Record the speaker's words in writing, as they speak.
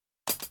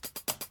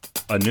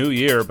A new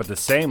year, but the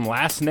same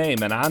last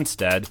name in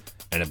Onstead,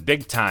 and a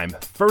big-time,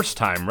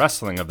 first-time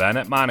wrestling event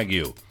at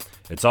Montague.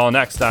 It's all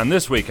next on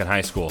This Week in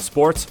High School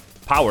Sports,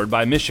 powered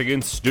by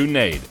Michigan Student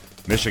Aid,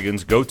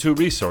 Michigan's go-to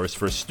resource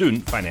for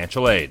student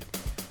financial aid.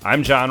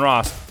 I'm John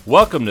Ross.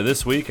 Welcome to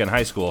This Week in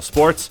High School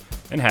Sports,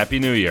 and Happy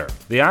New Year.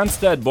 The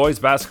Onstead boys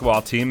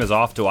basketball team is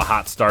off to a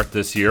hot start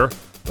this year.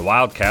 The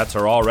Wildcats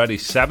are already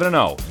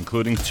 7-0,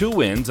 including 2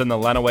 wins in the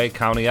Lenawee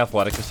County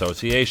Athletic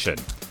Association.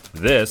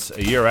 This,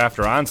 a year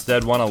after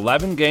Onstead won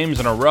 11 games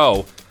in a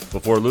row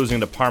before losing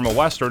to Parma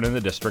Western in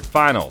the district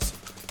finals.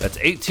 That's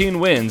 18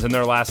 wins in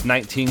their last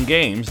 19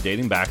 games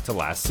dating back to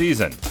last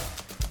season.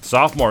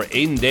 Sophomore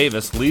Aiden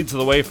Davis leads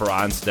the way for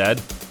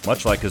Onstead,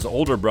 much like his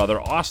older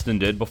brother Austin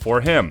did before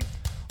him.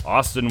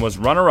 Austin was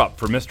runner-up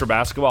for Mr.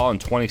 Basketball in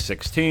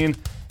 2016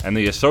 and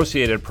the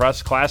Associated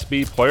Press Class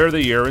B Player of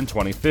the Year in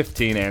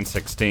 2015 and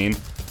 16,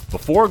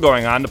 before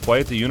going on to play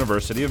at the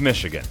University of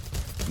Michigan.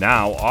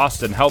 Now,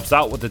 Austin helps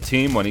out with the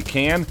team when he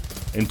can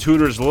and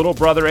tutors little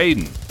brother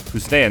Aiden, who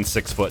stands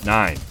 6'9".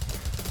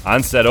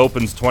 Onstead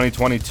opens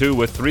 2022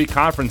 with 3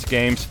 conference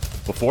games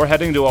before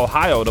heading to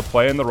Ohio to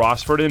play in the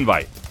Rossford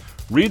Invite.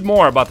 Read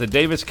more about the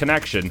Davis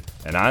connection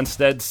and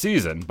Onstead's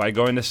season by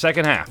going to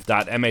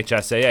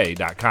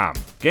secondhalf.mhsaa.com.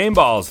 Game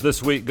balls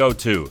this week go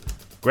to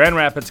Grand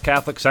Rapids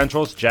Catholic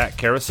Central's Jack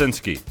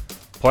Karasinski.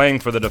 Playing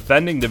for the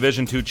defending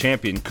Division II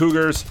champion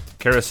Cougars,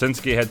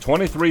 Karasinski had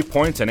 23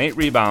 points and 8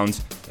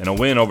 rebounds in a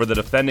win over the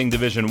defending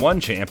Division I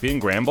champion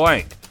Grand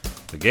Blanc.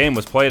 The game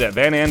was played at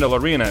Van Andel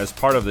Arena as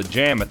part of the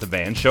Jam at the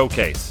Van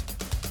Showcase.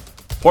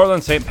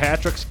 Portland St.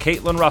 Patrick's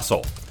Caitlin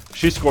Russell.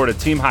 She scored a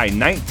team-high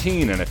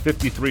 19 in a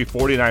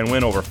 53-49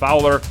 win over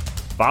Fowler.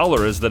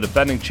 Fowler is the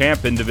defending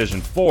champ in Division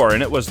IV,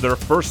 and it was their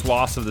first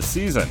loss of the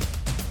season.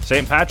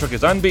 St. Patrick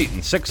is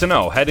unbeaten,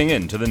 6-0, heading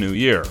into the new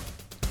year.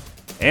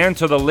 And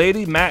to the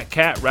Lady Matt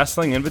Cat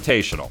Wrestling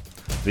Invitational.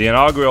 The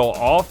inaugural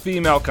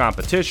all-female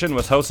competition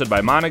was hosted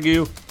by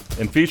Montague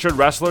and featured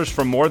wrestlers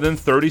from more than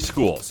 30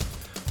 schools.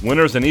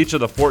 Winners in each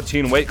of the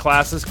 14 weight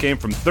classes came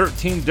from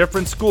 13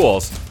 different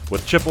schools,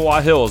 with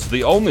Chippewa Hills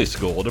the only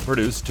school to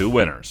produce 2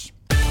 winners.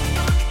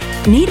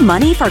 Need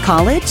money for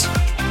college?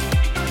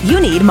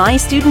 You need My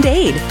Student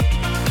Aid.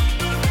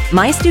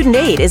 My Student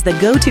Aid is the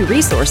go-to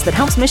resource that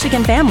helps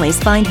Michigan families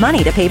find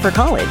money to pay for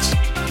college.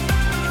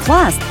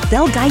 Plus,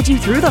 they'll guide you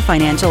through the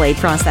financial aid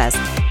process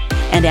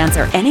and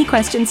answer any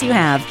questions you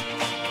have.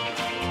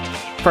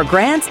 For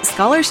grants,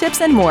 scholarships,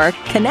 and more,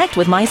 connect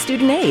with My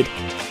Student Aid,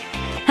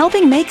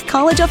 helping make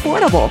college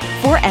affordable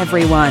for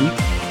everyone.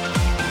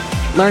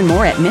 Learn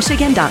more at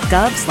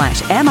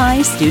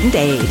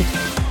michigan.gov/MIStudentAid.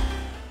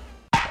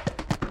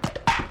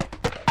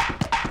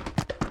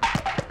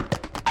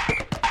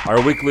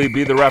 Our weekly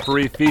Be the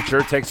Referee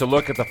feature takes a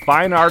look at the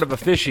fine art of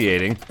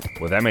officiating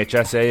with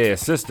MHSAA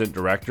Assistant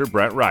Director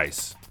Brent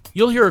Rice.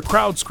 You'll hear a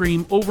crowd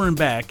scream over and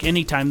back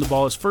anytime the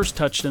ball is first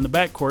touched in the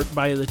backcourt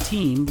by the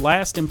team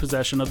last in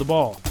possession of the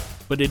ball.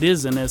 But it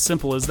isn't as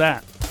simple as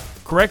that.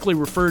 Correctly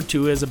referred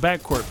to as a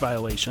backcourt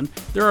violation,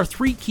 there are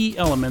 3 key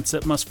elements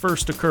that must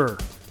first occur.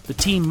 The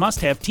team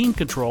must have team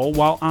control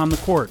while on the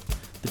court.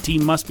 The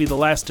team must be the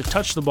last to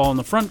touch the ball in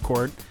the front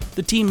court.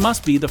 The team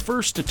must be the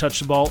first to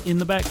touch the ball in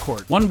the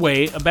backcourt. One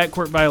way a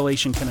backcourt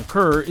violation can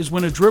occur is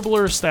when a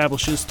dribbler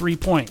establishes 3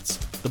 points,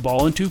 the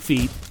ball in 2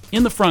 feet,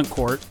 in the front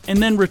court,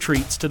 and then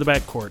retreats to the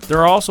backcourt. There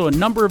are also a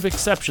number of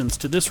exceptions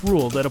to this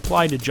rule that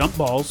apply to jump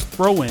balls,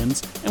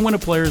 throw-ins, and when a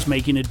player is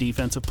making a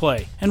defensive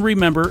play. And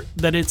remember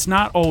that it's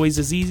not always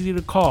as easy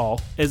to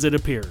call as it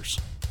appears.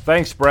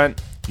 Thanks,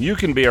 Brent. You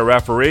can be a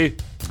referee.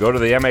 Go to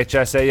the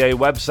MHSAA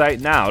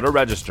website now to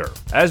register.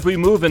 As we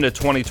move into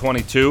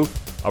 2022,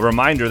 a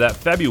reminder that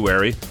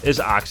February is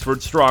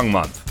Oxford Strong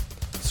Month.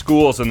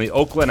 Schools in the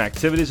Oakland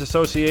Activities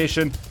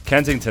Association,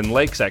 Kensington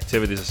Lakes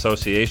Activities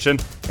Association,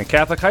 and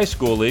Catholic High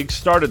School League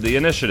started the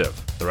initiative.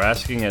 They're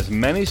asking as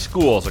many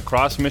schools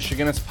across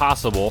Michigan as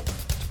possible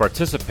to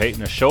participate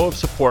in a show of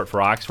support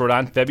for Oxford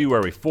on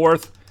February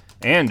 4th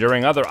and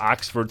during other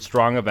Oxford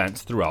Strong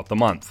events throughout the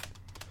month.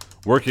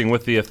 Working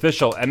with the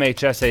official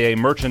MHSAA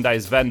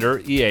merchandise vendor,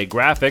 EA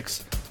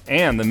Graphics,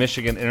 and the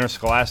Michigan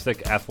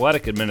Interscholastic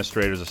Athletic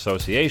Administrators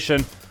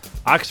Association,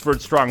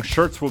 Oxford Strong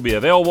shirts will be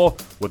available,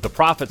 with the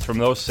profits from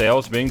those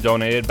sales being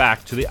donated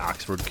back to the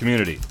Oxford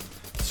community.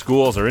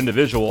 Schools or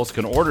individuals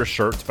can order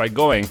shirts by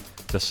going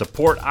to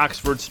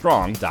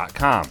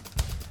supportoxfordstrong.com.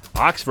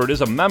 Oxford is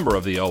a member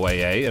of the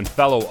OAA, and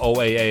fellow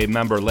OAA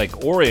member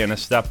Lake Orion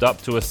has stepped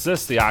up to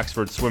assist the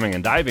Oxford swimming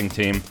and diving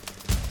team.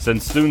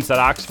 Since students at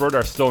Oxford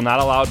are still not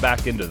allowed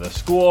back into the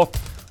school,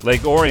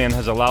 Lake Orion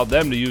has allowed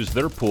them to use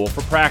their pool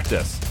for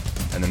practice.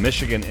 And the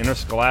Michigan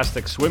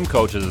Interscholastic Swim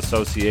Coaches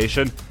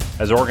Association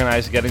has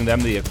organized getting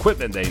them the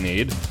equipment they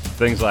need,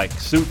 things like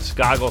suits,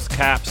 goggles,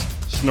 caps,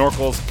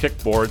 snorkels,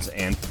 kickboards,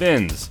 and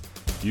fins.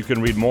 You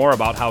can read more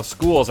about how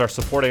schools are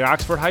supporting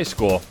Oxford High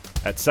School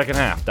at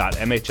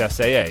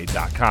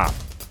secondhalf.mhsaa.com.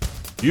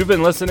 You've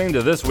been listening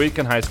to This Week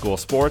in High School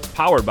Sports,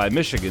 powered by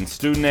Michigan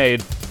Student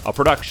Aid, a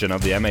production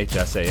of the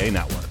MHSAA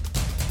Network.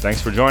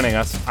 Thanks for joining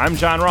us. I'm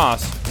John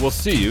Ross. We'll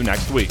see you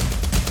next week.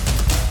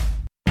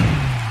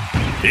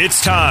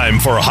 It's time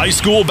for high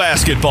school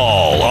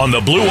basketball on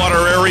the Blue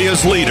Water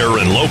Area's leader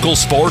in local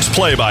sports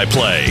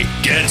play-by-play.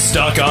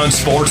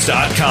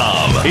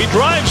 GetStuckOnSports.com. He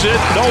drives it.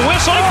 The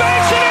whistle. He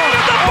banks it in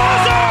at the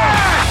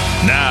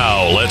buzzer.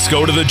 Now let's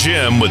go to the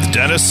gym with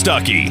Dennis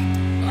Stuckey.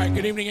 All right,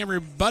 good evening,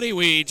 everybody.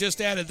 We just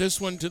added this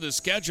one to the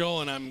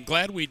schedule, and I'm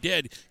glad we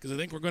did because I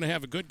think we're going to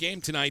have a good game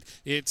tonight.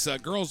 It's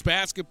girls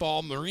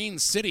basketball. Marine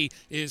City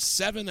is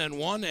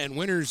 7-1 and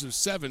winners of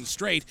 7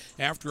 straight.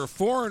 After a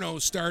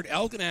 4-0 start,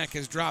 Algonac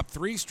has dropped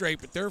 3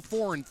 straight, but they're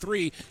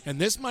 4-3, and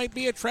this might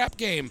be a trap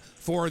game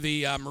for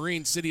the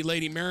Marine City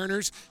Lady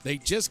Mariners. They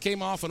just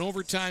came off an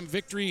overtime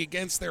victory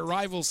against their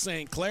rival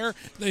St. Clair.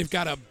 They've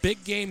got a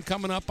big game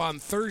coming up on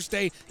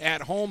Thursday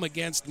at home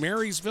against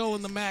Marysville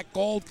in the MAC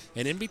Gold,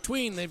 and in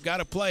between they've got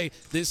to play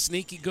this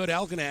sneaky good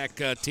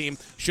Algonac team.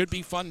 Should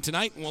be fun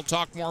tonight, and we'll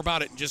talk more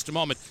about it in just a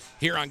moment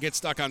here on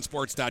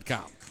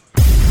GetStuckOnSports.com.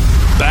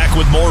 Back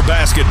with more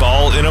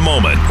basketball in a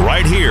moment,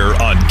 right here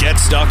on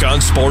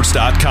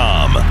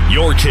GetStuckOnSports.com.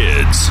 Your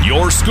kids,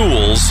 your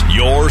schools,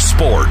 your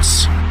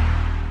sports.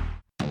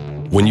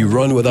 When you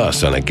run with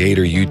us on a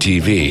Gator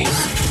UTV,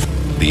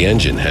 the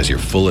engine has your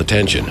full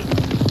attention.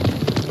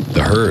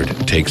 The herd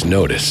takes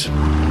notice.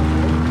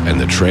 And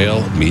the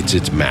trail meets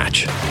its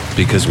match.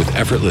 Because with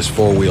effortless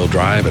four-wheel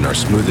drive and our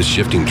smoothest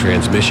shifting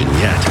transmission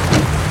yet,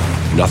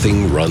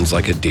 nothing runs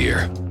like a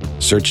deer.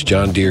 Search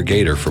John Deere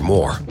Gator for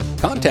more.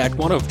 Contact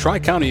one of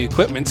Tri-County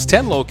Equipment's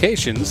 10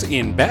 locations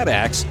in Bad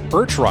Axe,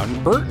 Birch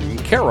Run, Burton,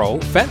 Caro,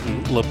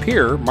 Fenton,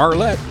 Lapeer,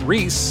 Marlette,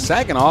 Reese,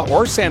 Saginaw,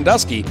 or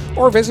Sandusky,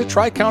 or visit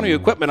Tri-County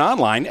Equipment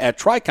online at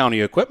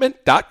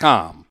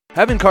tricountyequipment.com.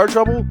 Having car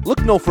trouble?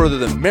 Look no further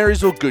than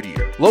Marysville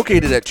Goodyear.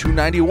 Located at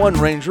 291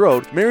 Range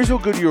Road, Marysville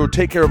Goodyear will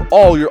take care of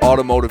all your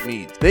automotive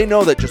needs. They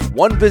know that just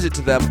one visit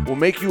to them will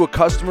make you a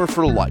customer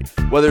for life.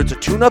 Whether it's a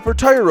tune-up or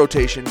tire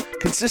rotation,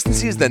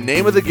 consistency is the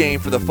name of the game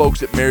for the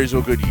folks at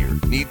Marysville Goodyear.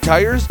 Need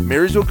tires?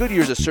 Marysville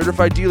Goodyear is a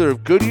certified dealer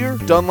of Goodyear,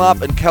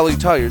 Dunlop, and Kelly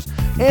tires,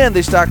 and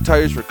they stock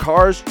tires for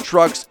cars,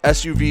 trucks,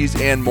 SUVs,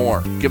 and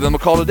more. Give them a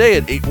call today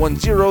at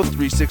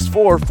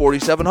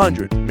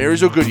 810-364-4700.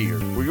 Marysville Goodyear,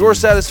 where your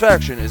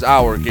satisfaction is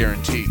our guarantee.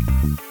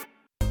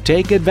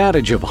 Take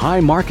advantage of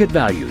high market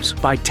values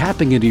by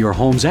tapping into your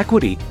home's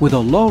equity with a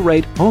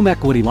low-rate home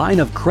equity line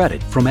of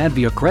credit from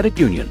Advia Credit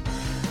Union.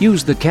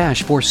 Use the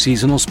cash for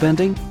seasonal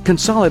spending,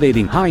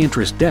 consolidating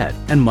high-interest debt,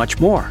 and much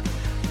more.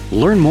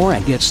 Learn more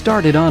and get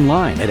started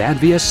online at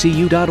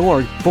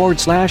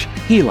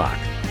adviacu.org/HELOC.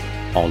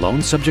 All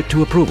loans subject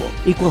to approval.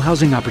 Equal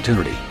housing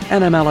opportunity.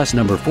 NMLS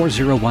number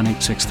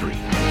 401863.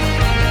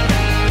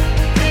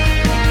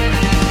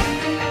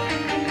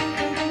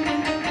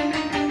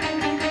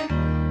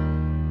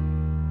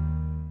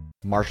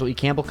 Marshall E.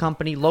 Campbell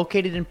Company,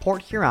 located in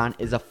Port Huron,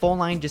 is a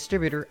full-line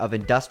distributor of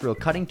industrial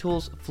cutting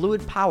tools,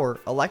 fluid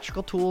power,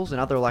 electrical tools, and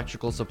other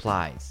electrical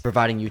supplies,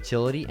 providing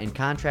utility and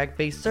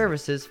contract-based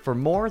services for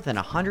more than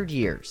 100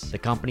 years. The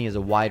company has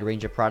a wide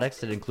range of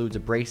products that includes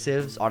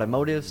abrasives,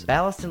 automotives,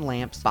 ballast and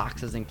lamps,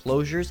 boxes and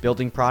closures,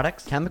 building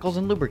products, chemicals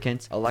and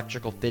lubricants,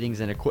 electrical fittings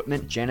and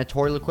equipment,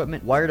 janitorial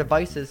equipment, wire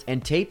devices,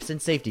 and tapes and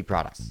safety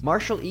products.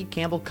 Marshall E.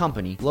 Campbell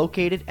Company,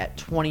 located at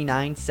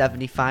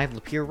 2975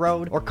 Lapeer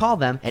Road, or call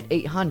them at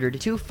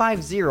 800-250-7520.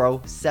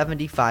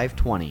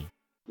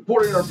 The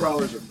Port Huron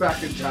Prowlers are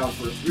back in town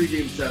for a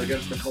 3-game set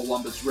against the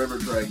Columbus River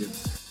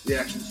Dragons. The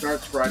action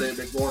starts Friday at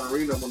McMorran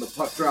Arena when the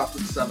puck drops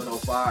at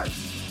 7:05.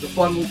 The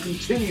fun will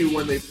continue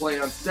when they play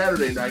on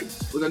Saturday night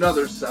with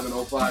another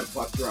 7:05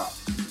 puck drop.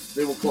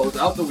 They will close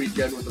out the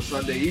weekend with a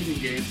Sunday evening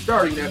game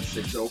starting at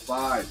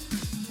 6:05.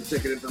 For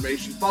ticket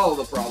information, follow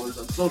the Prowlers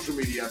on social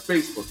media at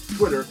Facebook,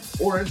 Twitter,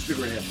 or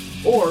Instagram,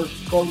 or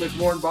call the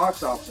McMorran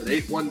box office at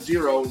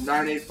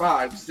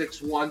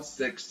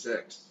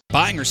 810-985-6166.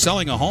 Buying or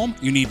selling a home?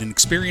 You need an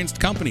experienced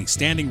company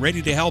standing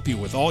ready to help you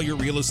with all your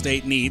real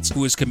estate needs,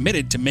 who is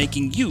committed to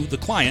making you the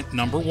client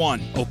number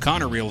one.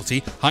 O'Connor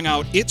Realty hung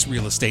out its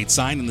real estate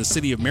sign in the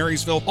city of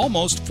Marysville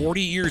almost 40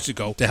 years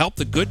ago to help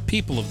the good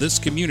people of this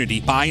community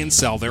buy and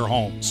sell their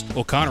homes.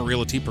 O'Connor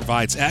Realty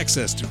provides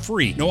access to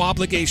free,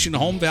 no-obligation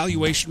home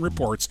valuation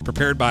reports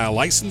prepared by a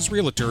licensed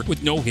realtor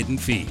with no hidden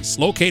fees.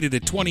 Located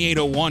at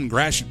 2801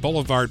 Gratiot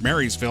Boulevard,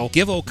 Marysville,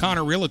 give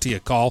O'Connor Realty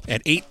a call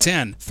at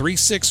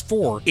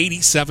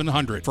 810-364-8700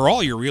 for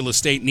all your real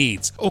estate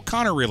needs.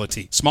 O'Connor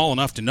Realty, small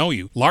enough to know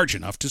you, large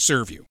enough to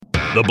serve you.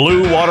 The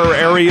Blue Water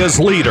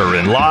Area's leader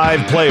in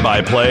live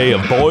play-by-play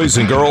of boys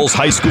and girls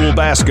high school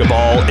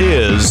basketball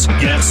is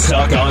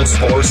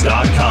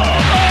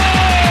GetStuckOnSports.com.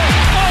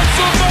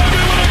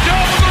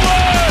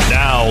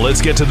 Now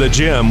let's get to the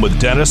gym with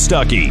Dennis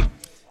Stuckey.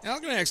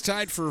 Algonac's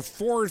tied for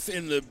 4th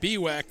in the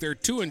BWAC. They're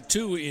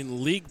 2-2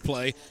 in league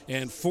play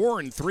and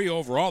 4-3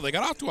 overall. They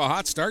got off to a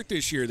hot start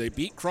this year. They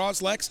beat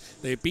Croslex,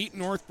 they beat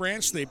North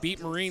Branch, they beat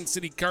Marine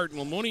City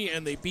Cardinal Mooney,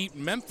 and they beat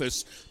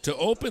Memphis to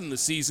open the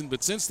season.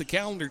 But since the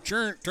calendar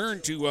turned to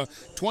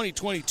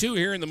 2022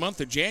 here in the month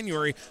of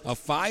January, a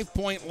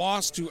 5-point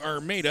loss to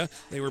Armada.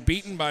 They were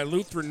beaten by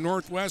Lutheran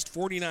Northwest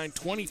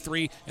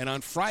 49-23, and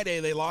on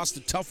Friday they lost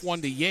a tough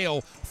one to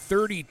Yale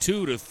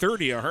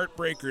 32-30, a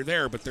heartbreaker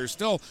there. But they're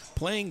still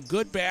playing playing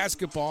good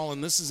basketball,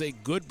 and this is a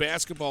good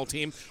basketball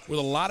team with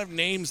a lot of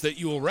names that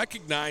you will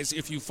recognize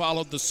if you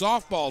followed the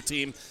softball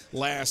team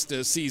last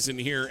season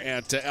here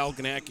at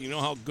Algonac. You know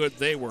how good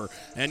they were.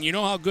 And you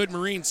know how good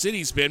Marine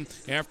City's been.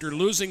 After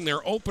losing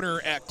their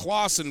opener at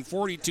Clawson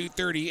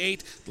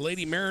 42-38, the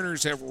Lady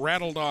Mariners have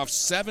rattled off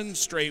 7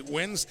 straight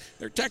wins.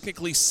 They're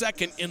technically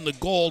second in the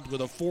gold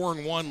with a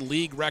 4-1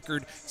 league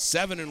record,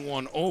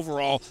 7-1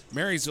 overall.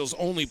 Marysville's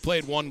only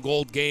played 1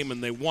 gold game,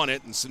 and they won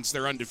it. And since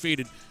they're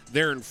undefeated,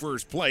 they're in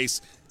first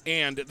place.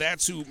 And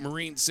that's who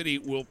Marine City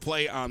will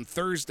play on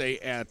Thursday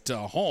at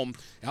home.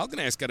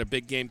 Algonac's got a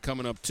big game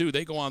coming up, too.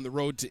 They go on the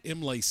road to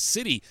Imlay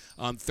City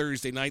on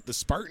Thursday night. The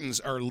Spartans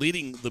are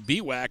leading the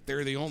BWAC.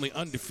 They're the only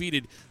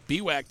undefeated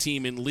BWAC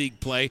team in league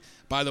play.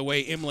 By the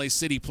way, Imlay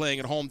City playing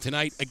at home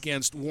tonight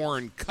against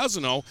Warren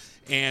Cousino,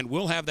 and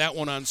we'll have that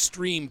one on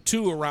Stream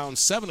 2 around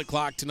 7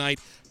 o'clock tonight.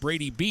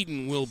 Brady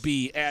Beaton will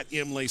be at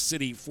Imlay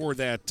City for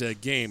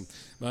that game.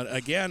 But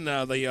again,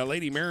 the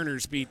Lady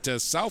Mariners beat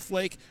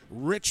Southlake,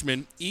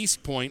 Richmond,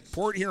 East Point,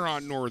 Port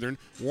Huron Northern,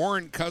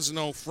 Warren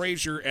Cousino,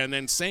 Fraser, and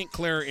then St.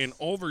 Clair in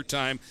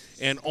overtime.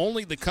 And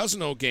only the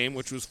Cousino game,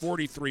 which was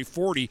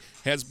 43-40,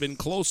 has been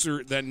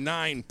closer than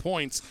 9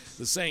 points.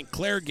 The St.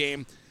 Clair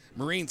game,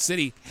 Marine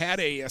City had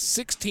a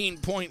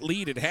 16-point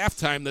lead at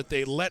halftime that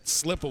they let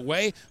slip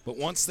away, but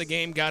once the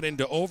game got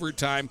into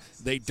overtime,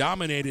 they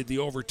dominated the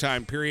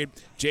overtime period.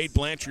 Jade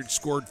Blanchard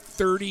scored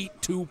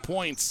 32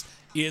 points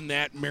in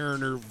that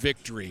Mariner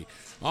victory.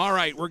 All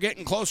right, we're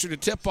getting closer to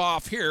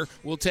tip-off here.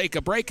 We'll take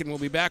a break, and we'll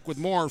be back with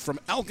more from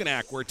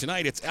Algonac, where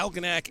tonight it's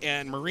Algonac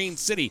and Marine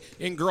City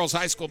in girls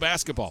high school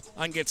basketball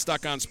on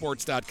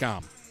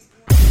GetStuckOnSports.com.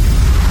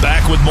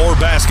 Back with more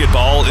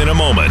basketball in a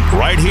moment,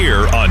 right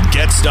here on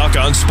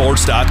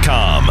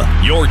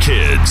GetStuckOnSports.com. Your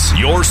kids,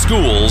 your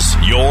schools,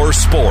 your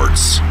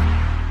sports.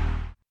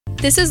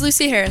 This is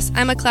Lucy Harris.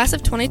 I'm a class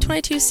of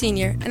 2022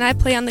 senior, and I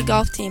play on the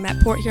golf team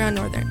at Port Huron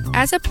Northern.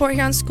 As a Port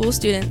Huron school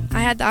student, I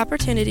had the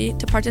opportunity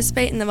to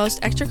participate in the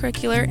most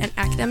extracurricular and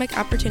academic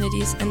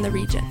opportunities in the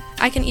region.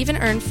 I can even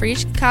earn free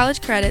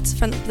college credits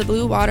from the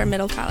Blue Water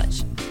Middle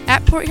College.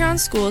 At Port Huron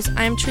schools,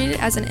 I am treated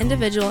as an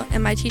individual,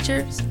 and my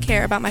teachers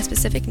care about my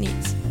specific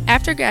needs.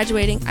 After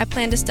graduating, I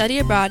plan to study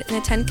abroad and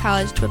attend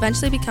college to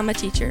eventually become a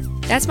teacher.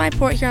 That's my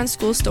Port Huron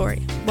school story.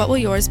 What will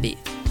yours be?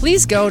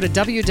 Please go to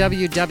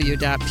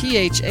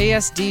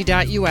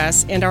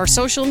www.phasd.us and our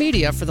social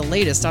media for the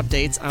latest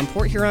updates on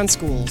Port Huron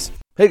schools.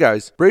 Hey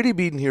guys, Brady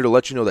Beaton here to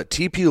let you know that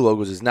TP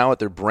Logos is now at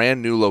their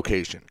brand new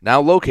location. Now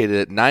located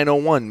at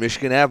 901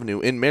 Michigan Avenue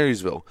in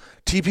Marysville,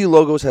 TP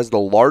Logos has the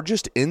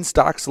largest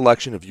in-stock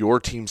selection of your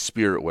team's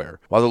spirit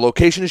wear. While the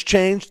location has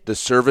changed, the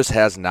service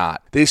has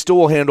not. They still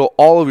will handle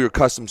all of your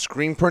custom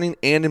screen printing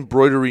and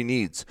embroidery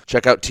needs.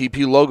 Check out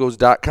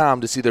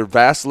tplogos.com to see their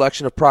vast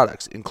selection of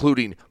products,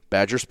 including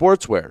Badger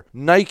Sportswear,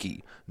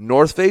 Nike,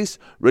 North Face,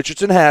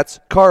 Richardson hats,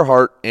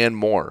 Carhartt, and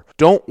more.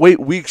 Don't wait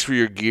weeks for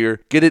your gear.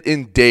 Get it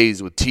in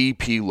days with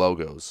TP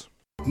Logos.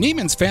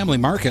 Neiman's Family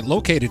Market,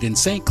 located in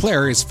St.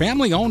 Clair, is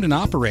family-owned and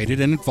operated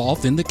and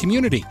involved in the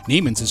community.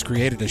 Neiman's has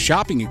created a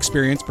shopping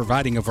experience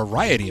providing a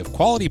variety of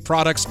quality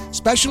products,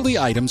 specialty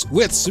items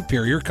with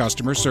superior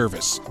customer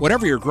service.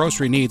 Whatever your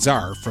grocery needs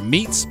are, from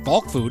meats,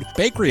 bulk food,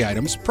 bakery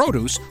items,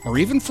 produce, or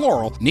even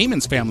floral,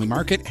 Neiman's Family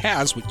Market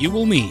has what you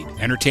will need.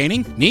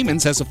 Entertaining?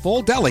 Neiman's has a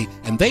full deli,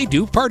 and they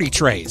do party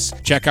trays.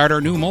 Check out our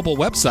new mobile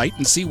website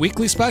and see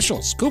weekly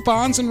specials,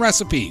 coupons, and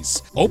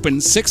recipes. Open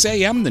 6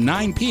 a.m. to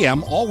 9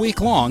 p.m. all week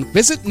long.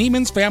 Visit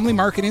Neiman's Family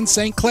Market in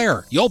St.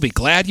 Clair. You'll be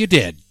glad you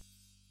did.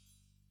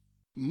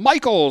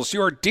 Michael's,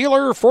 your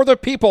dealer for the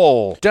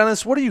people.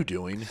 Dennis, what are you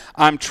doing?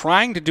 I'm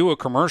trying to do a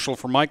commercial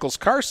for Michael's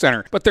Car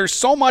Center, but there's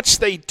so much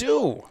they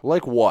do.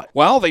 Like what?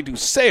 Well, they do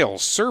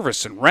sales,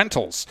 service, and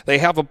rentals. They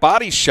have a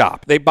body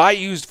shop. They buy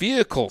used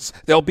vehicles.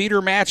 They'll beat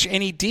or match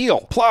any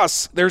deal.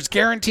 Plus, there's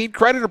guaranteed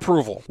credit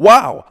approval.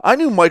 Wow, I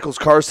knew Michael's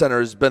Car Center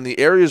has been the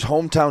area's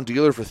hometown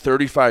dealer for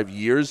 35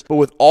 years, but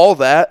with all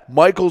that,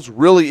 Michael's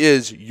really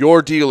is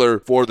your dealer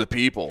for the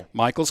people.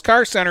 Michael's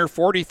Car Center,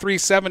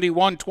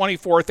 4371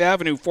 24th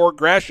Avenue, Fort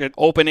Gratiot.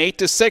 Open 8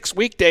 to 6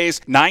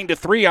 weekdays, 9 to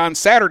 3 on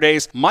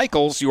Saturdays.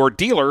 Michael's, your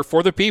dealer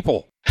for the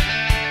people.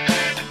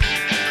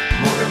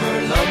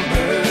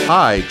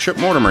 Hi, Chip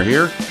Mortimer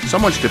here. So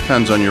much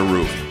depends on your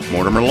roof.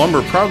 Mortimer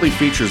Lumber proudly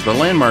features the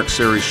Landmark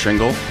Series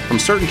shingle from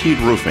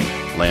Certainteed Roofing.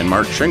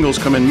 Landmark shingles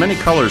come in many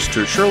colors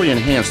to surely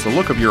enhance the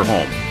look of your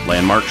home.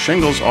 Landmark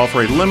shingles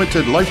offer a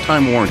limited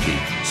lifetime warranty,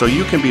 so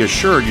you can be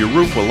assured your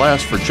roof will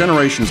last for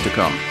generations to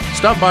come.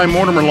 Stop by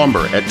Mortimer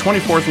Lumber at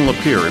 24th and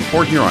Lapeer in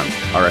Port Huron.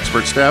 Our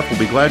expert staff will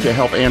be glad to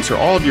help answer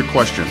all of your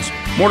questions.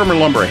 Mortimer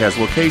Lumber has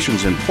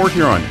locations in Port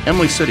Huron,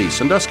 Emily City,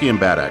 Sandusky, and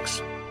Bad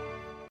Axe.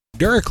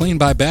 DuraClean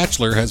by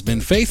Bachelor has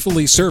been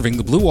faithfully serving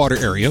the Blue Water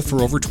area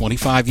for over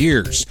 25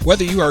 years.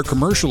 Whether you are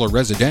commercial or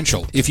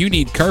residential, if you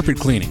need carpet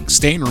cleaning,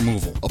 stain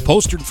removal,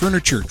 upholstered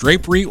furniture,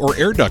 drapery, or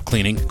air duct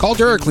cleaning, call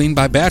DuraClean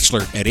by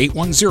Bachelor at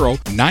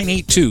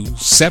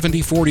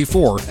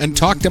 810-982-7044 and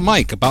talk to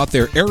Mike about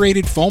their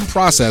aerated foam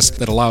process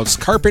that allows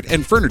carpet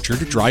and furniture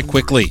to dry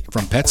quickly.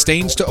 From pet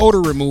stains to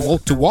odor removal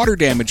to water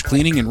damage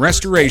cleaning and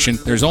restoration,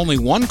 there's only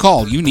one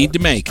call you need to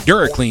make.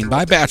 DuraClean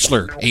by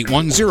Bachelor,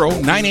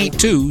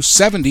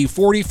 810-982-7044.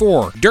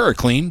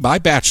 DuraClean by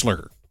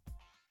Bachelor.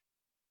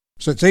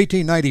 Since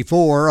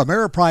 1894,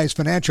 Ameriprise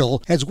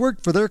Financial has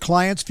worked for their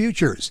clients'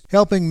 futures,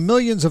 helping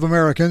millions of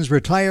Americans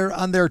retire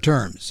on their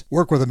terms.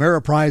 Work with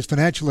Ameriprise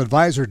Financial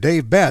Advisor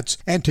Dave Betts,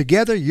 and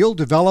together you'll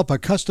develop a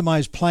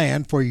customized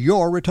plan for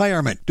your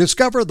retirement.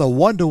 Discover the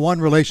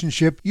one-to-one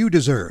relationship you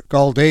deserve.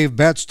 Call Dave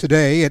Betts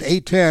today at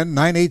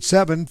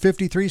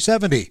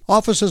 810-987-5370.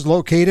 Office is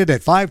located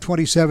at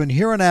 527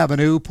 Huron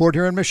Avenue, Port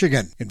Huron,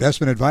 Michigan.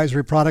 Investment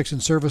advisory products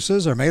and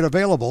services are made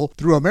available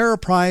through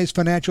Ameriprise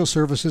Financial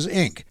Services,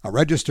 Inc., a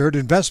registered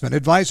investment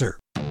advisor.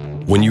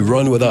 When you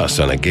run with us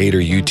on a Gator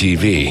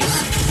UTV,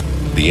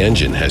 the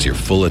engine has your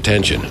full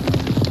attention.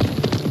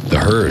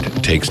 The herd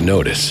takes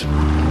notice.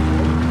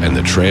 And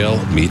the trail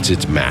meets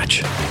its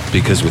match.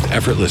 Because with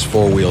effortless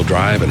four-wheel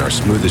drive and our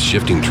smoothest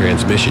shifting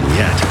transmission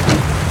yet,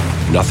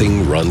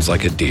 nothing runs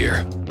like a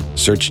deer.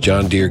 Search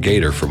John Deere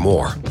Gator for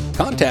more.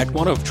 Contact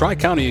one of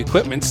Tri-County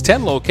Equipment's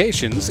 10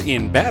 locations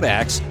in Bad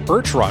Axe,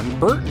 Birch Run,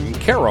 Burton,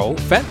 Caro,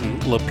 Fenton,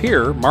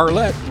 Lapeer,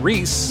 Marlette,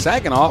 Reese,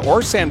 Saginaw,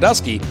 or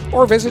Sandusky,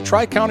 or visit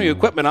Tri-County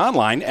Equipment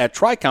online at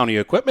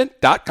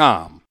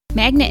tricountyequipment.com.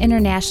 Magna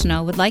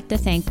International would like to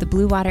thank the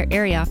Blue Water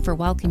area for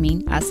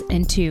welcoming us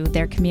into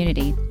their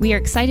community. We are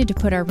excited to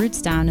put our roots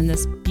down in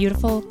this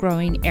beautiful,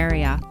 growing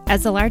area.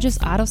 As the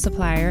largest auto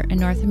supplier in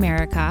North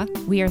America,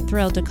 we are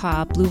thrilled to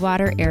call Blue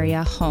Water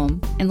area home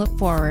and look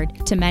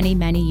forward to many,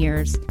 many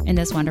years in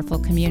this wonderful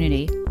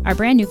community. Our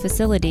brand new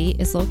facility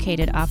is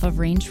located off of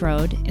Range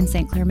Road in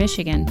St. Clair,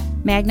 Michigan.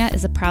 Magna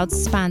is a proud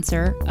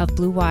sponsor of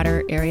Blue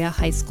Water Area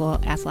High School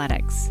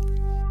athletics.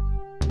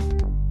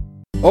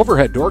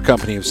 Overhead Door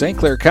Company of St.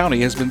 Clair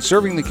County has been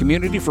serving the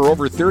community for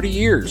over 30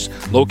 years.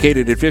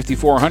 Located at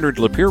 5400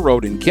 Lapeer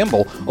Road in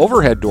Kimball,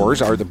 Overhead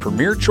Doors are the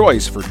premier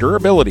choice for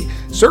durability,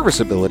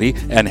 serviceability,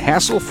 and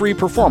hassle-free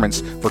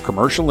performance for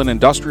commercial and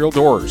industrial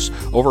doors.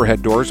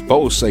 Overhead Doors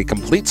boasts a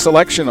complete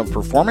selection of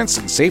performance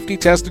and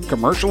safety-tested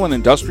commercial and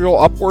industrial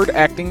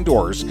upward-acting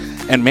doors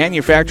and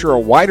manufacture a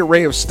wide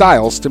array of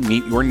styles to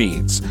meet your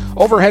needs.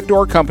 Overhead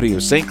Door Company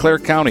of St. Clair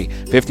County,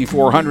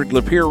 5400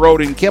 Lapeer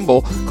Road in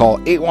Kimball. Call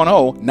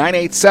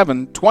 810-987-2185.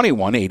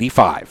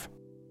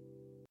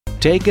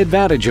 Take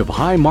advantage of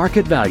high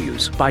market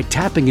values by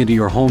tapping into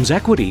your home's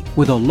equity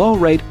with a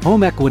low-rate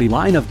home equity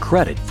line of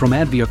credit from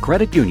Advia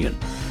Credit Union.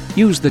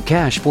 Use the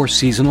cash for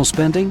seasonal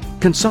spending,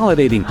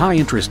 consolidating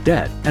high-interest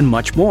debt, and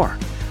much more.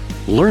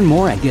 Learn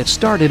more and get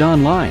started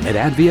online at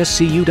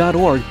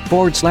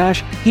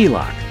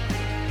adviacu.org/HELOC.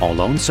 All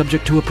loans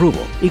subject to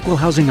approval. Equal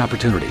housing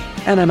opportunity.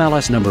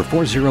 NMLS number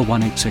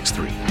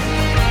 401863.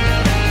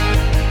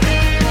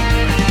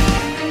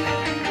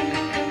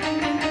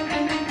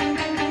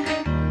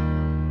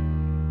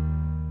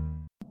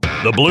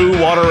 The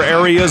Blue Water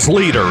area's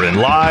leader in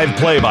live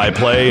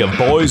play-by-play of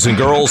boys and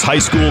girls high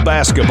school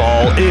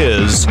basketball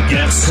is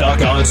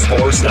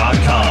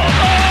GetStuckOnSports.com.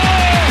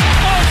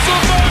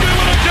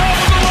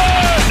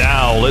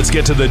 Now let's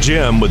get to the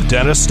gym with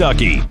Dennis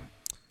Stuckey.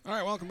 All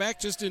right, welcome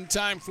back. Just in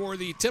time for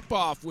the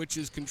tip-off, which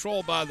is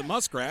controlled by the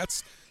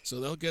Muskrats. So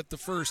they'll get the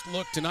first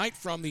look tonight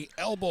from the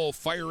elbow.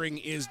 Firing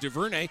is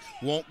DuVernay.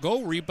 Won't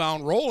go.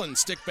 Rebound rolling.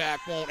 Stick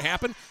back won't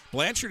happen.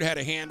 Blanchard had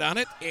a hand on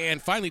it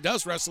and finally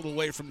does wrestle it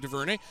away from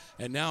DuVernay.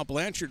 And now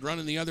Blanchard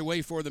running the other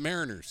way for the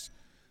Mariners.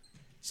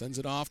 Sends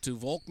it off to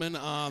Volkman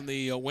on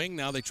the wing.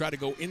 Now they try to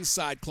go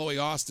inside Chloe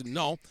Austin.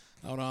 No.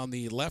 Out on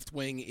the left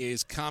wing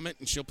is Comet,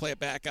 and she'll play it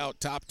back out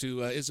top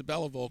to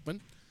Isabella Volkman.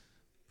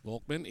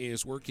 Volkman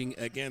is working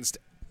against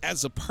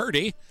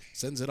Azzopardi.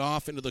 Sends it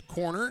off into the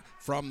corner.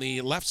 From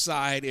the left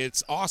side,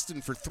 it's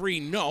Austin for three.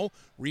 No.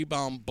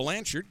 Rebound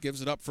Blanchard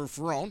gives it up for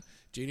Ferrone.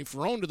 Janie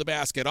Ferrone to the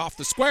basket, off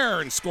the square,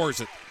 and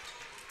scores it.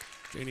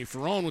 Janie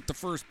Ferrone with the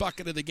first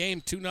bucket of the game.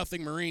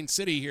 2-0 Marine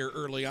City here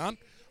early on.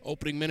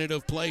 Opening minute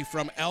of play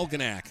from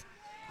Algonac.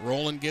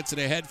 Roland gets it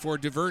ahead for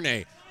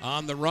DuVernay.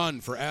 On the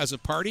run for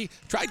Azzopardi.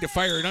 Tried to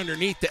fire it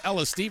underneath to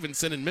Ella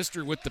Stevenson and missed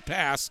her with the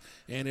pass,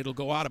 and it'll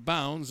go out of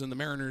bounds, and the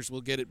Mariners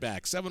will get it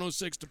back.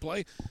 7:06 to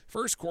play.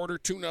 First quarter,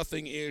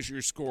 2-0 is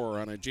your score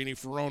on a Janie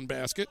Ferrone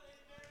basket.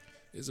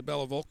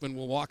 Isabella Volkman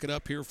will walk it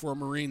up here for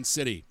Marine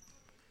City.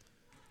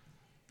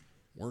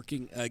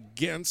 Working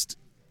against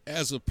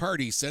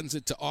Azzopardi, sends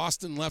it to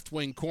Austin, left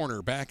wing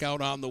corner. Back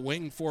out on the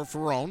wing for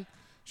Ferrone.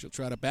 She'll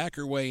try to back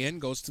her way in,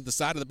 goes to the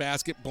side of the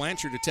basket.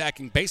 Blanchard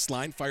attacking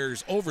baseline,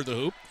 fires over the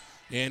hoop,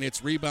 and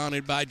it's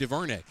rebounded by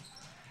DuVernay.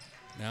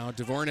 Now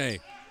DuVernay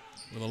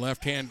with a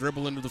left-hand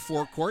dribble into the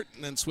forecourt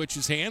and then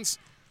switches hands.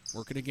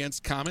 Working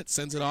against Comet,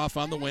 sends it off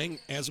on the wing.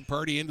 As a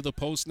party into the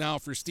post now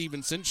for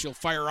Stevenson. She'll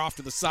fire off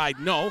to the side.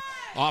 No.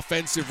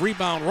 Offensive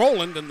rebound,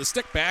 Roland, and the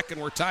stick back, and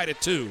we're tied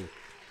at 2.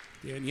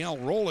 Danielle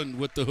Roland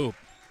with the hoop.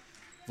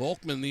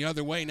 Volkman the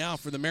other way now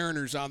for the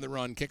Mariners on the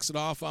run. Kicks it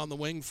off on the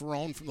wing,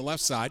 Ferrone from the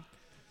left side.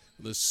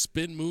 The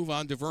spin move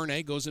on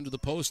DuVernay goes into the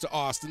post to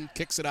Austin.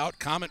 Kicks it out.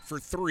 Comet for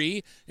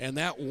 3, and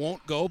that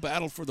won't go.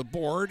 Battle for the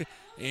board,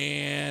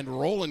 and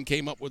Roland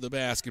came up with the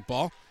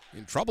basketball.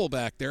 In trouble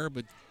back there,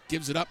 but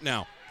gives it up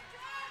now.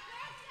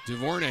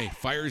 DuVernay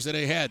fires it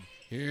ahead.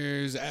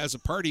 Here's As a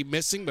Party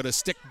missing, but a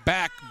stick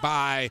back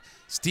by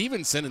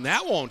Stevenson, and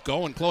that won't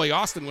go, and Chloe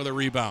Austin with a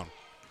rebound.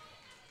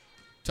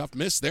 Tough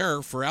miss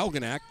there for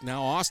Algonac.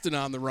 Now Austin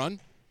on the run.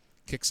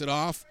 Kicks it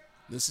off.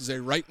 This is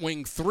a right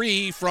wing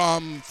 3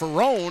 from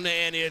Ferrone,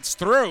 and it's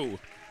through.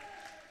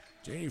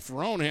 Janie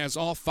Ferrone has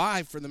all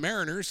 5 for the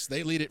Mariners.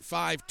 They lead at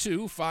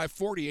 5-2,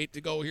 5:48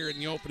 to go here in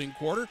the opening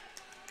quarter.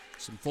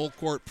 Some full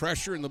court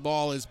pressure, and the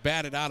ball is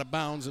batted out of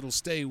bounds. It'll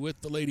stay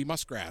with the Lady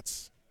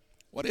Muskrats.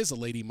 What is a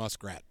Lady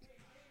Muskrat?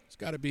 There's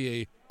got to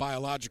be a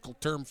biological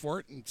term for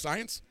it in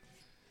science.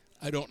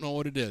 I don't know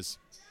what it is.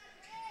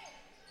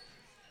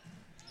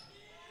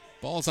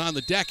 Ball's on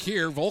the deck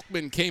here.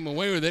 Volkman came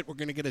away with it. We're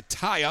going to get a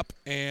tie-up,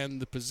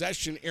 and the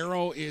possession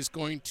arrow is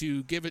going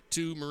to give it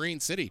to Marine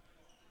City.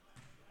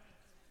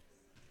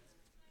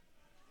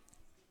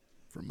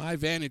 From my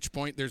vantage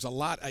point, there's a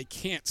lot I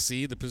can't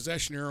see. The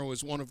possession arrow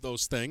is one of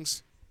those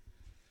things.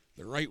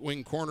 The right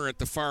wing corner at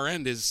the far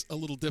end is a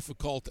little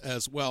difficult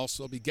as well,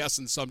 so I'll be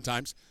guessing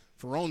sometimes.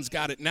 Ferrone's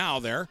got it now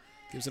there.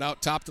 Gives it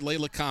out top to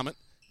Layla Comet.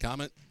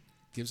 Comet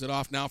gives it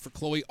off now for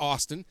Chloe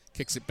Austin.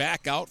 Kicks it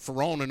back out.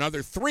 Ferrone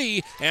another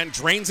 3 and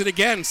drains it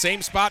again.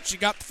 Same spot she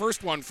got the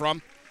first one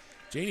from.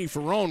 Janie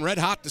Ferrone, red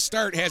hot to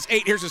start, has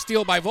 8. Here's a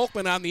steal by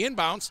Volkman on the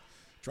inbounds.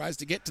 Tries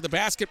to get to the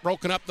basket,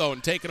 broken up though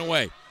and taken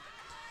away.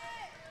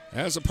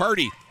 As a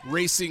Party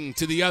racing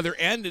to the other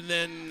end, and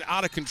then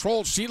out of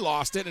control, she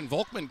lost it, and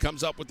Volkman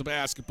comes up with the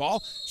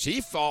basketball. She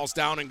falls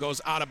down and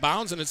goes out of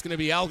bounds, and it's going to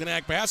be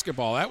Algonac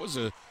basketball. That was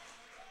a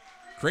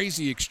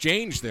crazy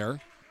exchange there.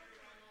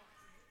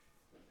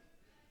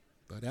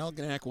 But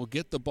Algonac will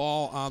get the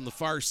ball on the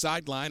far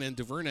sideline, and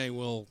DuVernay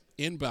will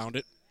inbound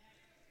it.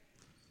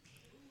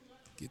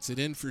 Gets it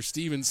in for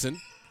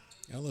Stevenson.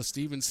 Ella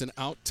Stevenson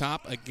out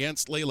top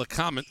against Layla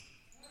Comet.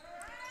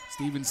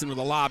 Stevenson with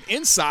a lob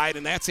inside,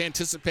 and that's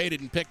anticipated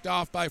and picked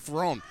off by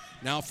Ferrone.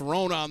 Now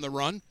Ferrone on the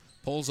run,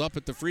 pulls up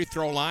at the free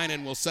throw line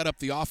and will set up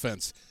the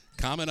offense.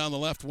 Comet on the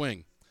left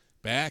wing.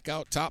 Back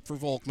out top for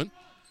Volkman.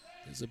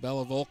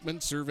 Isabella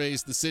Volkman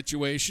surveys the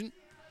situation.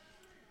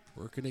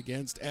 Working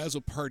against As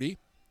a Party.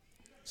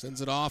 Sends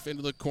it off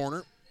into the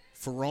corner.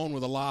 Ferrone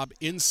with a lob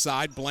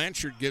inside.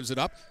 Blanchard gives it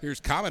up. Here's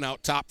Comet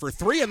out top for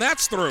 3, and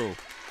that's through.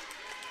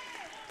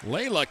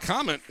 Layla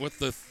Comet with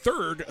the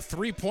third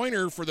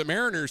three-pointer for the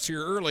Mariners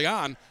here early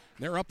on.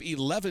 They're up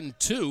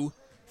 11-2,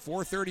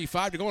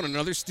 4:35 to go, and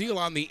another steal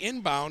on the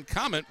inbound.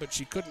 Comet, but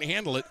she couldn't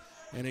handle it,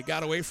 and it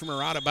got away from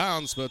her out of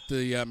bounds. But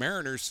the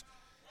Mariners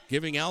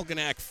giving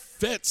Algonac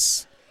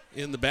fits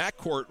in the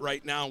backcourt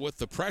right now with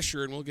the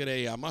pressure, and we'll get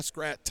a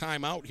Muskrat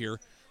timeout here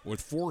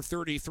with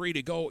 4:33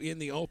 to go in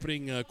the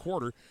opening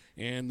quarter,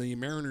 and the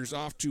Mariners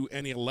off to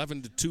an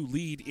 11-2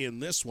 lead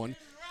in this one.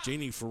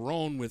 Janie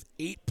Ferrone with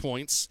 8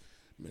 points.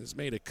 Has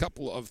made a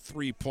couple of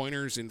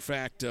three-pointers. In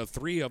fact,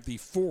 3 of the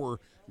 4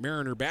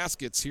 Mariner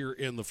baskets here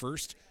in the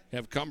first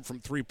have come from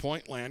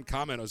three-point land.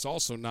 Comet has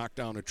also knocked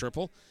down a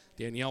triple.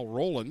 Danielle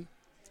Roland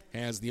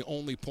has the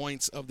only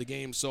points of the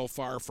game so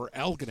far for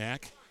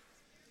Algonac.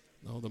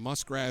 Though the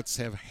Muskrats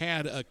have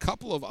had a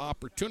couple of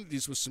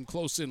opportunities with some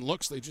close-in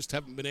looks, they just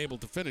haven't been able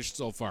to finish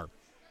so far.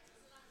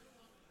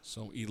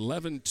 So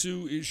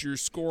 11-2 is your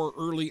score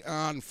early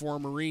on for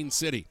Marine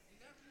City.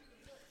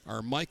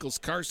 Our Michaels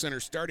Car Center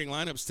starting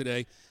lineups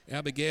today: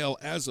 Abigail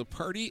As a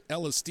Party,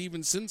 Ella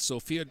Stevenson,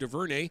 Sophia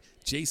DuVernay,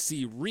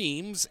 J.C.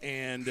 Reams,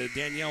 and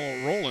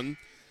Danielle Roland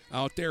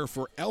out there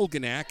for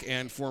Algonac.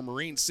 And for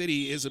Marine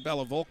City,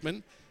 Isabella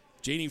Volkman,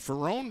 Janie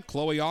Ferrone,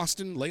 Chloe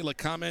Austin, Layla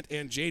Comet,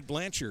 and Jade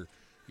Blanchard.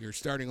 Your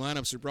starting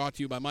lineups are brought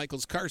to you by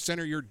Michaels Car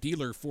Center, your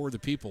dealer for the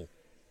people.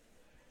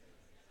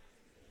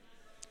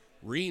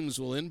 Reams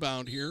will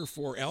inbound here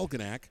for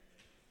Algonac,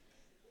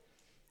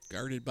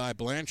 guarded by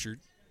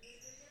Blanchard.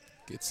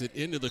 Gets it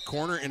into the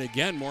corner, and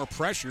again, more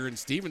pressure, and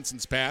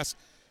Stevenson's pass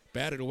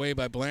batted away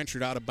by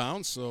Blanchard out of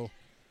bounds, so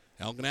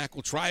Algonac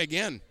will try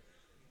again.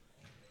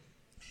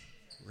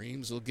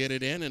 Reams will get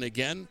it in, and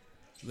again,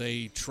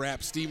 they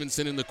trap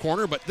Stevenson in the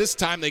corner, but this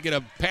time they get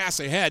a pass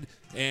ahead,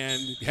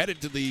 and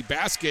headed to the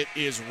basket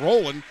is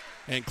Roland,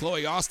 and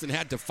Chloe Austin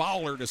had to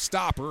foul her to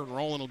stop her, and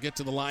Roland will get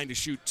to the line to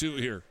shoot 2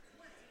 here.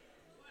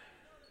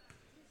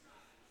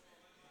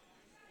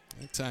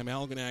 That time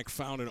Algonac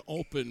found an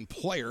open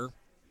player,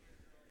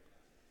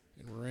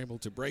 and we're able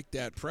to break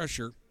that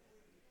pressure.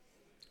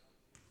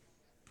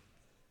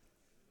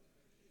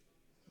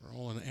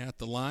 Roland at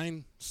the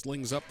line,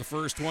 slings up the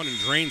first one and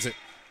drains it.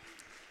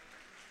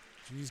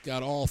 She's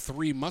got all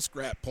 3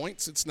 Muskrat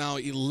points. It's now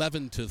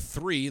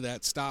 11-3.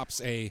 That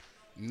stops a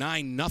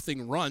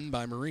 9-0 run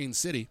by Marine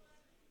City.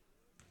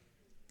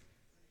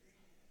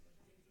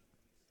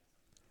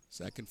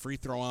 Second free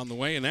throw on the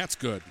way, and that's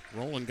good.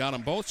 Rowland got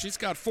them both. She's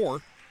got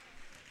 4.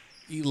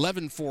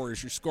 11-4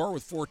 is your score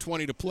with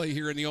 4:20 to play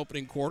here in the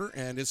opening quarter,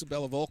 and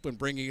Isabella Volkman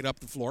bringing it up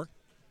the floor.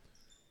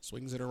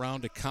 Swings it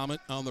around to Comet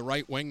on the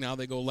right wing. Now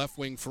they go left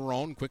wing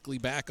Ferrone. Quickly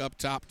back up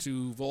top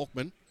to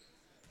Volkman.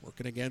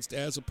 Working against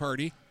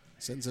Azzopardi.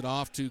 Sends it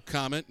off to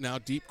Comet. Now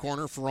deep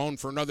corner, Ferrone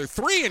for another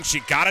 3, and she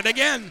got it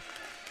again.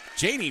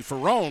 Janie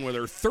Ferrone with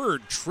her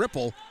 3rd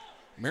triple.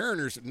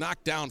 Mariners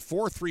knocked down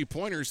 4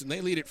 3-pointers, and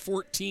they lead at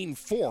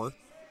 14-4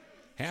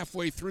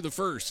 halfway through the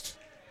first.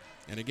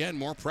 And again,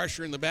 more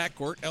pressure in the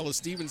backcourt. Ella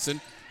Stevenson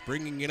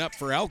bringing it up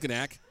for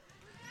Algonac.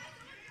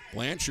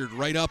 Blanchard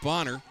right up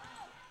on her.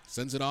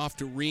 Sends it off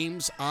to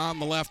Reams on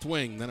the left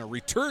wing. Then a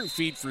return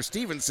feed for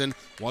Stevenson.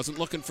 Wasn't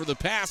looking for the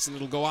pass, and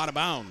it'll go out of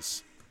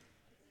bounds.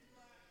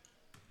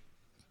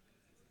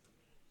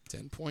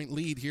 10-point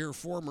lead here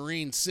for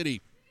Marine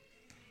City.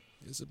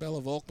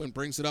 Isabella Volkman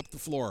brings it up the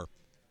floor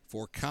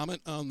for Comet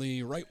on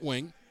the right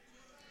wing.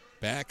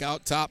 Back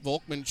out top,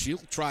 Volkman. She'll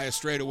try a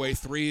straightaway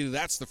 3.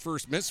 That's the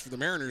first miss for the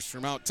Mariners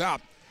from out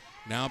top.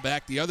 Now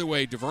back the other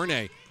way,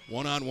 DuVernay.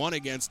 One-on-one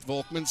against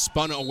Volkman.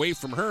 Spun away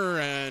from her,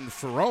 and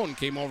Ferrone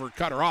came over,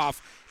 cut her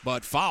off,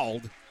 but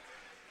fouled.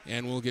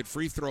 And we'll get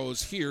free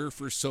throws here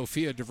for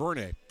Sophia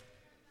DuVernay.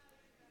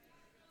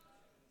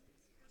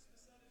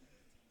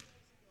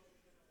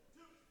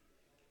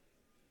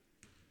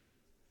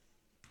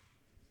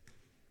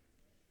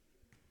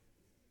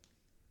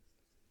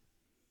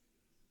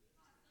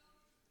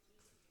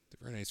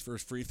 DuVernay's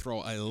first free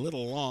throw a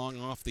little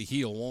long, off the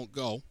heel, won't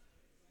go.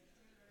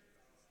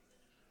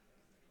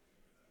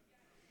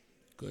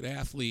 Good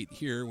athlete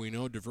here. We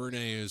know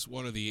DuVernay is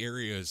one of the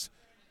area's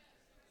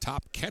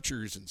top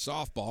catchers in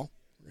softball.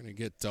 We're going to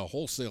get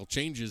wholesale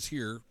changes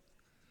here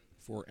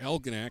for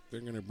Algonac. They're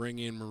going to bring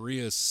in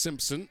Maria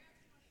Simpson,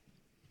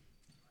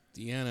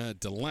 Deanna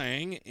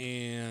DeLang,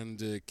 and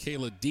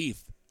Kayla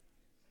Deeth.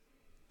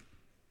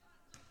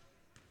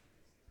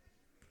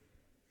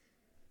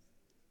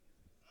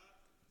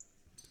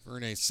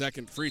 DuVernay's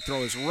second free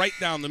throw is right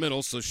down the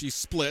middle, so she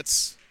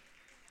splits.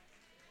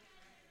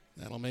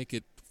 That'll make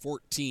it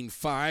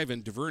 14-5,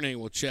 and DuVernay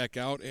will check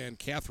out, and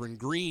Catherine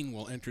Green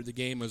will enter the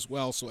game as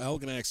well. So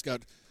Algonac's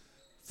got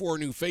 4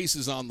 new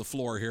faces on the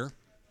floor here.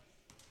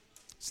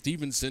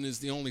 Stevenson is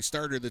the only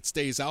starter that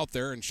stays out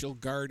there, and she'll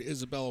guard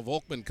Isabella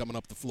Volkman coming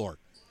up the floor.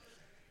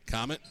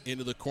 Comet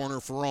into the corner,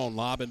 Ferrone.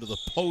 Lob into the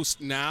post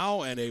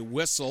now, and a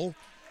whistle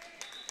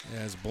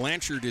as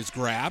Blanchard is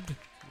grabbed.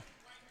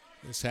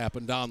 This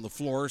happened on the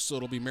floor, so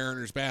it'll be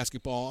Mariners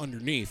basketball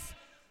underneath.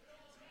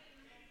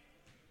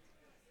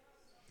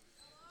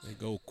 They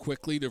go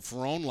quickly to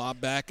Ferrone, lob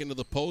back into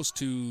the post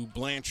to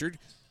Blanchard.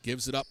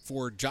 Gives it up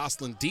for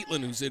Jocelyn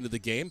Dietland, who's into the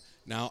game.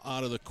 Now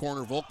out of the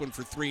corner, Volkman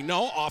for 3.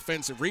 No,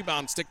 offensive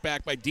rebound, stick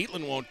back by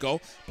Dietland won't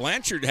go.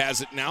 Blanchard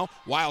has it now.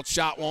 Wild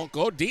shot won't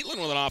go. Dietland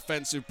with an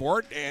offensive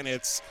board, and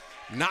it's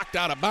knocked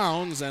out of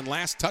bounds, and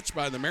last touch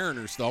by the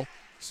Mariners, though.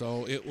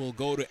 So it will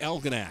go to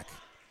Algonac.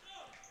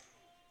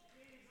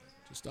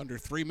 Just under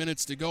 3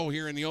 minutes to go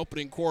here in the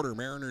opening quarter.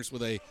 Mariners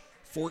with a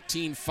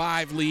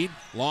 14-5 lead.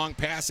 Long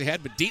pass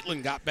ahead, but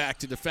Dietland got back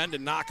to defend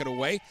and knock it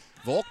away.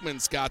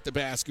 Volkman's got the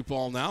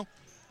basketball now.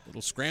 A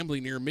little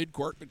scrambling near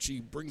midcourt, but she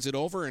brings it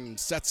over and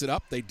sets it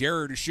up. They dare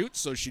her to shoot,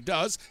 so she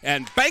does,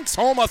 and banks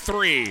home a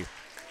 3.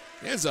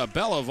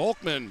 Isabella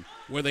Volkman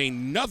with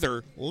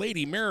another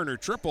Lady Mariner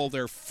triple,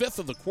 their 5th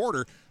of the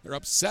quarter. They're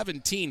up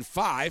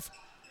 17-5.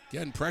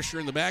 Again,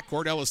 pressure in the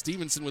backcourt. Ella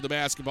Stevenson with the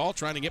basketball,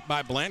 trying to get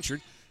by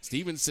Blanchard.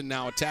 Stevenson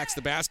now attacks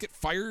the basket,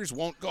 fires,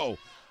 won't go.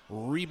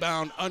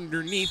 Rebound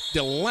underneath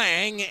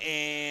DeLang,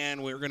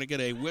 and we're going to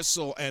get a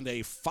whistle and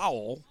a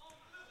foul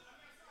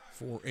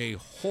for a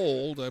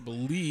hold, I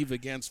believe,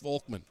 against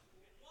Volkman.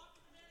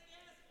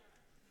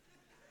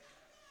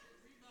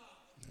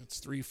 That's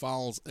 3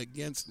 fouls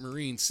against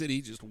Marine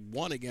City, just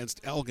 1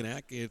 against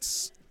Algonac.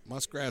 It's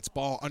Muskrat's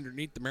ball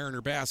underneath the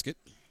Mariner basket.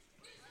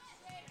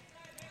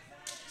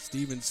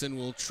 Stevenson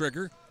will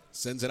trigger,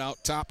 sends it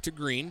out top to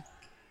Green.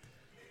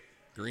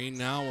 Green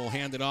now will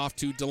hand it off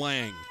to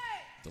DeLang.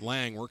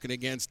 DeLang working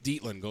against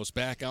Dietland, goes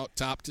back out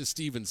top to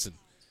Stevenson.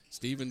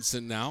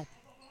 Stevenson now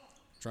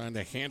trying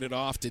to hand it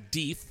off to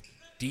Deeth.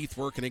 Deeth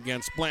working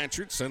against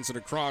Blanchard, sends it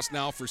across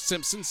now for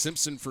Simpson.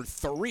 Simpson for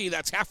 3,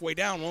 that's halfway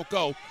down, won't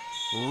go.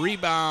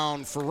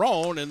 Rebound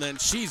Ferrone, and then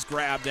she's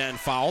grabbed and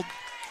fouled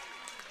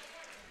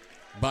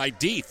by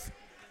Deeth.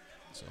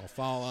 So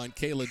foul on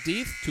Kayla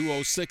Deeth,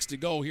 2:06 to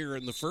go here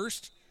in the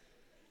first.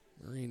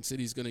 Marine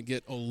City's going to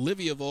get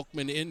Olivia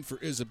Volkman in for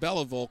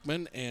Isabella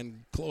Volkman,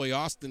 and Chloe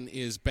Austin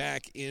is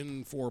back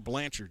in for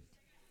Blanchard.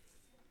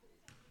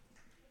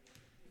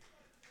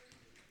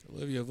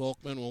 Olivia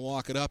Volkman will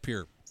walk it up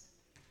here.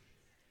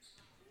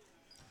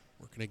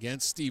 Working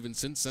against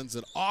Stevenson, sends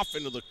it off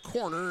into the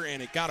corner,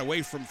 and it got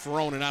away from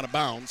Ferrone and out of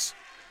bounds.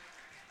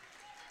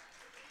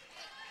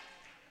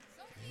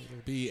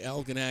 It'll be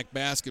Algonac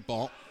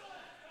basketball.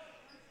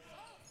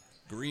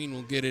 Green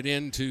will get it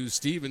into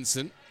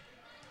Stevenson.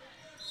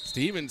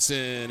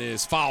 Stevenson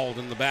is fouled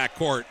in the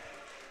backcourt.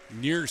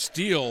 Near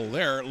steal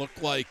there. It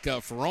looked like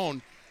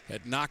Ferrone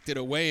had knocked it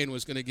away and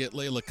was going to get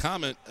Layla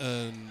Comet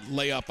a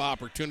layup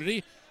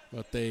opportunity,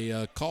 but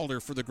they called her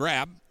for the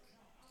grab.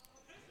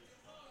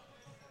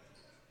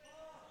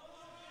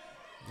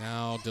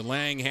 Now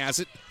DeLange has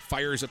it,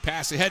 fires a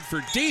pass ahead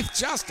for Deeth,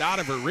 just out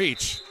of her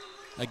reach.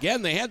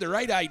 Again, they had the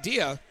right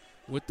idea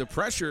with the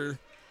pressure.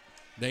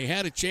 They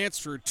had a chance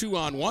for a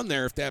 2-on-1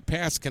 there if that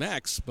pass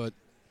connects, but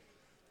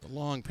the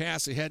long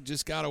pass ahead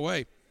just got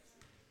away.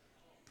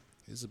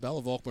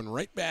 Isabella Volkman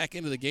right back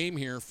into the game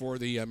here for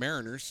the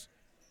Mariners.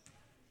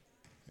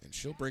 And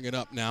she'll bring it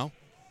up now.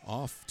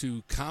 Off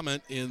to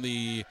Comet in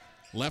the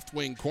left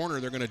wing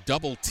corner. They're going to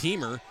double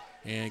team her.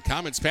 And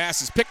Comet's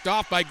pass is picked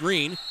off by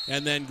Green.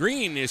 And then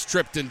Green is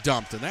tripped and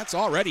dumped. And that's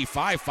already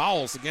 5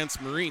 fouls against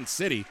Marine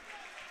City.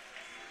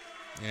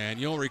 And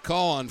you'll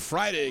recall on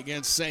Friday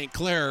against St.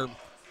 Clair,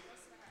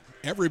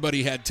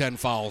 everybody had 10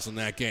 fouls in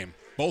that game.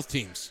 Both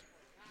teams.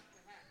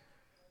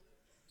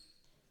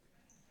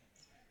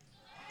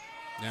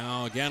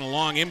 Now, again, a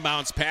long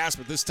inbounds pass,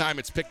 but this time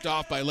it's picked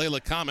off by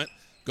Layla Comet.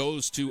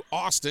 Goes to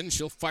Austin.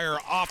 She'll fire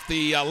off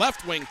the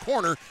left wing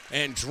corner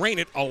and drain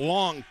it a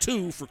long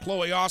 2 for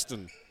Chloe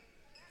Austin.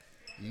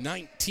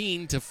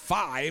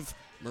 19-5,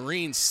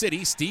 Marine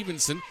City.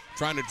 Stevenson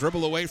trying to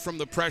dribble away from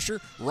the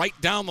pressure. Right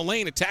down the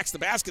lane, attacks the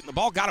basket, and the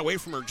ball got away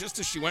from her just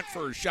as she went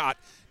for her shot.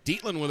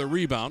 Dietland with a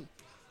rebound.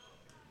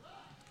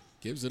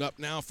 Gives it up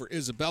now for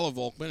Isabella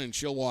Volkman, and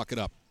she'll walk it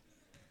up.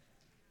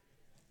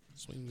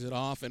 Swings it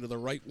off into the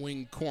right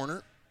wing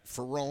corner.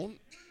 Ferrone,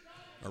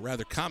 or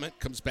rather Comet,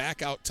 comes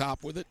back out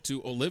top with it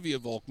to Olivia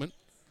Volkman.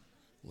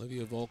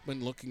 Olivia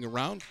Volkman looking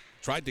around.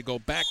 Tried to go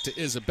back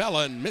to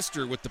Isabella and missed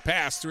her with the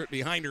pass. Threw it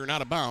behind her and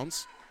out of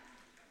bounds.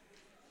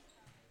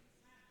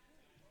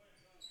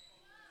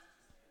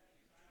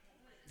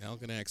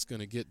 Algonac's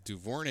going to get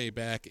Duvernay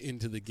back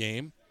into the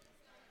game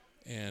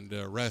and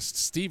rest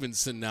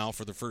Stevenson now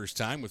for the first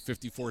time with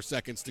 54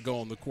 seconds to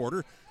go in the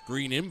quarter.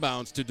 Green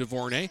inbounds to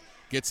Duvernay.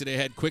 Gets it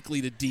ahead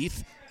quickly to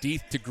Deeth.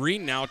 Deeth to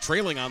Green now,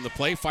 trailing on the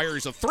play.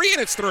 Fires a 3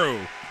 and it's through.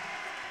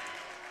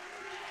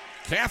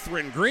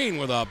 Catherine Green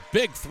with a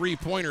big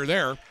three-pointer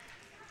there.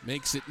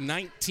 Makes it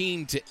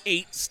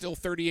 19-8. Still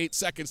 38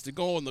 seconds to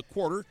go in the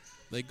quarter.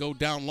 They go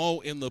down low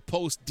in the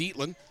post.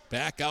 Dietland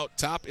back out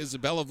top.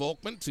 Isabella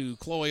Volkman to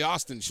Chloe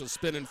Austin. She'll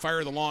spin and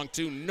fire the long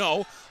 2.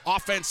 No.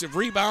 Offensive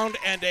rebound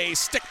and a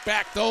stick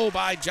back, though,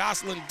 by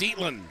Jocelyn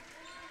Dietland.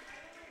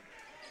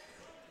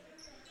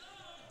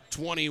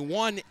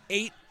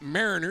 21-8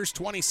 Mariners.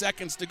 20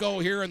 seconds to go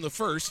here in the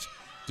first.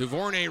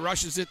 Duvernay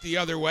rushes it the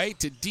other way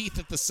to Deeth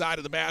at the side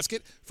of the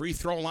basket. Free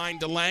throw line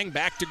to Lang.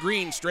 Back to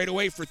Green. Straight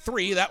away for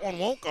 3. That one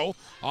won't go.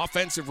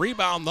 Offensive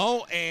rebound,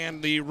 though,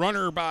 and the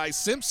runner by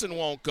Simpson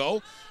won't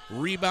go.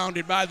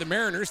 Rebounded by the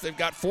Mariners. They've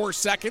got 4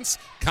 seconds.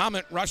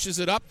 Comet rushes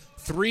it up.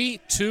 3,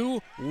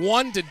 2,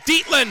 1 to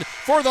Dietland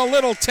for the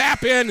little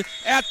tap in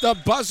at the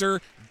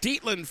buzzer.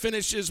 Dietland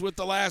finishes with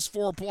the last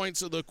 4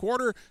 points of the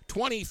quarter,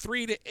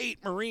 23-8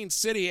 Marine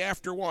City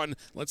after 1.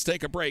 Let's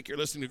take a break. You're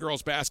listening to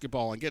Girls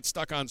Basketball on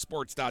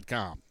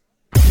GetStuckOnSports.com.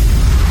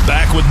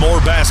 Back with more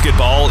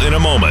basketball in a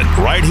moment,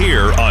 right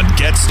here on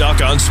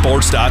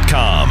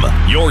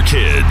GetStuckOnSports.com. Your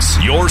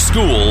kids, your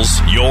schools,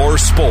 your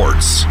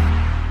sports.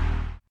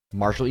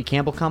 Marshall E.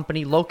 Campbell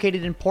Company,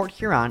 located in Port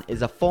Huron,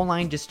 is a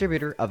full-line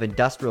distributor of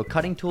industrial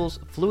cutting tools,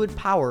 fluid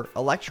power,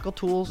 electrical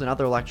tools, and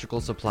other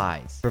electrical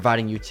supplies,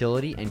 providing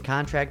utility and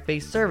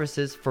contract-based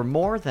services for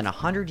more than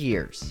 100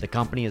 years. The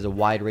company has a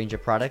wide range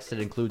of products that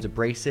includes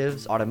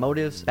abrasives,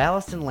 automotives,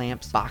 ballast and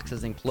lamps,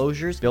 boxes and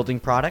closures, building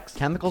products,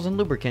 chemicals and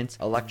lubricants,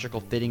 electrical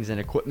fittings and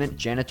equipment,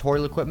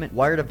 janitorial equipment,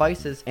 wire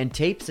devices, and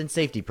tapes and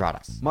safety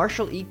products.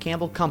 Marshall E.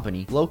 Campbell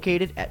Company,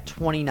 located at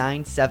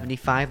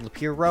 2975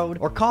 Lapeer Road,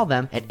 or call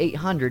them at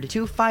 800-250-7520. The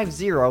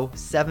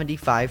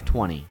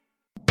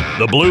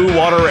Blue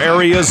Water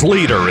Area's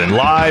leader in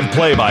live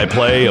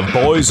play-by-play of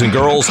boys and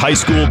girls high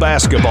school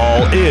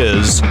basketball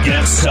is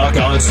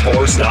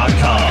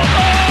GetStuckOnSports.com.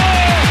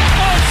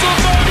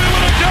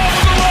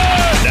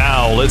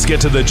 Now let's get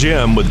to the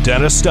gym with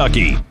Dennis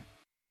Stuckey.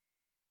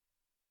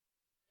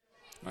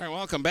 All right,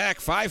 welcome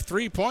back. 5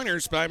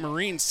 3-pointers by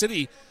Marine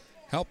City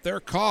helped their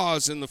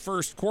cause in the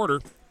first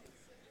quarter.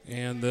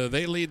 And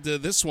they lead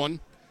this one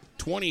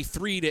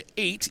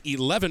 23-8,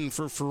 11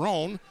 for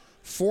Ferrone,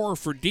 4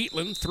 for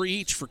Dietland, 3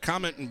 each for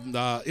Comet and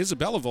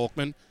Isabella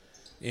Volkman,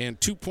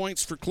 and 2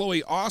 points for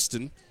Chloe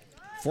Austin,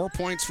 4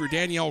 points for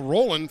Danielle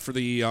Rowland for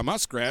the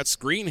Muskrats.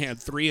 Green had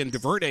 3 and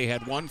Duvernay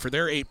had 1 for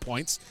their 8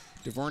 points.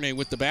 Duvernay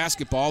with the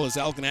basketball as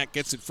Algonac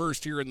gets it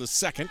first here in the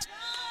second.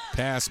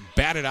 Pass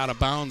batted out of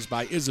bounds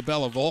by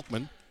Isabella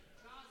Volkman.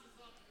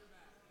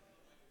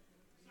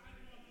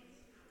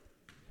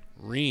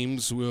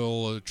 Reams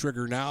will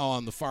trigger now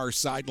on the far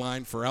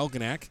sideline for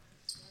Algonac.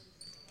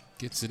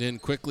 Gets it in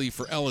quickly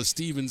for Ella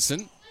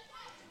Stevenson.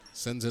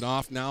 Sends it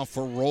off now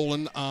for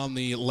Rowland on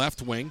the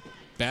left wing.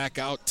 Back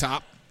out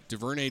top.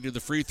 Duvernay to the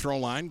free throw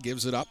line.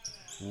 Gives it up.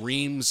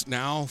 Reams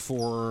now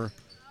for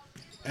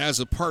as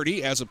a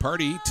party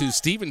to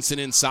Stevenson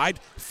inside.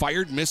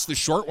 Fired, missed the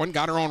short one,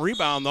 got her own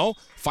rebound though.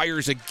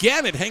 Fires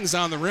again, it hangs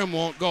on the rim,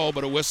 won't go,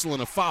 but a whistle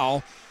and a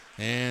foul.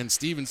 And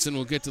Stevenson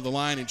will get to the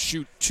line and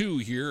shoot 2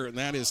 here, and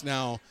that is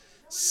now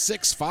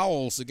 6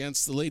 fouls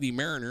against the Lady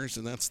Mariners,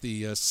 and that's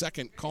the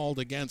second called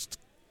against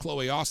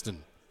Chloe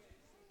Austin.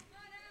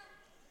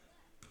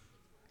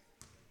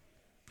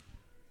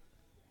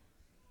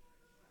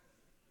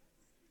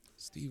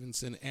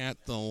 Stevenson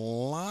at the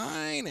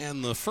line,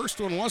 and the first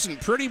one wasn't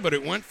pretty, but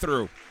it went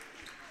through.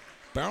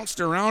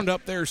 Bounced around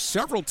up there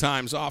several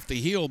times off the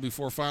heel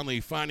before finally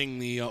finding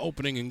the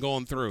opening and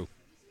going through.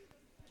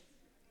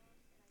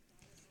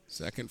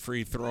 Second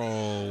free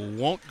throw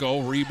won't go.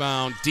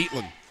 Rebound,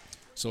 Dietland.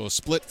 So a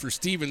split for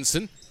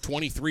Stevenson,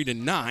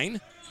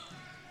 23-9.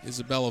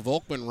 Isabella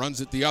Volkman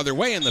runs it the other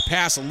way, and the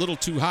pass a little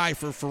too high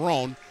for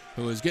Ferrone,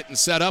 who is getting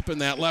set up in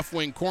that left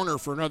wing corner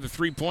for another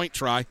 3-point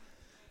try.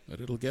 But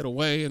it'll get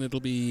away, and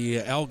it'll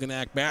be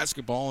Algonac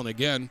basketball. And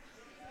again,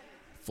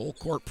 full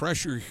court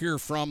pressure here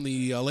from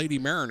the Lady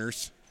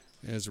Mariners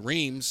as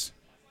Reams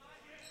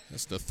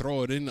has to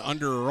throw it in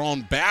under her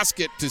own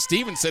basket to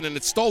Stevenson, and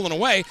it's stolen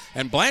away.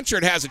 And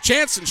Blanchard has a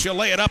chance, and she'll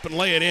lay it up and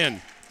lay it in.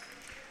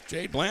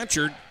 Jade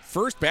Blanchard,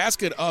 first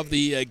basket of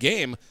the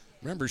game.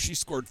 Remember, she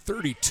scored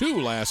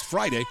 32 last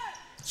Friday.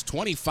 It's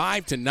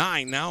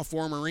 25-9 now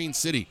for Marine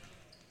City.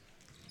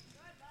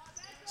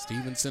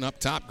 Stevenson up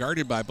top,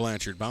 guarded by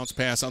Blanchard. Bounce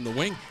pass on the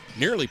wing,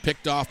 nearly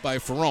picked off by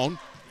Ferrone.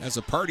 As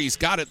a party's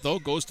got it, though,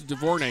 goes to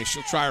DeVornay.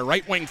 She'll try a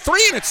right wing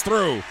 3, and it's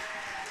through.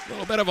 A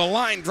little bit of a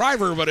line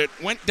driver, but it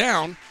went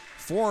down.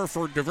 4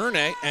 for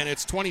DeVernay, and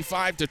it's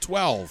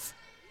 25-12.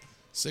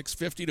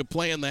 6:50 to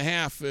play in the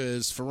half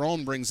as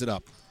Ferrone brings it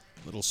up.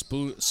 Little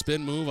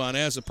spin move on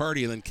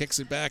Azzopardi, and then kicks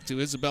it back to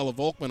Isabella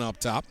Volkman up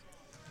top.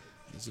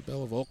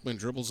 Isabella Volkman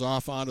dribbles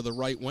off onto the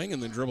right wing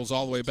and then dribbles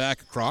all the way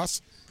back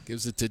across.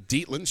 Gives it to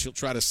Dietland. She'll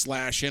try to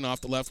slash in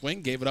off the left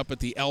wing. Gave it up at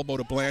the elbow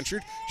to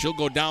Blanchard. She'll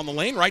go down the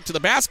lane, right to the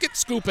basket,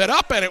 scoop it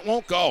up, and it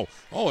won't go.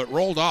 Oh, it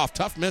rolled off.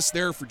 Tough miss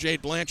there for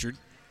Jade Blanchard.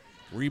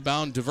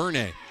 Rebound,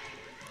 DeVernay.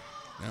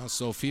 Now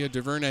Sophia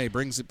DeVernay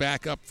brings it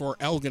back up for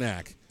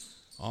Algonac.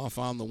 Off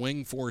on the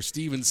wing for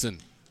Stevenson.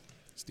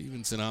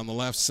 Stevenson on the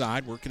left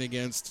side, working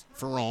against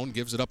Ferrone.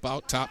 Gives it up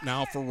out top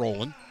now for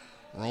Rowland.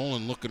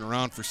 Rowland looking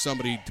around for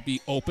somebody to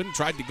be open.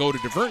 Tried to go to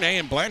DeVernay,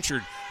 and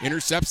Blanchard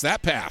intercepts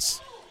that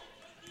pass.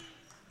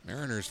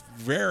 Mariners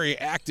very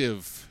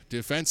active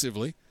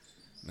defensively.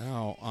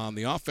 Now on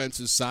the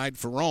offensive side,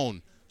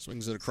 Ferrone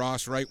swings it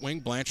across right wing.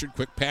 Blanchard,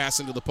 quick pass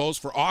into the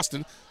post for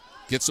Austin.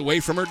 Gets away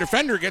from her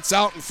defender, gets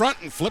out in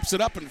front and flips it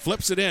up and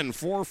flips it in.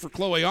 4 for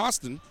Chloe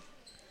Austin.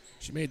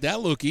 She made that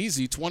look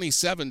easy,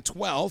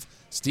 27-12.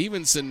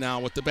 Stevenson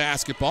now with the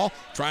basketball,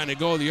 trying to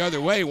go the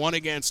other way. 1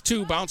 against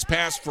 2, bounce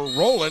pass for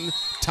Rowland,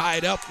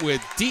 tied up with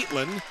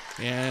Dietland,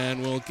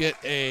 and we'll get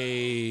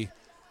a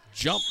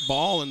jump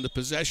ball, and the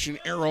possession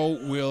arrow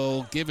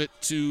will give it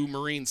to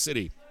Marine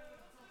City.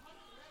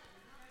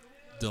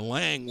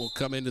 DeLang will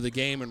come into the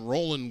game, and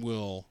Rowland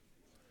will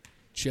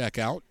check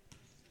out.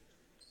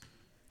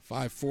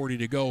 5:40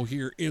 to go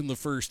here in the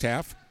first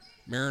half.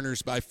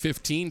 Mariners by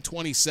 15,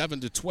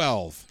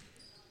 27-12.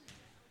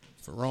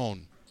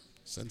 Ferrone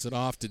sends it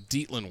off to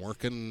Dietland,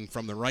 working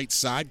from the right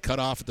side, cut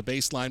off at the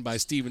baseline by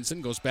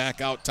Stevenson, goes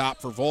back out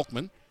top for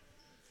Volkman.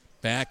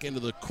 Back into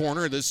the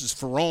corner. This is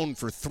Ferrone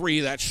for 3.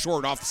 That's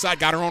short off the side.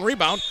 Got her own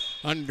rebound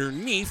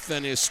underneath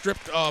and is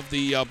stripped of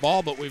the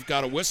ball, but we've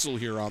got a whistle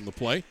here on the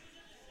play.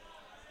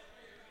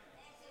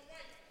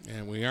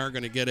 And we are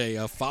going to get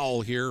a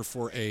foul here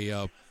for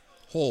a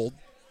hold.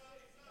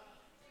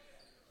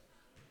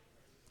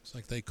 Looks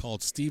like they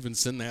called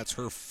Stevenson. That's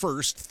her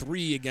first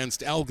 3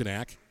 against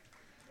Algonac.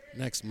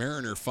 Next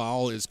Mariner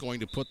foul is going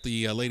to put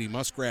the Lady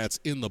Muskrats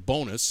in the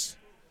bonus.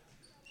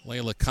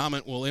 Layla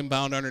Comet will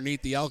inbound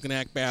underneath the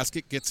Algonac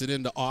basket, gets it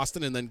into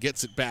Austin, and then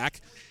gets it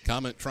back.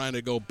 Comet trying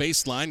to go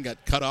baseline,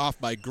 got cut off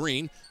by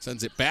Green,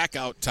 sends it back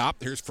out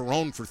top. Here's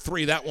Ferrone for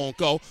 3. That won't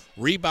go.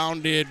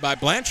 Rebounded by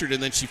Blanchard,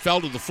 and then she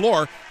fell to the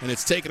floor, and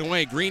it's taken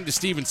away. Green to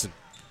Stevenson.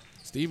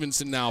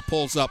 Stevenson now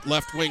pulls up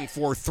left wing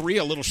for 3,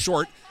 a little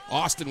short.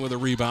 Austin with a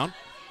rebound.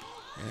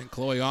 And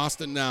Chloe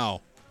Austin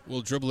now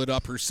will dribble it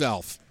up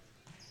herself.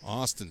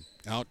 Austin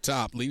out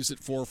top, leaves it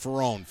for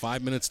Ferrone.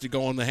 5 minutes to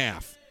go in the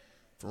half.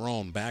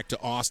 Ferrone back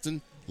to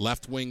Austin,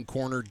 left wing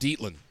corner,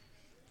 Dietland.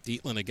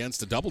 Dietland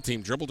against a double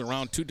team, dribbled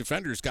around 2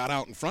 defenders, got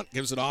out in front,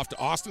 gives it off to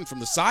Austin from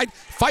the side,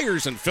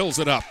 fires and fills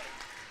it up.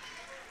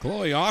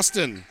 Chloe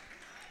Austin,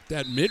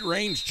 that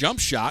mid-range jump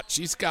shot,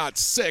 she's got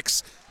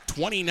 6,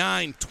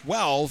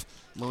 29-12.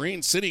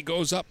 Marine City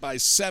goes up by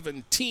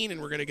 17,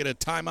 and we're going to get a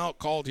timeout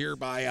called here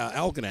by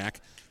Algonac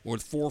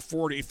with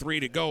 4:43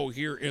 to go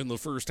here in the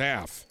first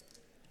half.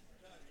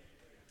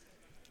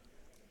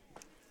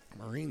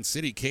 Marine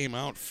City came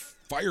out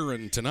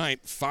firing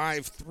tonight.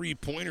 5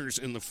 3-pointers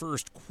in the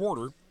first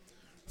quarter.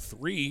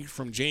 3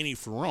 from Janie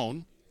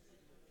Ferrone.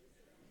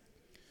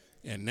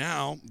 And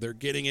now they're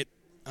getting it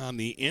on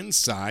the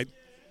inside.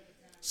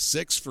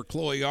 6 for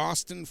Chloe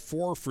Austin,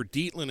 4 for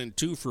Dietland, and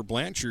 2 for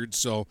Blanchard.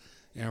 So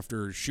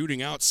After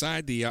shooting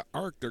outside the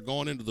arc, they're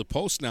going into the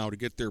post now to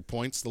get their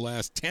points. The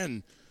last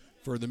 10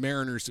 for the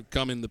Mariners have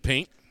come in the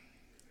paint.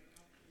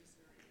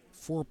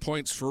 4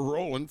 points for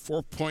Rowland,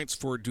 4 points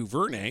for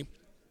Duvernay.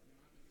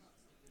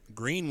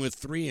 Green with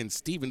 3 and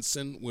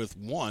Stevenson with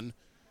 1,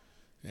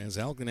 as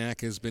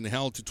Algonac has been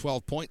held to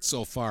 12 points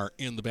so far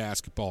in the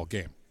basketball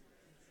game.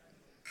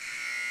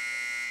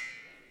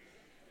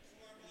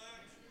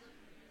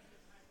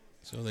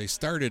 So they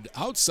started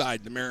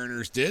outside, the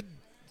Mariners did,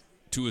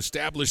 to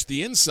establish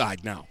the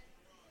inside now.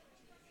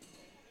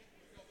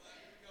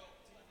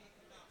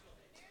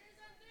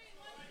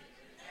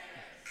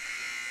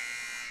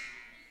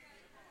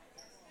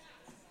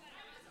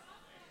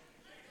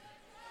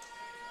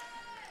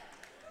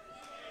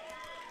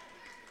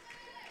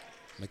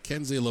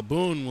 Mackenzie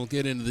LeBoon will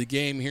get into the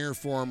game here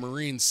for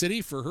Marine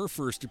City for her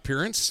first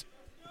appearance.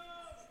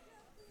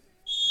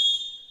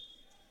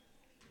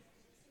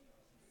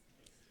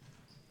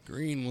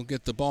 Green will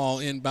get the ball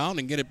inbound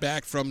and get it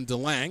back from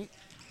DeLange.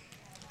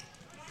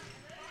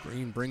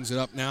 Green brings it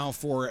up now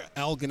for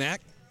Algonac.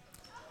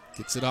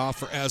 Gets it off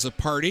for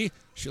Azzopardi.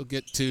 She'll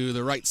get to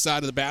the right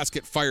side of the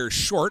basket, fires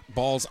short.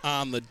 Ball's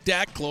on the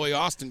deck. Chloe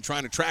Austin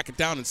trying to track it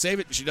down and save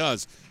it, and she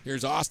does.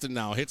 Here's Austin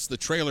now. Hits the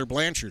trailer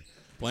Blanchard.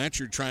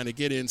 Blanchard trying to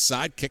get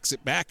inside. Kicks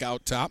it back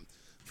out top.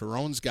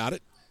 Ferrone's got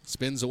it.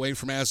 Spins away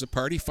from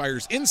Azzopardi.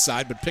 Fires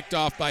inside, but picked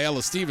off by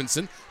Ella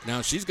Stevenson.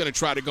 Now she's going to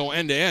try to go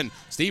end-to-end.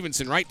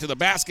 Stevenson right to the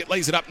basket.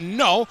 Lays it up.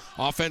 No.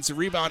 Offensive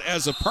rebound.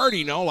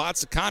 Azzopardi. No.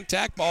 Lots of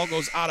contact. Ball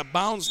goes out of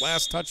bounds.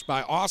 Last touch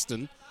by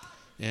Austin.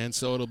 And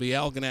so it'll be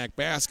Algonac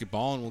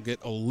basketball, and we'll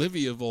get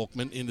Olivia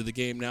Volkman into the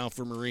game now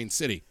for Marine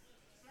City.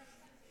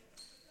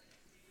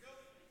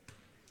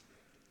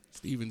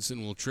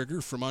 Stevenson will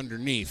trigger from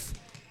underneath.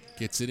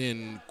 Gets it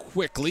in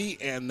quickly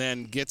and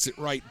then gets it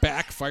right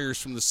back.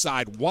 Fires from the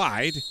side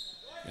wide,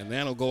 and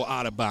that'll go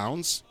out of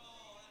bounds.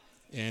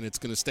 And it's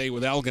going to stay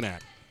with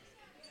Algonac.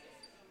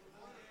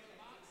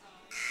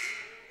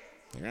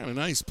 They got a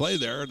nice play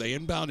there. They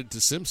inbounded to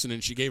Simpson,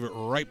 and she gave it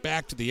right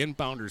back to the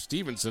inbounder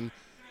Stevenson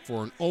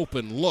for an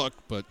open look,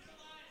 but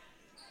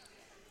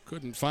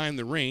couldn't find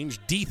the range.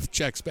 Deeth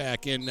checks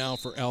back in now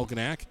for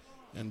Algonac,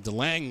 and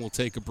DeLange will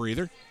take a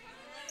breather.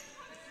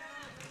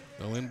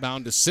 They'll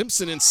inbound to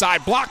Simpson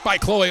inside, blocked by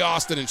Chloe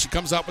Austin, and she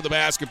comes up with the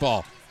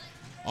basketball.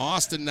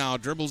 Austin now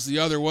dribbles the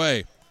other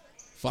way,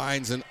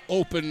 finds an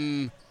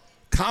open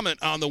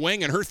Comment on the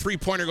wing, and her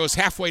three-pointer goes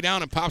halfway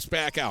down and pops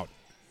back out.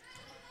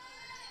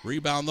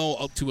 Rebound, though,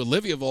 up to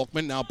Olivia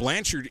Volkman. Now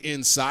Blanchard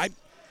inside.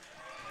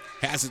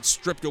 Has it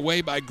stripped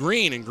away by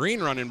Green, and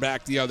Green running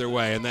back the other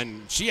way. And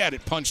then she had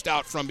it punched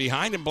out from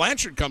behind, and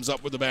Blanchard comes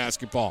up with the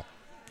basketball.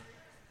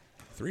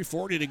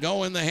 3:40 to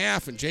go in the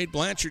half, and Jade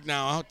Blanchard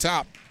now out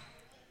top.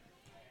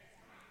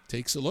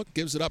 Takes a look,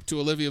 gives it up to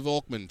Olivia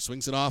Volkman.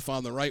 Swings it off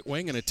on the right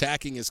wing, and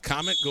attacking his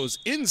Comet goes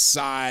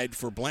inside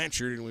for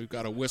Blanchard, and we've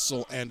got a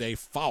whistle and a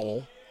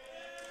foul.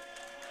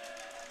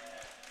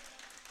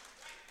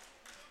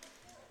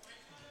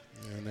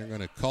 And they're going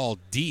to call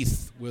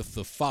Deeth with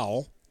the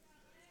foul.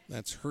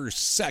 That's her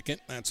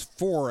second. That's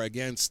 4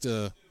 against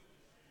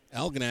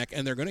Algonac,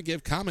 and they're going to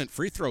give Comet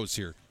free throws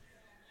here.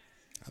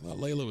 I thought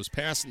Layla was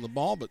passing the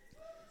ball, but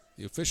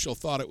the official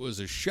thought it was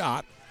a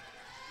shot.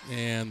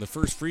 And the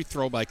first free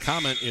throw by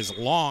Comet is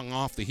long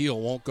off the heel,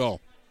 won't go.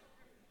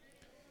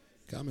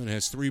 Comet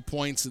has 3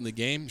 points in the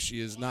game. She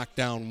has knocked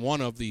down one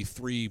of the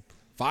 5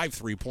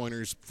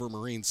 3-pointers for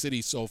Marine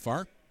City so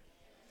far.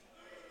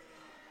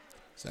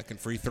 Second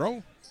free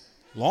throw,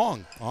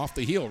 long off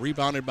the heel,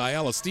 rebounded by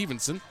Ella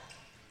Stevenson.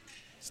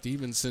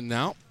 Stevenson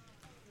now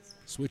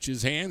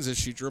switches hands as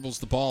she dribbles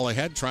the ball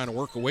ahead, trying to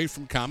work away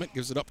from Comet.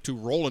 Gives it up to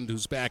Rowland,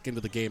 who's back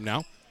into the game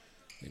now.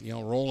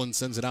 Danielle Rowland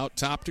sends it out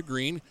top to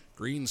Green.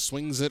 Green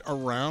swings it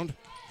around.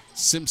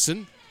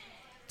 Simpson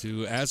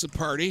to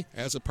Azzopardi.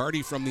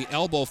 Azzopardi from the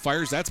elbow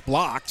fires. That's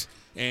blocked.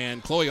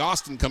 And Chloe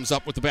Austin comes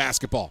up with the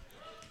basketball.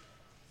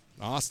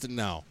 Austin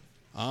now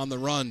on the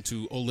run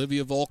to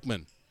Olivia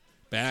Volkman.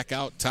 Back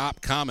out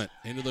top, Comet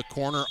into the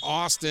corner.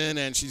 Austin,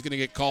 and she's going to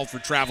get called for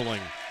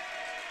traveling.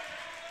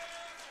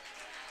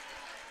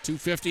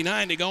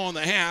 2:59 to go in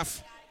the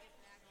half.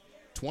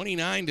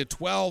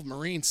 29-12,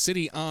 Marine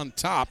City on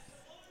top.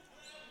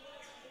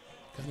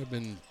 Kind of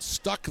been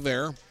stuck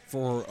there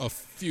for a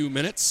few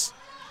minutes.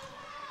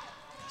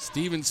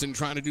 Stevenson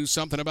trying to do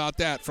something about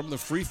that from the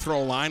free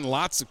throw line.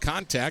 Lots of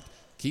contact.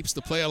 Keeps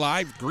the play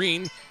alive.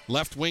 Green,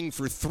 left wing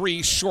for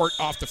 3, short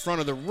off the front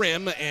of the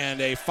rim,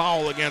 and a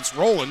foul against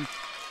Rowland.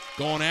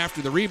 Going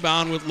after the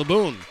rebound with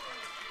LeBoon.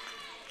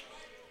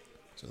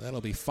 So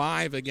that'll be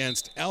 5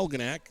 against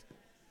Algonac.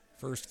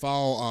 First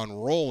foul on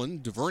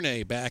Rowland.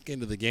 Duvernay back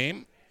into the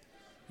game.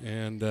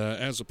 And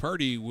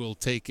Azzopardi will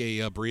take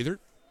a breather.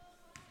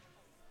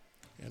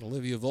 And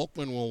Olivia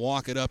Volkman will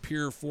walk it up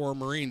here for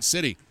Marine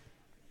City.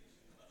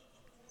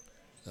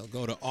 They'll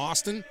go to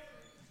Austin.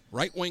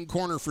 Right wing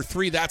corner for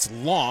 3. That's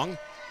long.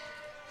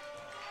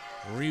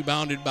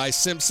 Rebounded by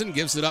Simpson.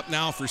 Gives it up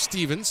now for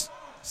Stevens.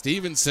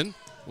 Stevenson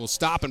will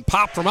stop and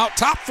pop from out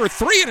top for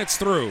 3, and it's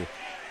through.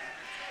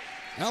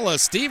 Ella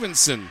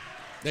Stevenson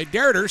They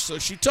dared her, so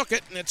she took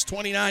it, and it's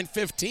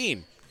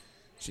 29-15.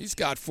 She's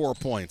got 4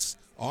 points.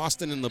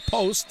 Austin in the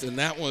post, and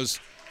that was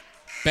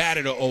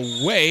batted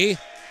away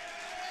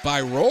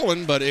by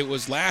Rowland, but it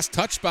was last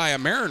touched by a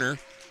Mariner,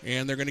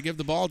 and they're going to give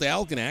the ball to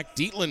Algonac.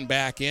 Dietland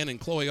back in, and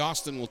Chloe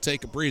Austin will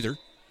take a breather.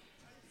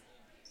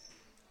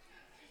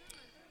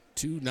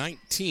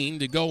 2:19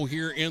 to go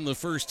here in the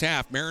first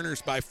half.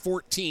 Mariners by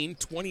 14,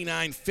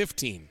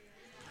 29-15.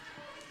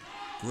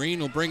 Green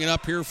will bring it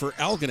up here for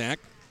Algonac.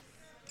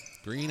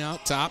 Green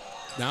out top,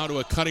 now to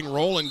a cutting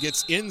roll and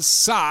gets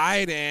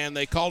inside, and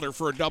they called her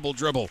for a double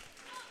dribble.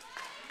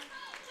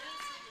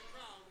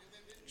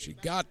 She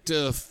got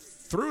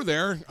through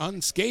there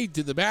unscathed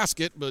to the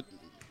basket, but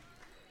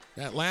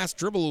that last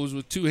dribble was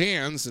with two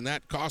hands, and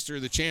that cost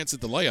her the chance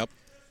at the layup.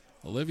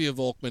 Olivia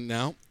Volkman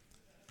now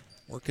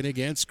working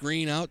against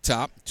Green out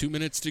top. 2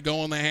 minutes to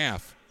go in the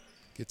half.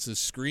 Gets a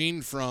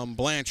screen from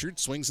Blanchard,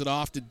 swings it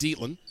off to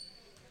Dietland.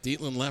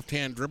 Dietland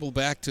left-hand dribble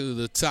back to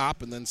the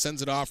top and then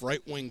sends it off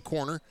right wing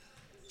corner.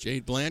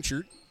 Jade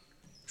Blanchard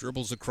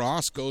dribbles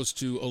across, goes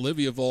to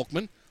Olivia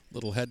Volkman.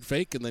 Little head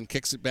fake and then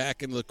kicks it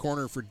back into the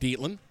corner for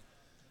Dietland.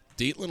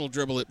 Dietland will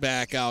dribble it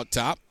back out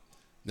top.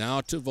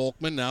 Now to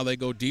Volkman. Now they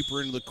go deeper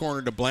into the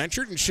corner to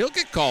Blanchard, and she'll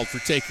get called for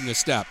taking a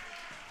step.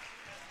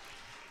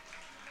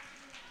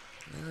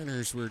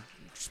 Mariners were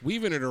just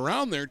weaving it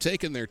around there,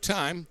 taking their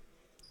time.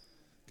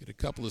 Get a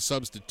couple of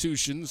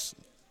substitutions.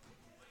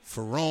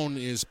 Ferrone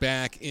is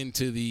back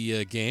into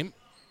the game.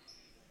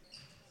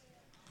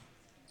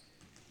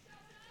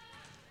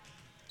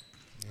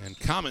 And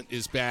Comet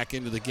is back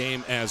into the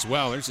game as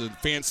well. There's a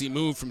fancy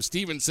move from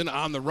Stevenson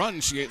on the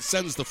run. She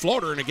sends the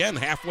floater, and again,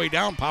 halfway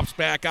down, pops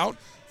back out.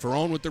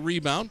 Ferrone with the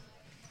rebound.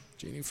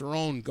 Janie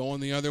Ferrone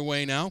going the other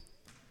way now.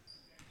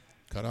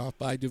 Cut off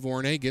by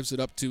DuVornay, gives it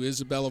up to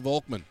Isabella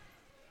Volkman.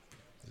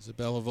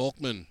 Isabella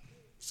Volkman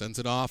sends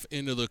it off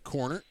into the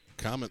corner.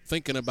 Comet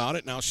thinking about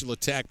it. Now she'll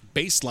attack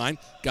baseline.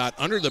 Got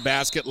under the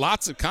basket.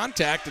 Lots of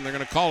contact, and they're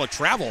going to call a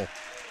travel.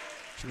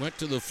 She went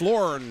to the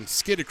floor and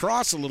skid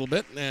across a little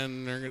bit,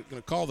 and they're going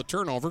to call the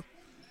turnover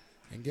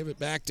and give it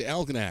back to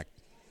Algonac.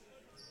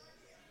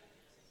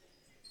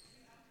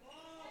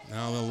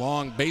 Now the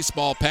long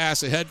baseball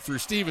pass ahead for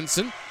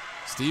Stevenson.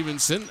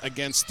 Stevenson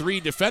against three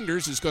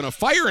defenders is going to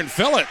fire and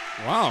fill it.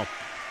 Wow.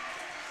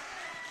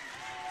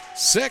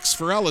 6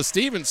 for Ella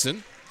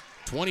Stevenson.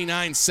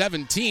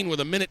 29-17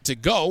 with a minute to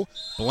go.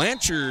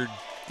 Blanchard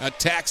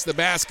attacks the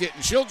basket,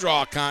 and she'll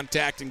draw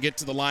contact and get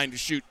to the line to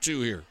shoot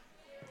two here.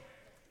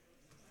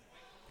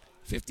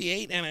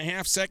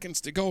 58.5 seconds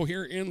to go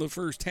here in the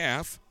first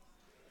half.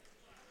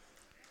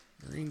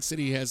 Marine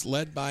City has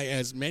led by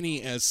as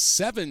many as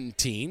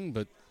 17,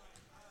 but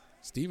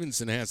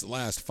Stevenson has the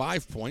last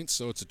 5 points,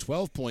 so it's a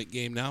 12-point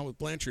game now with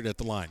Blanchard at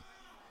the line.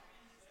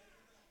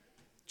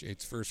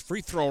 Jade's first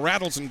free throw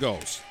rattles and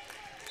goes.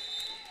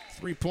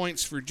 3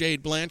 points for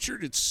Jade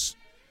Blanchard. It's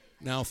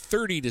now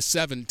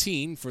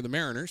 30-17 for the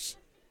Mariners.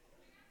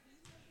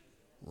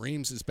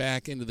 Reams is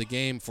back into the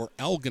game for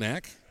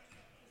Algonac.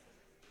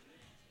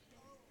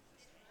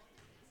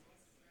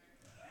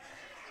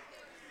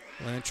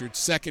 Blanchard's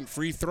second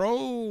free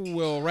throw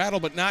will rattle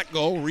but not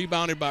go.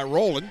 Rebounded by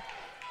Rowland.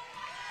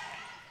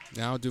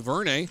 Now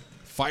DuVernay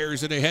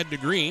fires it ahead to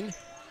Green.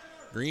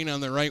 Green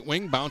on the right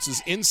wing,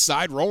 bounces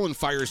inside. Rowland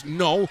fires,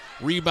 no.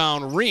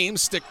 Rebound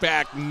Reams, stick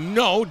back,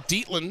 no.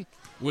 Dietland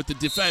with the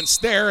defense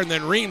there, and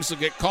then Reams will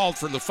get called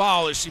for the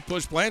foul as she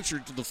pushed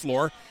Blanchard to the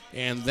floor,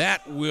 and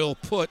that will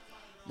put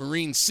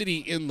Marine City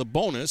in the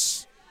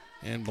bonus.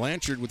 And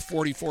Blanchard, with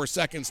 44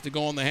 seconds to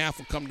go in the half,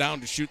 will come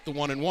down to shoot the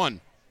 1-and-1.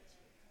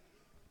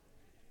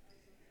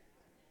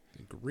 I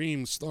think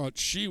Reams thought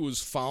she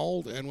was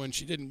fouled, and when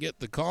she didn't get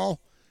the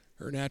call,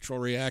 her natural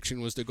reaction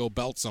was to go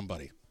belt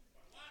somebody.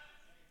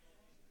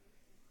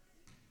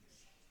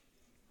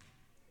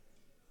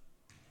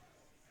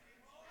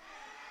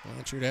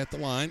 Blanchard at the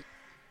line.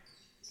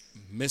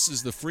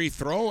 Misses the free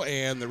throw,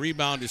 and the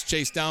rebound is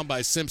chased down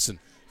by Simpson.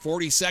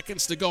 40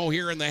 seconds to go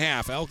here in the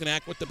half.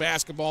 Algonac with the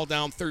basketball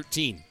down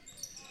 13.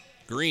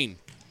 Green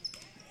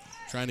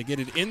trying to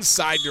get it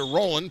inside to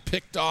Rowland.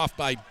 Picked off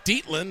by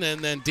Dietland,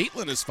 and then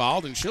Dietland is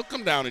fouled, and she'll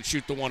come down and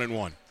shoot the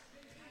 1-and-1.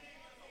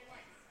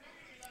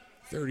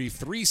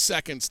 33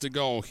 seconds to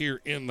go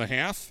here in the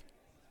half.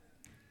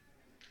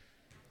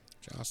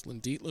 Jocelyn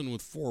Dietland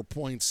with 4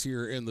 points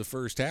here in the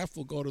first half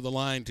will go to the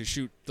line to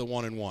shoot the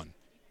 1-and-1.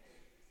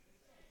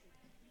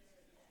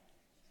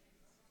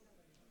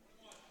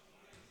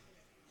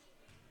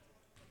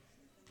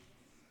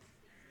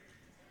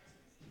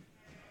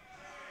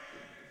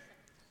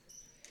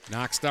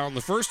 Knocks down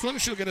the first one.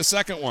 She'll get a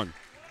second one.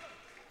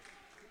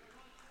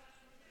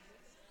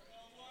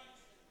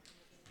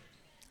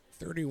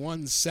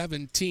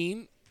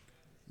 31-17.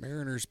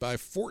 Mariners by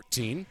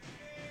 14.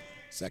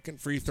 Second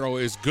free throw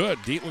is good.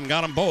 Dietland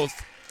got them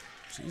both.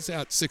 She's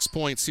at 6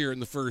 points here in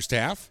the first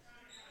half.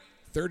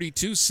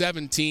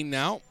 32-17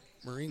 now.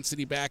 Marine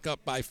City back up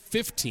by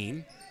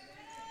 15.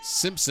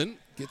 Simpson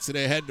gets it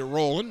ahead to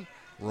Rowland.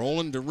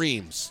 Rowland to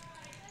Reams.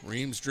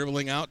 Reams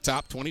dribbling out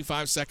top.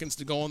 25 seconds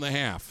to go in the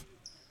half.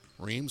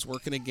 Reams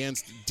working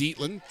against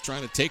Dietland,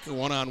 trying to take her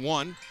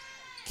one-on-one.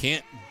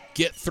 Can't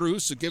get through,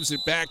 so gives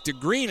it back to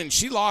Green, and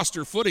she lost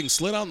her footing,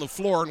 slid on the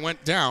floor, and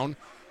went down.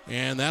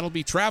 And that'll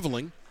be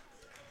traveling.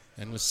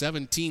 And with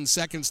 17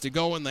 seconds to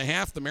go in the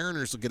half, the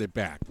Mariners will get it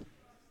back.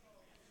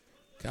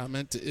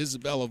 Comment to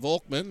Isabella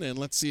Volkman, and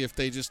let's see if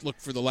they just look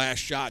for the last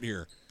shot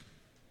here.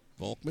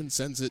 Volkman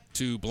sends it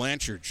to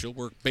Blanchard. She'll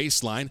work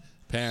baseline.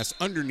 Pass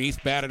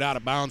underneath, batted out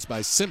of bounds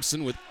by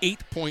Simpson with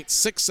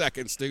 8.6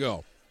 seconds to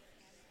go.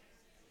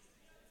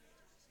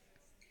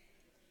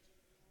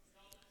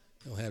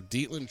 They'll have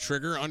Dietland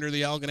trigger under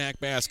the Algonac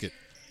basket.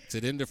 It's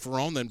it into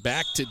Ferrone, then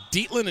back to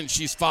Dietland, and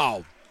she's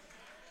fouled.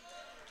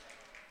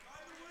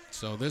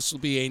 So this will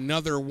be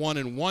another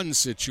 1-and-1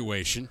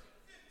 situation.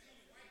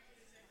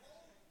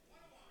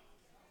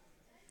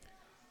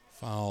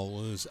 Foul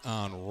was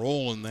on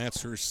Rowland.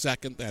 That's her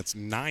second. That's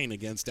 9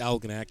 against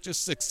Algonac.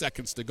 Just 6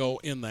 seconds to go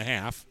in the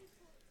half.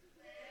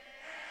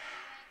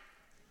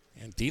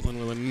 And Dietland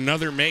with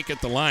another make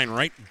at the line,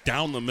 right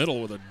down the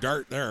middle with a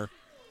dart there.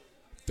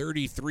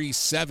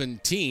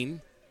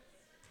 33-17.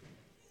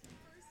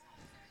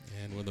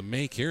 And with a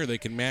make here, they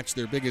can match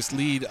their biggest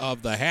lead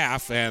of the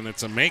half, and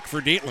it's a make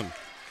for Dietland.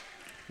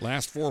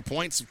 Last 4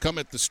 points have come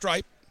at the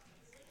stripe.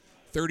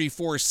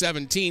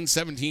 34-17,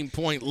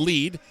 17-point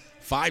lead.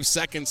 5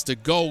 seconds to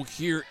go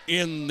here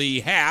in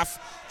the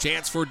half.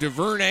 Chance for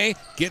DuVernay.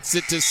 Gets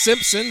it to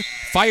Simpson.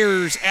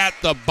 Fires at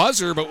the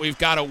buzzer, but we've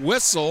got a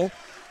whistle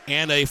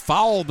and a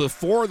foul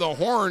before the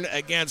horn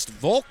against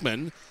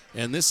Volkman.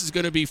 And this is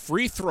going to be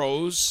free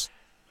throws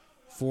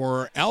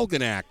for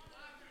Algonac.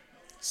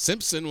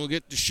 Simpson will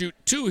get to shoot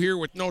 2 here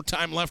with no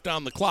time left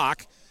on the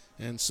clock.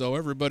 And so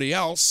everybody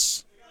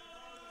else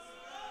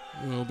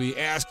will be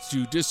asked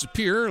to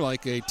disappear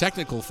like a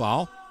technical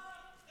foul.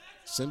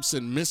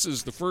 Simpson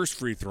misses the first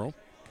free throw.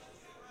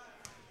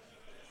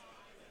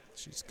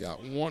 She's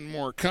got one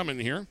more coming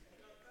here.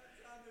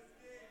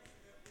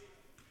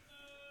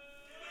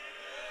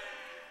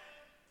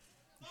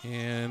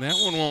 And that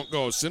one won't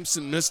go.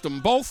 Simpson missed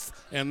them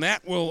both, and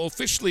that will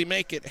officially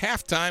make it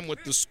halftime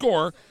with the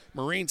score.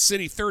 Marine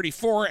City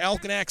 34,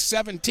 Algonac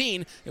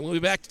 17. And we'll be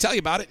back to tell you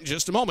about it in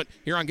just a moment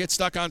here on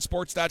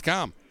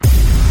GetStuckOnSports.com.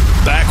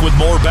 Back with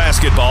more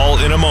basketball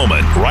in a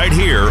moment, right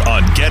here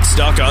on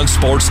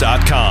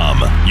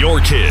GetStuckOnSports.com.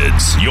 Your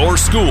kids, your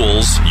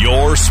schools,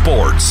 your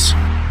sports.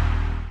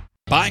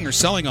 Buying or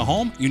selling a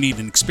home? You need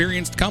an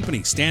experienced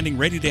company standing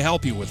ready to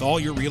help you with all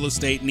your real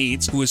estate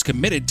needs, who is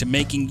committed to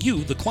making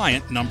you the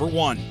client number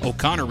one.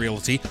 O'Connor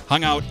Realty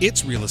hung out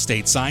its real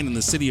estate sign in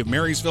the city of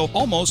Marysville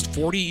almost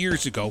 40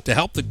 years ago to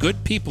help the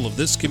good people of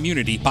this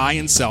community buy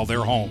and sell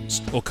their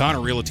homes.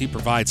 O'Connor Realty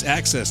provides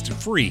access to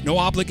free,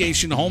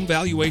 no-obligation home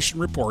valuation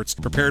reports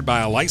prepared by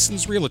a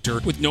licensed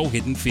realtor with no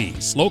hidden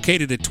fees.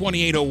 Located at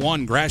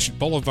 2801 Gratiot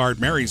Boulevard,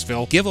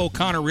 Marysville, give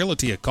O'Connor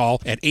Realty a call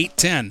at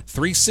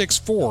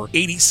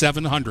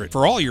 810-364-8700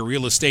 for all your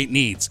real estate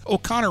needs.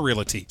 O'Connor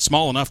Realty,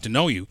 small enough to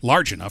know you,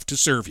 large enough to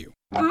serve you.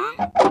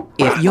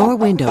 If your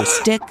windows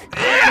stick,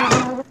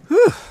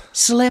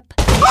 slip,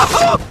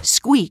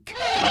 squeak,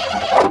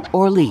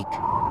 or leak,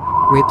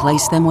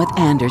 replace them with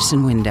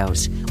Andersen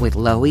windows. With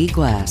low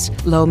E-glass,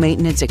 low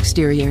maintenance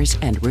exteriors,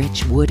 and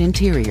rich wood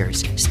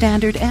interiors,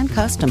 standard and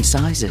custom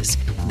sizes,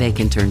 they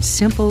can turn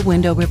simple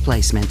window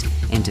replacement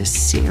into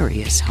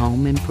serious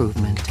home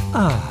improvement.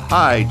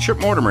 Hi, Chip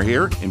Mortimer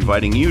here,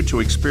 inviting you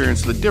to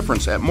experience the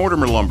difference at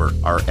Mortimer Lumber.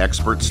 Our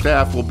expert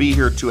staff will be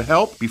here to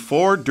help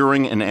before,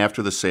 during, and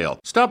after the sale.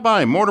 Stop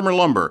by Mortimer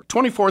Lumber,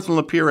 24th and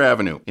Lapeer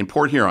Avenue in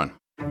Port Huron.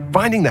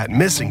 Finding that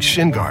missing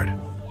shin guard.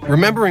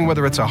 Remembering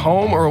whether it's a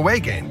home or away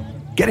game.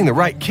 Getting the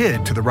right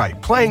kid to the right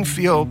playing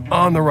field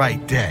on the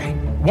right day.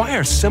 Why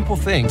are simple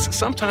things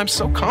sometimes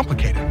so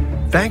complicated?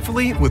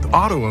 Thankfully, with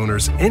auto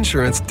owners,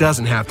 insurance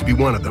doesn't have to be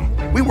one of them.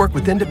 We work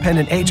with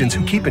independent agents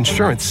who keep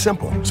insurance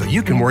simple so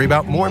you can worry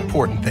about more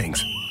important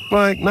things,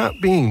 like not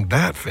being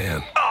that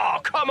fan. Oh,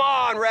 come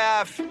on,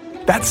 ref!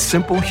 That's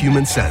simple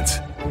human sense.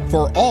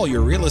 For all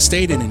your real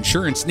estate and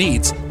insurance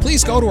needs,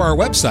 please go to our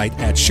website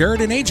at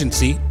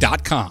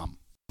SheridanAgency.com.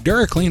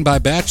 DuraClean by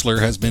Bachelor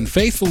has been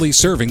faithfully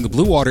serving the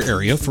Blue Water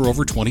area for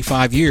over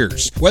 25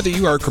 years. Whether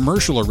you are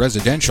commercial or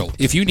residential,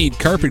 if you need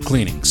carpet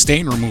cleaning,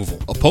 stain removal,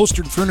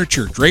 upholstered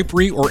furniture,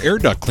 drapery, or air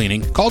duct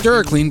cleaning, call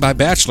DuraClean by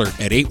Bachelor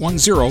at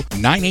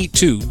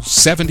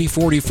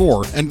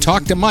 810-982-7044 and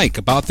talk to Mike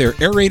about their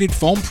aerated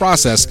foam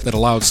process that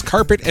allows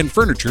carpet and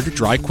furniture to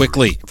dry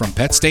quickly. From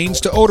pet stains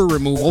to odor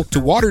removal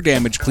to water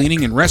damage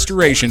cleaning and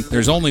restoration,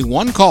 there's only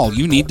one call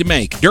you need to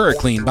make.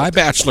 DuraClean by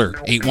Bachelor,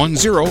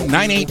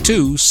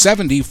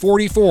 810-982-7044.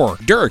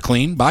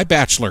 DuraClean by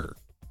Bachelor.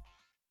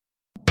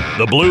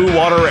 The Blue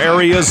Water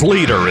Area's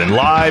leader in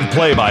live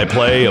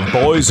play-by-play of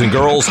boys and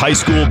girls high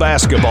school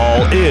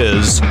basketball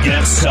is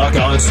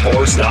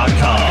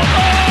GetStuckOnSports.com.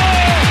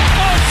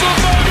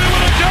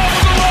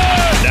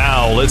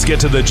 Now let's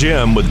get to the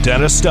gym with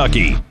Dennis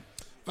Stuckey.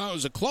 Well, it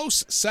was a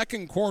close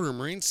second quarter.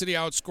 Marine City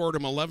outscored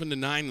them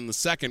 11-9 in the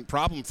second.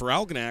 Problem for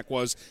Algonac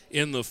was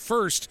in the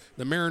first,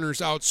 the Mariners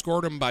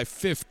outscored them by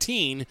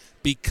 15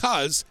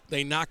 because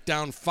they knocked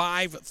down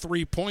 5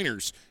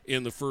 3-pointers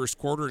in the first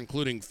quarter,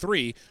 including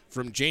 3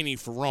 from Janie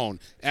Ferrone.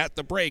 At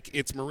the break,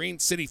 it's Marine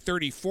City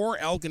 34,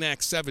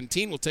 Algonac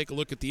 17. We'll take a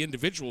look at the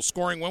individual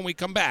scoring when we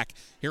come back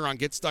here on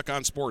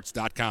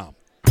GetStuckOnSports.com.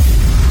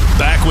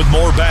 Back with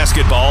more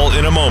basketball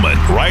in a moment,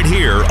 right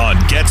here on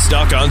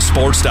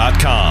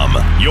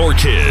GetStuckOnSports.com. Your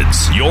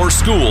kids, your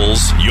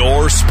schools,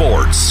 your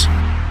sports.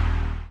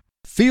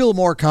 Feel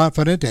more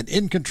confident and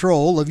in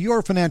control of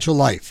your financial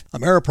life.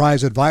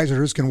 Ameriprise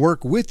advisors can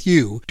work with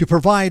you to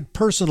provide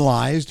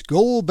personalized,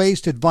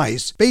 goal-based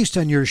advice based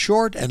on your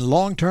short and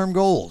long-term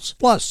goals.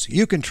 Plus,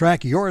 you can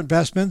track your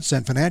investments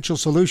and financial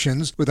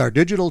solutions with our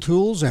digital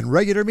tools and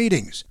regular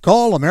meetings.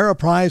 Call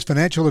Ameriprise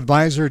Financial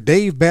Advisor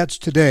Dave Betts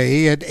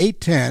today at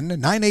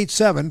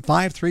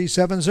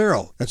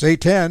 810-987-5370. That's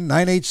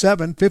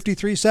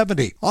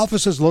 810-987-5370.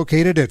 Office is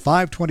located at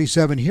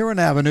 527 Huron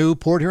Avenue,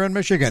 Port Huron,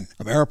 Michigan.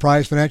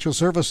 Ameriprise Financial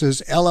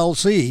Services,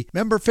 LLC,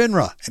 member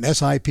FINRA and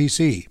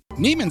SIPC.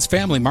 Neiman's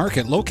Family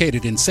Market,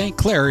 located in St.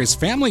 Clair, is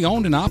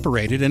family-owned and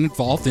operated and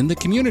involved in the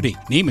community.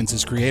 Neiman's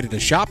has created a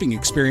shopping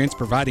experience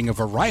providing a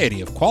variety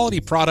of quality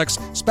products,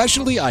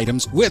 specialty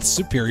items with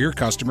superior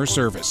customer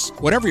service.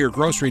 Whatever your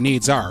grocery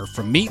needs are,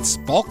 from meats,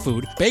 bulk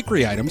food,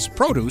 bakery items,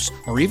 produce,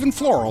 or even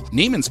floral,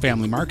 Neiman's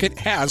Family Market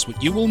has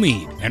what you will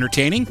need.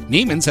 Entertaining?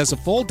 Neiman's has a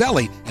full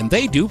deli, and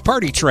they do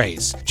party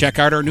trays. Check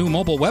out our new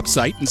mobile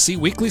website and see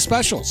weekly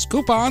specials,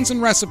 coupons,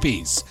 and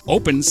recipes.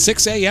 Open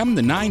 6 a.m.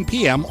 to 9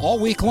 p.m. all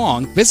week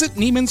long. Visit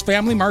Neiman's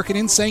Family Market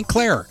in St.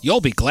 Clair.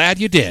 You'll be glad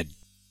you did.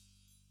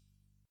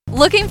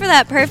 Looking for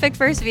that perfect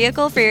first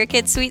vehicle for your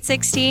kid's Sweet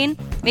 16?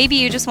 Maybe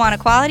you just want a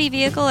quality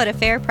vehicle at a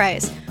fair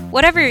price.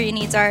 Whatever your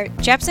needs are,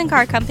 Jepson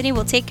Car Company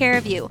will take care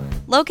of you.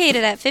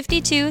 Located at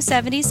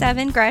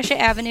 5277 Gratiot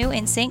Avenue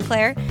in St.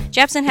 Clair,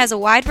 Jepson has a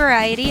wide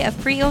variety of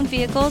pre-owned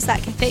vehicles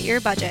that can fit your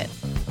budget.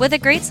 With a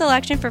great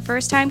selection for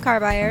first-time car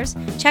buyers,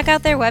 check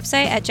out their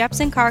website at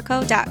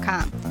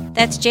jepsoncarco.com.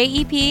 That's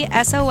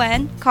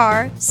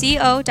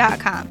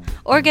JEPSON-CAR-CO.com.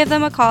 Or give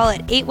them a call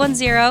at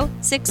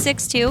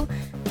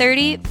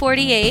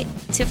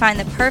 810-662-3048 to find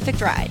the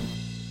perfect ride.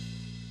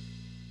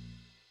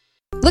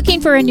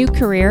 Looking for a new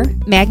career?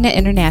 Magna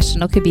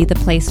International could be the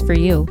place for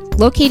you.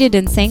 Located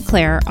in St.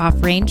 Clair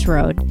off Range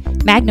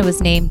Road, Magna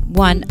was named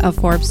one of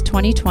Forbes'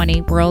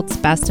 2020 World's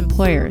Best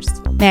Employers.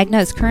 Magna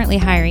is currently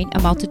hiring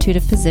a multitude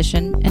of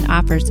positions and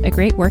offers a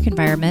great work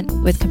environment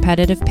with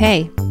competitive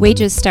pay.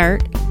 Wages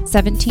start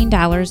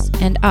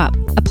 $17 and up.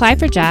 Apply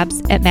for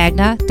jobs at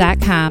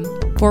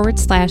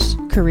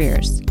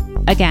magna.com/careers.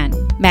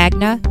 Again,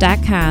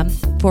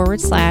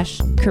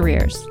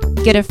 magna.com/careers.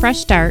 Get a fresh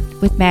start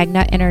with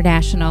Magna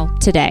International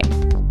today.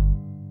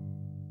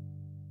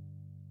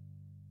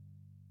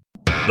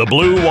 The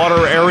Blue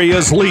Water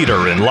Area's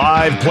leader in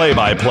live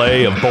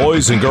play-by-play of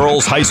boys and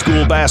girls high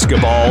school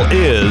basketball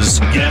is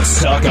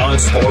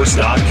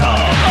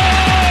GetStuckOnSports.com.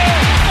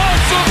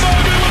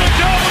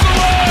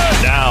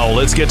 Now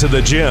let's get to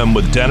the gym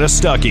with Dennis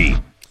Stuckey.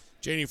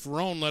 Janie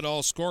Ferrone led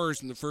all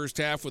scorers in the first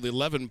half with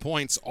 11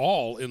 points,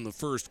 all in the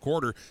first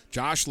quarter.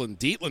 Jocelyn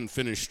Dietland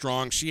finished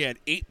strong. She had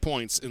 8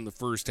 points in the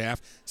first half,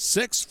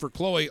 6 for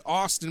Chloe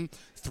Austin,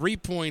 3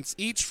 points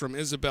each from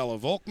Isabella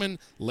Volkman,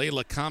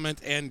 Layla Comment,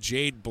 and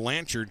Jade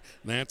Blanchard.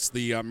 That's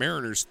the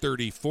Mariners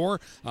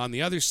 34. On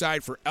the other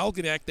side for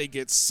Algonac, they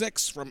get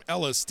 6 from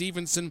Ella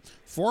Stevenson,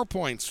 4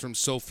 points from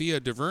Sophia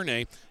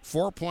DuVernay,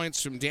 4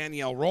 points from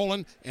Danielle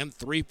Rowland, and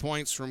 3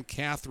 points from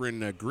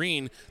Catherine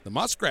Green. The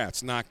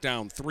Muskrats knocked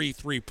down 3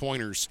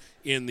 3-pointers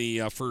in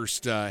the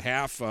first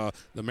half. The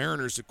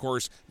Mariners, of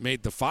course,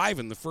 made the 5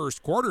 in the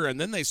first quarter, and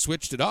then they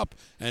switched it up.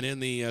 And in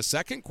the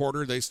second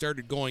quarter, they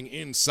started going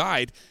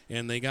inside,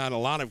 and they got a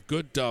lot of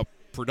good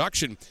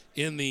production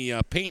in the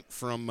paint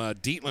from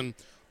Dietland,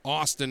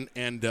 Austin,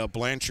 and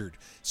Blanchard.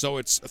 So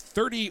it's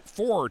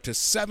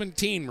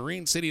 34-17.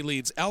 Marine City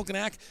leads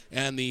Algonac,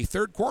 and the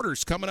third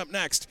quarter's coming up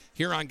next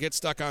here on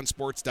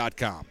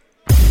GetStuckOnSports.com.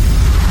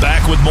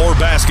 Back with more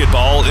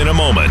basketball in a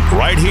moment,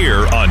 right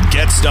here on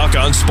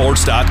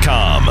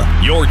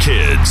GetStuckOnSports.com. Your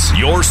kids,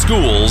 your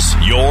schools,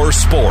 your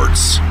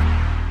sports.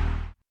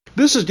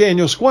 This is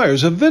Daniel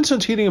Squires of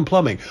Vincent's Heating and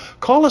Plumbing.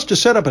 Call us to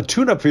set up a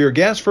tune-up for your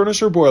gas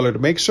furnace or boiler to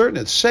make certain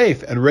it's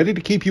safe and ready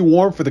to keep you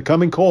warm for the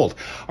coming cold.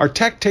 Our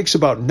tech takes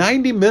about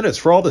 90 minutes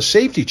for all the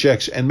safety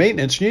checks and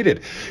maintenance needed.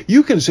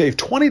 You can save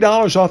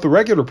 $20 off the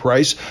regular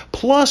price,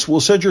 plus we'll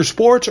send your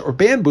sports or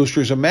band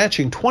boosters a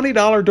matching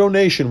 $20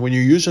 donation when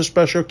you use a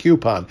special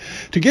coupon.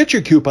 To get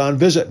your coupon,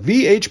 visit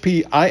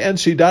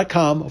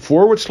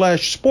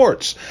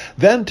vhpinc.com/sports.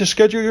 Then to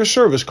schedule your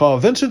service, call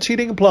Vincent's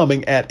Heating and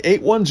Plumbing at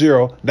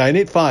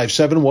 810-985-7103.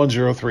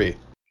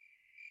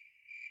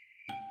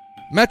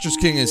 Mattress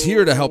King is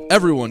here to help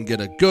everyone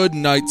get a good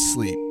night's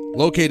sleep.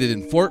 Located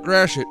in Fort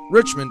Gratiot,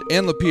 Richmond,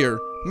 and Lapeer,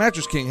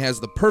 Mattress King has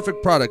the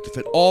perfect product to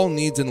fit all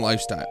needs and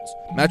lifestyles.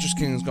 Mattress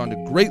King has gone to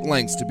great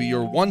lengths to be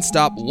your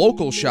one-stop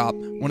local shop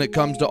when it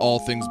comes to all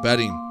things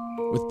bedding.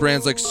 With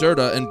brands like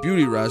Serta and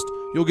Beauty Rest,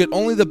 you'll get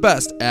only the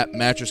best at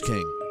Mattress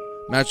King.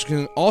 Mattress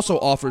King also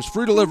offers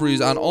free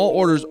deliveries on all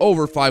orders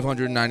over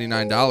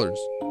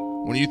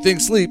 $599. When you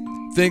think sleep,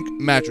 think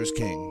Mattress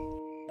King.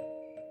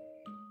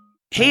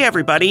 Hey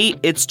everybody,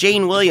 it's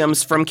Jane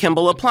Williams from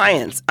Kimball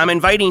Appliance. I'm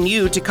inviting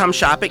you to come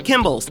shop at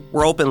Kimball's.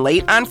 We're open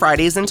late on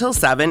Fridays until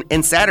 7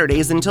 and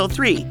Saturdays until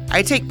 3.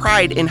 I take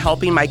pride in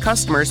helping my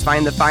customers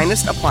find the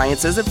finest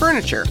appliances and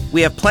furniture. We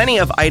have plenty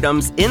of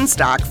items in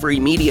stock for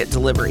immediate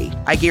delivery.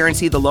 I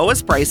guarantee the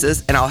lowest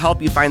prices and I'll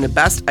help you find the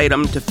best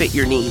item to fit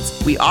your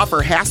needs. We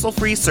offer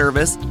hassle-free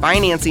service,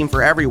 financing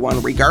for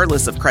everyone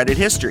regardless of credit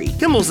history.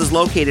 Kimball's is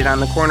located on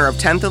the corner of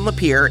 10th and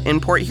Lapeer in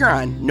Port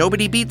Huron.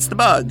 Nobody beats the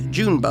bug,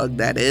 Junebug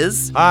that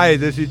is. Hi,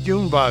 this is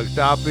Junebug.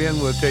 Stop in,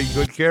 we'll take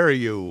good care of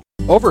you.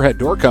 Overhead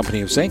Door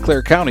Company of St.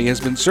 Clair County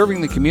has been serving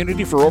the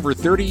community for over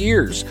 30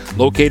 years.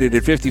 Located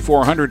at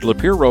 5400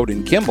 Lapeer Road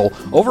in Kimball,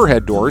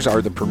 Overhead Doors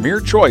are the premier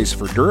choice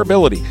for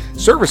durability,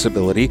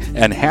 serviceability,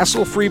 and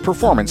hassle-free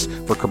performance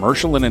for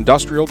commercial and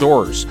industrial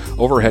doors.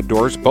 Overhead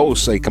Doors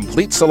boasts a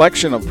complete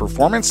selection of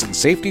performance and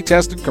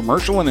safety-tested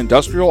commercial and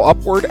industrial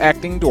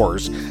upward-acting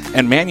doors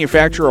and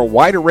manufacture a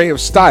wide array of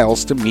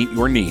styles to meet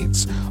your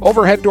needs.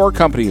 Overhead Door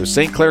Company of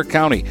St. Clair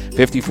County,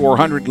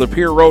 5400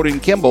 Lapeer Road in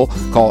Kimball.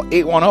 Call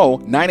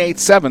 810-987-2185.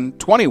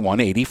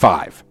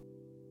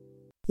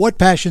 What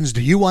passions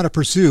do you want to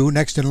pursue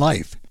next in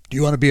life? Do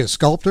you want to be a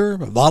sculptor,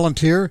 a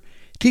volunteer,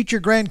 teach your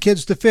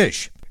grandkids to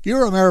fish?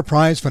 Your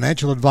Ameriprise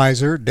financial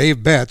advisor,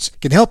 Dave Betts,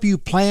 can help you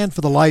plan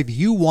for the life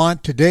you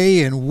want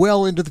today and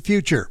well into the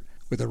future.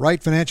 With the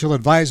right financial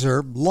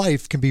advisor,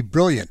 life can be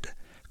brilliant.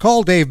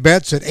 Call Dave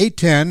Betts at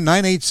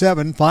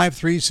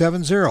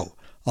 810-987-5370.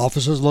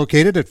 Office is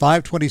located at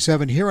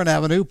 527 Huron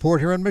Avenue,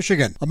 Port Huron,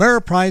 Michigan.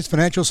 Ameriprise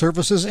Financial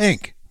Services,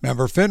 Inc.,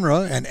 member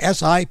FINRA and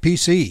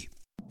SIPC.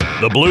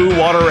 The Blue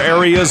Water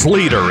Area's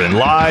leader in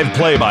live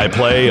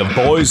play-by-play of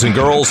boys and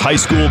girls high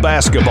school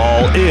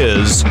basketball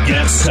is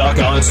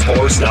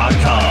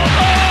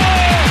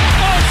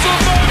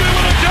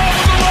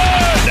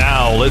GetStuckOnSports.com.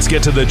 Now let's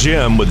get to the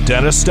gym with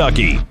Dennis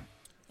Stuckey.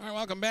 All right,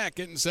 welcome back.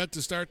 Getting set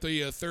to start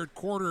the third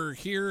quarter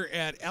here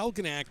at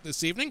Algonac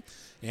this evening.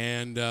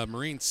 And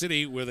Marine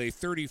City with a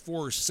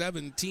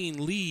 34-17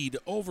 lead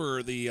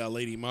over the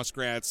Lady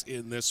Muskrats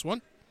in this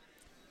one.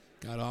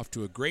 Got off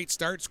to a great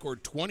start,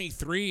 scored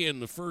 23 in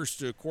the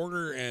first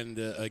quarter, and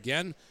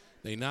again,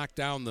 they knocked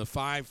down the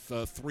 5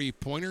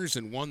 three-pointers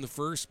and won the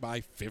first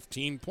by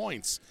 15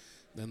 points.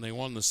 Then they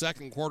won the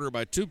second quarter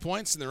by 2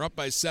 points, and they're up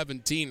by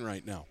 17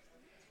 right now.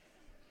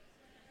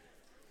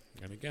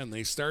 And again,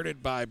 they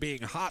started by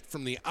being hot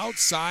from the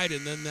outside,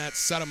 and then that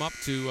set them up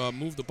to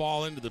move the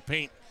ball into the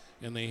paint.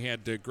 And they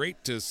had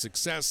great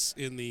success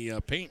in the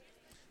paint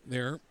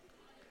there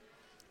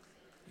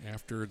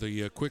after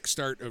the quick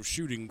start of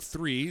shooting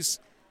threes.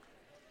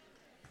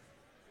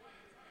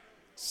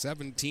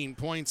 17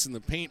 points in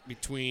the paint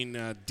between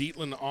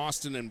Dietland,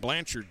 Austin, and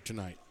Blanchard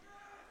tonight.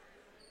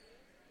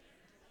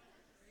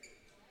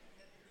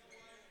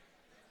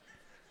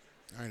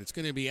 All right, it's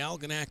going to be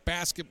Algonac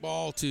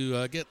basketball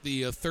to get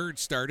the third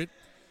started.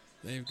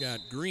 They've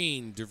got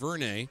Green,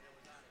 DuVernay,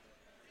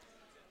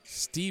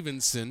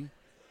 Stevenson,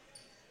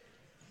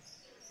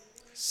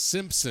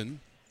 Simpson,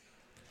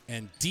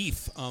 and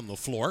Deeth on the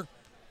floor.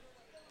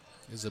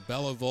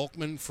 Isabella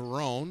Volkman,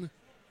 Ferrone,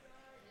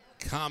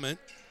 Comet,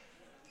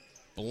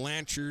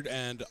 Blanchard,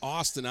 and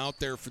Austin out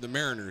there for the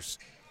Mariners.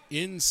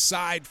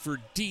 Inside for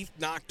Deeth,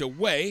 knocked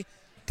away.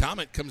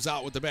 Comet comes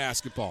out with the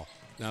basketball.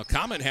 Now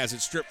Comet has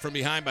it stripped from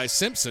behind by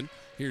Simpson.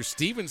 Here's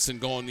Stevenson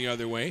going the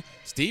other way.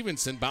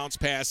 Stevenson bounce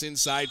pass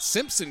inside.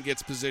 Simpson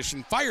gets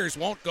position, fires,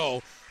 won't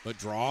go, but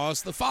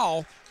draws the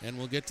foul, and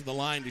will get to the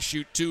line to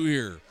shoot two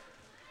here.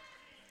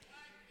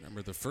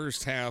 Remember, the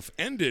first half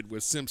ended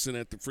with Simpson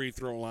at the free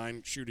throw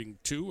line shooting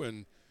two,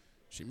 and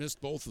she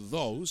missed both of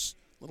those.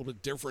 A little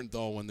bit different,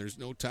 though, when there's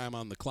no time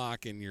on the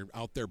clock and you're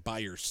out there by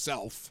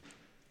yourself,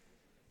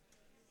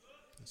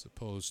 as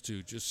opposed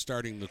to just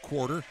starting the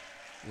quarter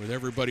with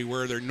everybody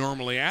where they're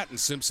normally at, and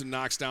Simpson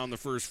knocks down the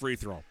first free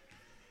throw.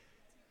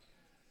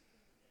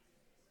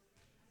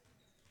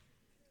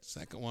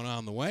 Second one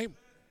on the way,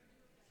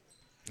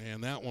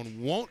 and that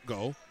one won't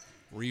go.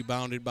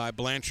 Rebounded by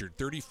Blanchard.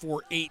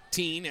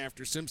 34-18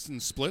 after Simpson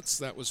splits.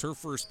 That was her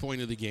first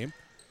point of the game.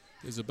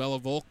 Isabella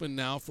Volkman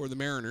now for the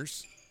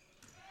Mariners.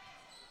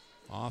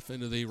 Off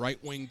into the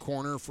right wing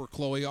corner for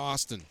Chloe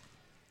Austin.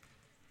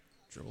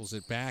 Dribbles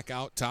it back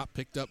out top,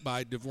 picked up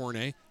by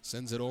DuVernay.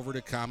 Sends it over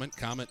to Comet.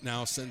 Comet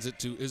now sends it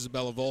to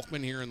Isabella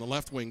Volkman here in the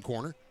left wing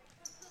corner.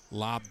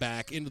 Lob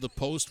back into the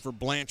post for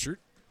Blanchard.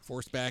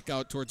 Forced back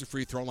out towards the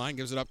free throw line.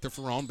 Gives it up to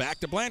Ferrone.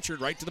 Back to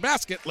Blanchard. Right to the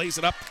basket. Lays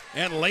it up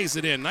and lays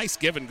it in. Nice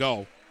give and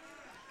go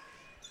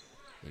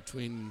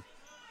between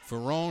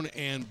Ferrone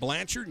and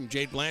Blanchard. And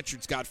Jade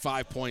Blanchard's got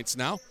 5 points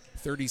now.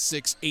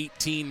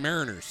 36-18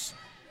 Mariners.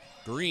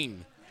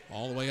 Green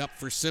all the way up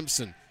for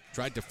Simpson.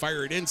 Tried to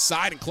fire it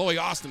inside, and Chloe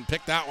Austin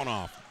picked that one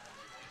off.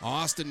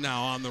 Austin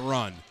now on the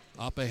run.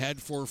 Up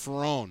ahead for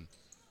Ferrone.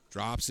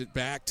 Drops it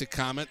back to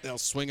Comet. They'll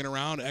swing it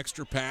around.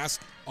 Extra pass.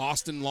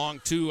 Austin long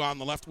 2 on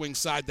the left wing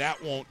side.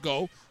 That won't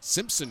go.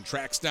 Simpson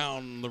tracks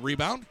down the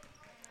rebound.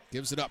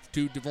 Gives it up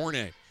to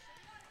DeVornay.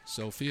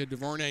 Sophia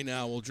DeVornay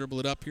now will dribble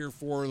it up here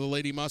for the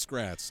Lady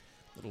Muskrats.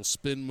 Little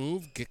spin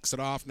move. Kicks it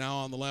off now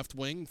on the left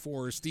wing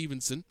for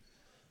Stevenson.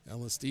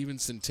 Ella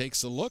Stevenson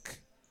takes a look.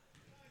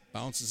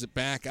 Bounces it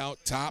back out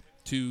top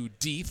to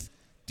Deeth.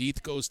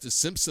 Deeth goes to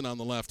Simpson on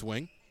the left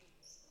wing.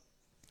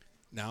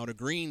 Now to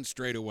Green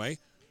straight away.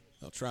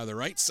 They'll try the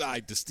right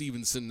side to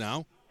Stevenson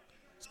now.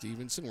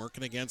 Stevenson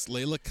working against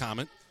Layla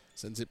Comet.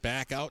 Sends it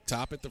back out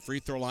top at the free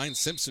throw line.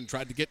 Simpson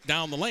tried to get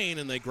down the lane,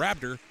 and they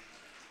grabbed her.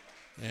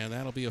 And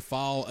that'll be a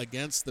foul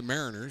against the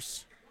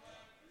Mariners.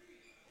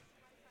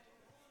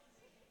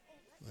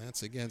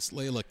 That's against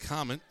Layla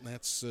Comet.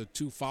 That's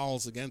 2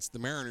 fouls against the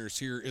Mariners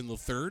here in the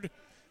third.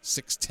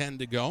 6:10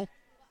 to go.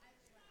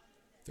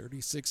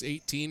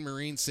 36-18,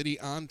 Marine City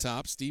on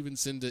top.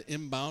 Stevenson to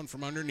inbound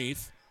from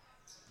underneath.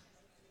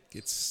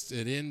 Gets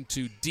it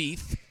into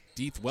Deeth.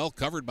 Deeth well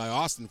covered by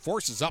Austin.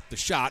 Forces up the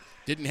shot.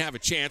 Didn't have a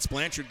chance.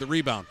 Blanchard the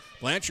rebound.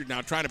 Blanchard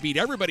now trying to beat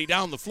everybody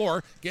down the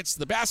floor. Gets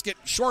the basket.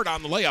 Short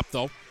on the layup,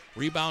 though.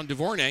 Rebound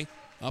DeVornay.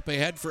 Up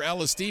ahead for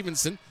Ella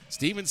Stevenson.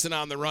 Stevenson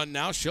on the run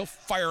now. She'll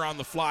fire on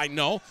the fly.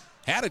 No.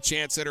 Had a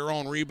chance at her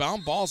own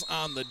rebound. Ball's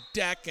on the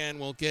deck and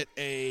will get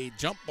a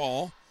jump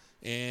ball.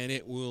 And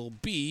it will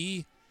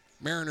be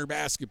Mariner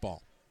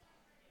basketball.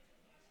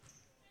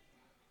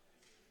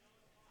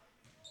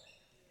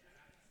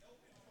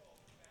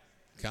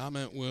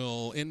 Comet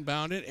will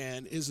inbound it,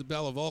 and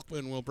Isabella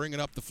Volkman will bring it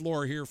up the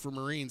floor here for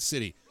Marine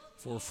City.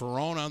 For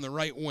Ferrone on the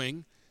right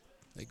wing.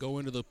 They go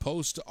into the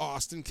post to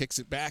Austin, kicks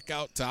it back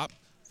out top.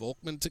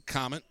 Volkman to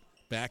Comet,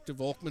 back to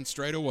Volkman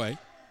straight away.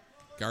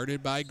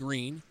 Guarded by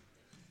Green.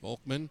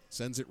 Volkman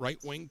sends it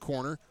right wing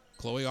corner.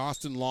 Chloe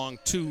Austin long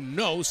 2,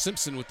 no.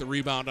 Simpson with the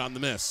rebound on the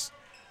miss.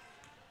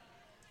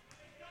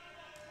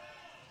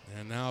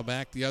 And now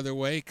back the other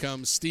way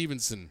comes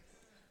Stevenson.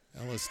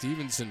 Ella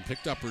Stevenson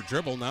picked up her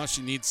dribble. Now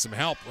she needs some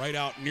help right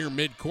out near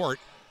midcourt.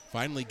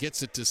 Finally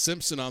gets it to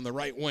Simpson on the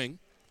right wing.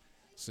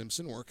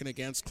 Simpson working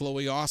against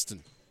Chloe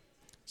Austin.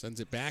 Sends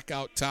it back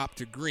out top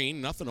to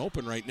Green. Nothing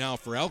open right now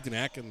for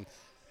Algonac, and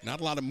not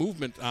a lot of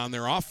movement on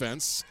their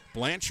offense.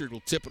 Blanchard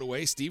will tip it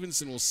away.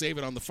 Stevenson will save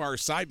it on the far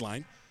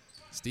sideline.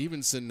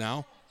 Stevenson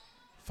now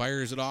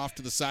fires it off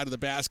to the side of the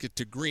basket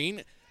to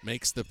Green.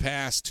 Makes the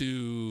pass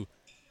to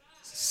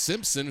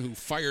Simpson, who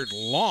fired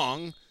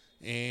long.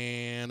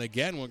 And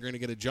again, we're going to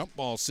get a jump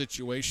ball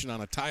situation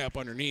on a tie-up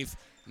underneath.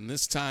 And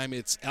this time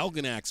it's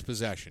Algonac's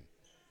possession.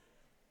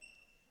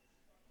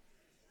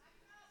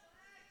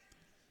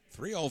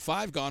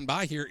 3:05 gone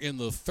by here in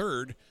the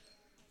third.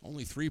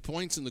 Only 3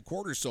 points in the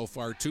quarter so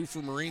far. 2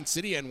 for Marine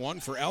City and 1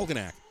 for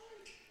Algonac.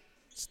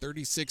 It's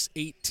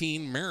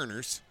 36-18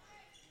 Mariners.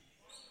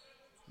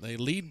 They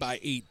lead by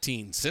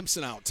 18.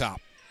 Simpson out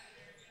top.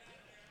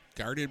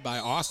 Guarded by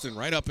Austin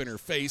right up in her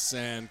face,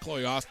 and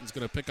Chloe Austin's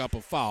going to pick up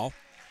a foul.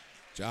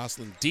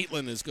 Jocelyn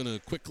Dietland is going to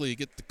quickly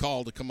get the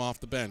call to come off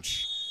the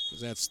bench,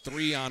 because that's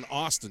 3 on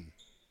Austin.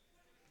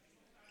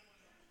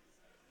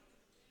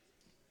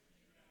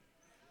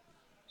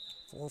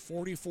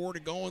 .444 to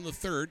go in the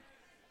third.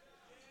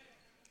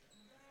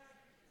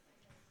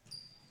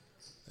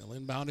 They'll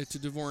inbound it to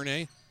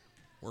DeVornay,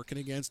 working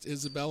against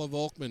Isabella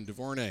Volkman.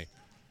 DeVornay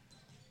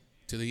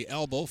to the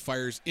elbow,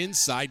 fires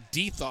inside.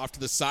 Deeth off to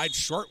the side,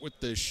 short with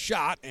the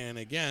shot, and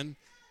again,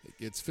 it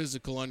gets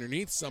physical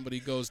underneath. Somebody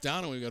goes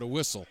down, and we've got a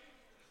whistle.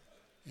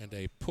 And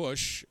a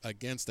push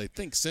against, I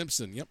think,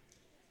 Simpson. Yep.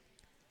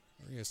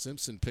 Maria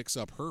Simpson picks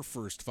up her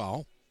first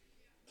foul.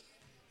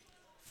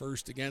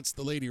 First against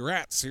the Lady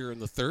Rats here in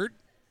the third.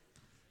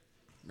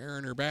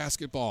 Mariner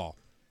basketball.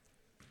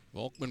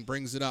 Volkman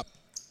brings it up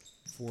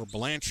for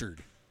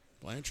Blanchard.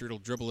 Blanchard will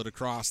dribble it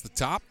across the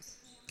top.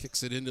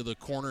 Kicks it into the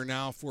corner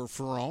now for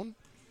Ferrone.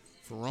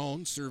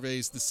 Ferrone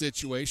surveys the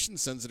situation,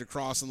 sends it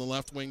across on the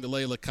left wing to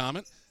Layla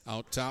Comet.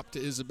 Out top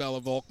to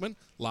Isabella Volkman.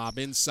 Lob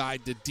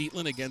inside to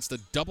Dietland against a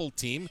double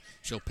team.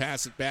 She'll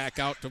pass it back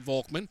out to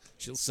Volkman.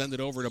 She'll send it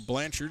over to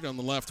Blanchard on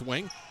the left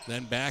wing.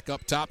 Then back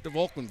up top to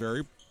Volkman.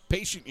 Very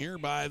patient here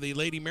by the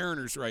Lady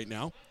Mariners right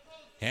now.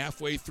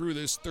 Halfway through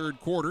this third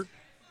quarter,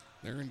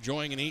 they're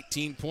enjoying an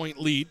 18-point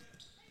lead.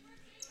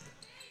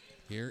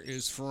 Here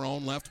is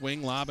Ferrone, left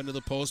wing, lob into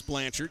the post.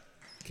 Blanchard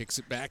kicks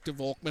it back to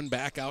Volkman,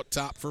 back out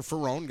top for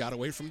Ferrone. Got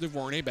away from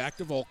DeVornay, back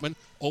to Volkman.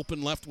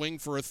 Open left wing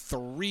for a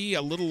 3,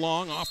 a little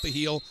long off the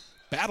heel.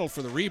 Battle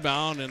for the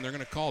rebound, and they're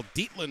going to call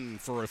Dietland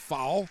for a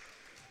foul.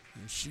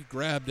 And she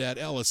grabbed at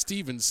Ella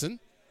Stevenson.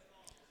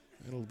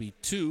 It'll be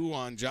 2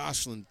 on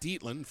Jocelyn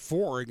Dietland,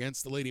 4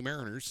 against the Lady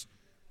Mariners.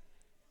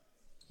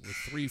 With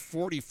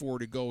 3:44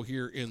 to go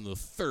here in the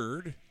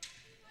third.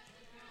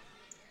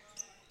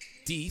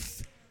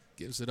 Deeth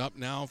gives it up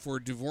now for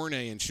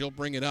DeVornay, and she'll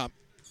bring it up.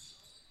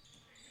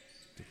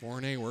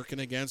 DeVornay working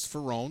against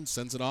Ferrone,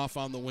 sends it off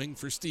on the wing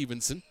for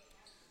Stevenson.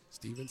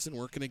 Stevenson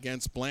working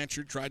against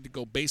Blanchard, tried to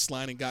go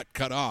baseline and got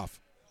cut off.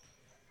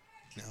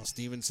 Now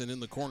Stevenson in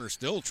the corner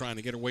still trying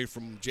to get away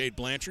from Jade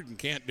Blanchard and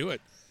can't do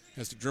it.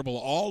 Has to dribble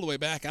all the way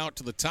back out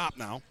to the top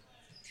now.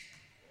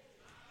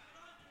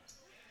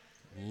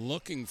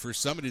 Looking for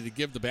somebody to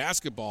give the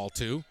basketball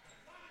to.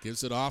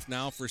 Gives it off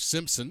now for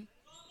Simpson.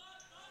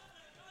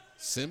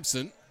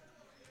 Simpson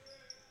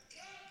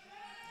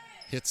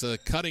hits a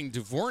cutting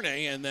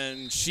DuVernay, and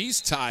then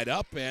she's tied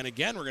up. And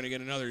again, we're going to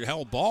get another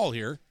held ball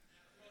here.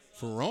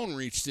 Ferrone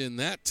reached in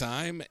that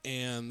time,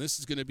 and this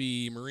is going to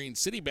be Marine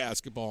City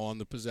basketball on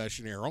the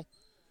possession arrow.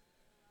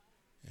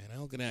 And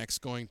Algonac's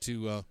going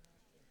to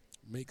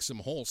make some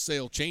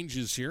wholesale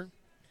changes here.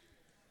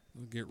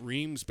 We'll get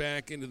Reams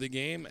back into the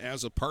game,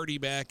 as a party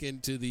back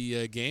into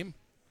the game.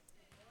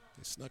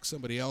 They snuck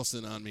somebody else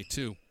in on me,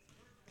 too.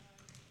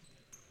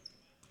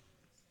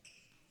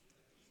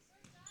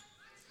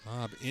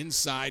 Bob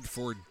inside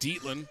for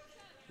Dietland,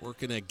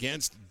 working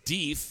against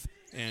Deeth.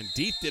 And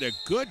Deeth did a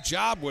good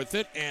job with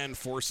it and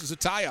forces a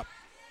tie-up.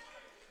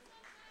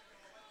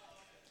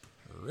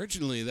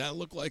 Originally, that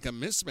looked like a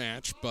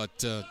mismatch, but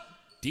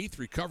Deeth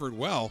recovered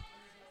well.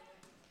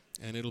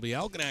 And it'll be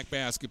Algonac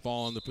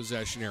basketball on the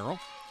possession arrow.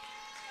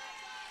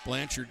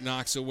 Blanchard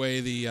knocks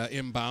away the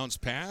inbounds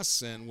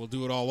pass, and we'll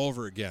do it all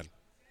over again.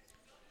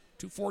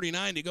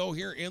 2:49 to go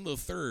here in the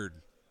third.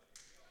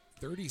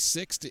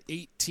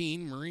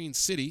 36-18, Marine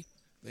City.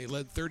 They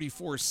led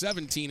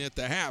 34-17 at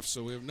the half,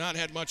 so we have not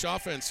had much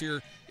offense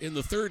here in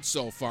the third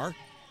so far.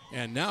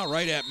 And now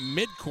right at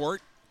midcourt,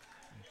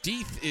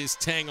 Deeth is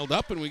tangled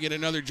up, and we get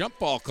another jump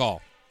ball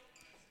call.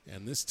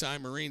 And this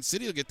time Marine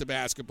City will get the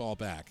basketball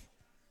back.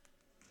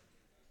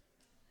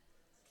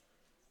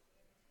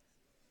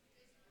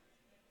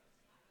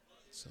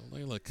 So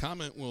Layla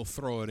Comment will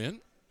throw it in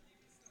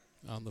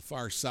on the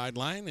far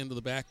sideline into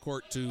the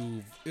backcourt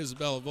to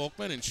Isabella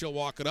Volkman, and she'll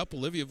walk it up.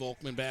 Olivia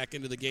Volkman back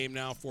into the game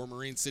now for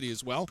Marine City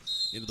as well.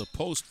 Into the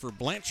post for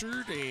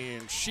Blanchard,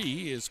 and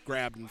she is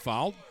grabbed and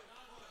fouled.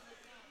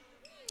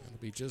 That'll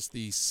be just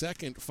the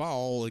second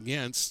foul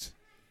against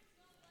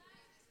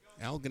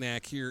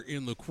Algonac here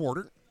in the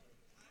quarter.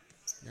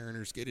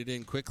 Mariners get it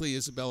in quickly.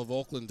 Isabella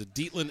Volkman to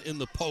Dietland in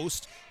the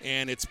post,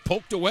 and it's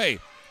poked away.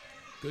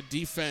 Good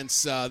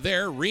defense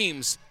there.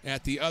 Reams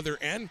at the other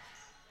end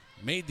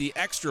made the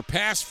extra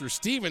pass for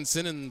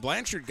Stevenson, and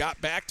Blanchard got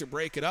back to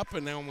break it up,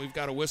 and now we've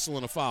got a whistle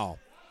and a foul.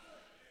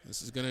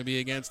 This is going to be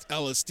against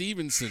Ella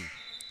Stevenson.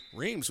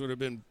 Reams would have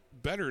been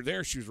better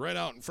there. She was right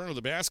out in front of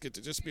the basket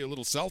to just be a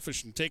little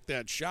selfish and take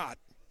that shot.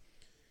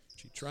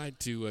 She tried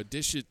to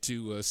dish it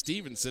to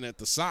Stevenson at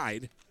the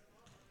side,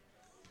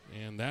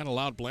 and that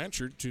allowed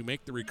Blanchard to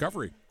make the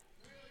recovery.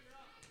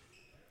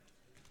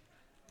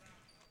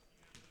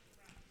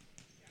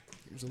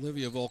 Here's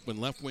Olivia Volkman,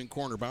 left wing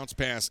corner, bounce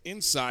pass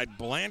inside.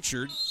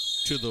 Blanchard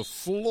to the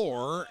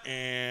floor,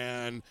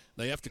 and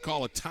they have to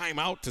call a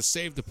timeout to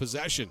save the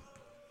possession.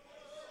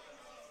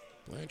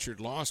 Blanchard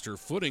lost her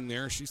footing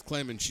there. She's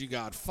claiming she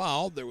got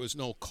fouled. There was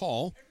no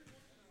call,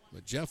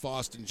 but Jeff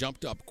Austin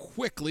jumped up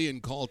quickly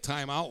and called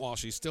timeout while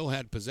she still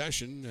had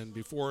possession, and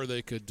before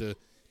they could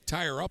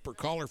tie her up or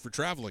call her for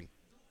traveling.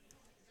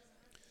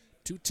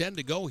 2:10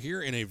 to go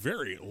here in a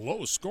very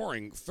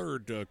low-scoring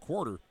third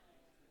quarter.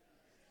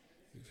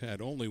 We've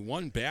had only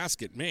one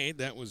basket made.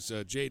 That was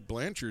Jade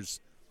Blanchard's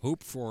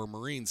hoop for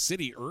Marine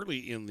City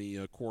early in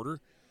the quarter.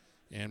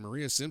 And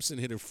Maria Simpson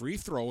hit a free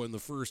throw in the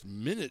first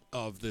minute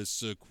of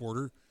this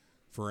quarter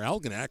for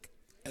Algonac.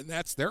 And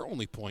that's their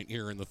only point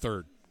here in the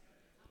third.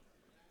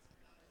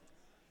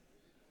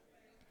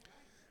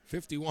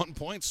 51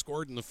 points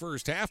scored in the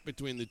first half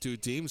between the two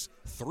teams.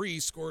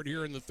 3 scored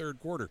here in the third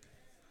quarter.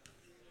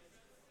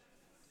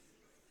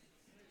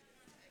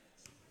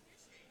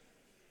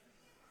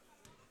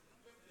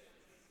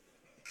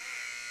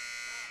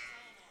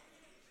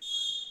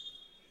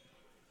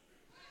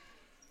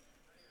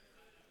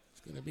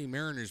 Going to be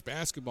Mariners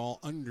basketball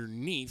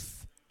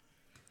underneath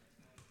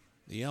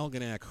the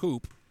Algonac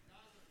hoop.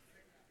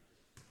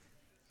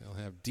 They'll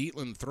have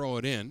Dietland throw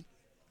it in.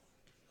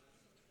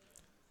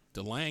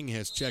 DeLange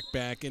has checked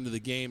back into the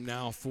game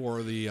now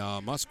for the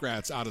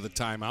Muskrats out of the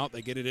timeout.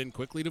 They get it in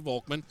quickly to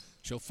Volkman.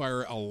 She'll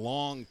fire a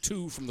long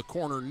 2 from the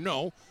corner.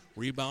 No.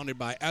 Rebounded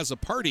by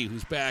Azzopardi,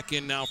 who's back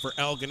in now for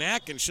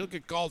Algonac, and she'll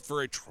get called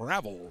for a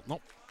travel.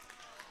 Nope.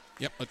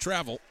 Yep, a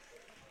travel.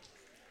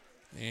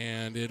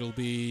 And it'll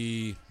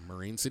be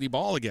Marine City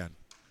ball again.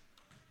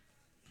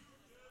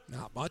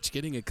 Not much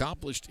getting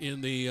accomplished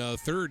in the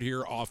third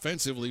here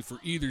offensively for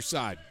either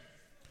side.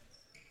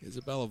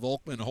 Isabella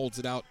Volkman holds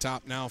it out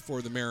top now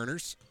for the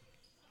Mariners.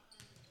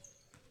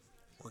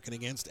 Working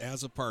against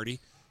Azzopardi.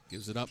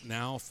 Gives it up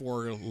now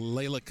for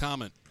Layla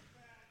Comment.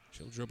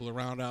 She'll dribble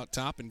around out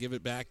top and give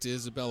it back to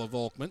Isabella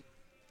Volkman.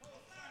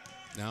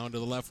 Now into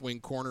the left wing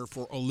corner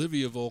for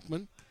Olivia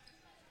Volkman.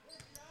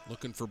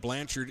 Looking for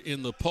Blanchard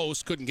in the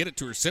post. Couldn't get it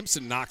to her.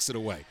 Simpson knocks it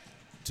away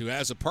to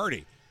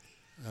Azzopardi.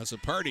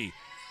 Azzopardi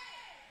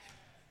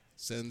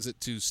sends it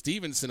to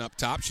Stevenson up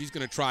top. She's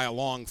going to try a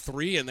long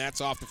 3, and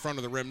that's off the front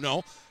of the rim.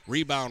 No.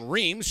 Rebound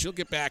Reams. She'll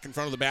get back in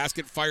front of the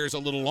basket. Fires a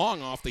little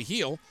long off the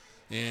heel.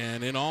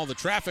 And in all the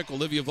traffic,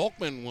 Olivia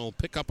Volkman will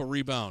pick up a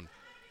rebound.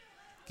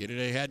 Get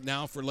it ahead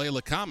now for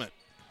Layla Comment.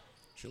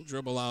 She'll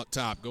dribble out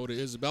top. Go to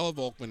Isabella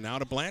Volkman. Now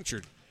to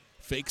Blanchard.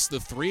 Fakes the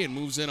three and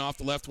moves in off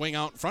the left wing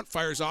out in front.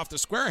 Fires off the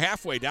square.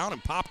 Halfway down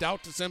and popped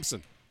out to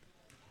Simpson.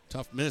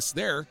 Tough miss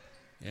there.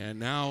 And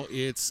now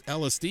it's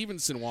Ella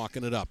Stevenson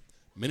walking it up.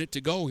 Minute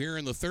to go here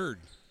in the third.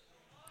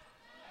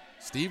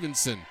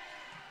 Stevenson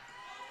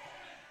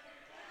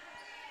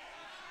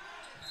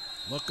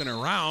looking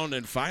around,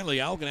 and finally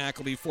Algonac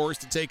will be forced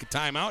to take a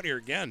timeout here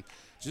again.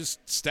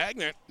 Just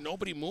stagnant,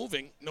 nobody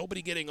moving,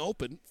 nobody getting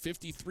open.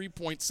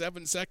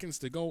 53.7 seconds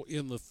to go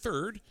in the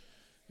third.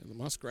 And the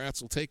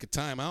Muskrats will take a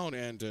timeout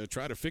and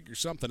try to figure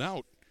something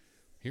out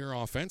here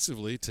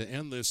offensively to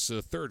end this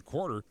third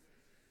quarter.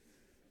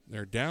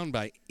 They're down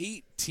by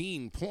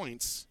 18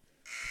 points,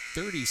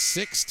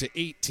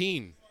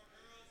 36-18.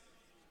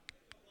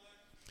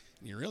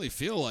 You really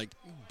feel like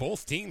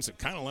both teams have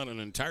kind of let an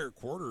entire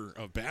quarter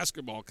of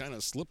basketball kind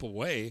of slip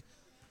away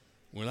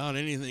without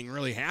anything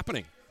really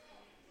happening.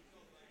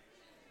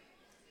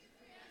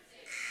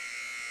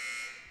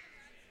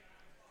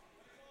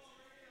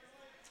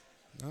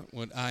 Not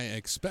what I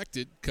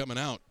expected coming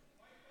out.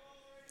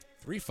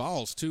 3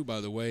 fouls, too,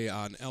 by the way,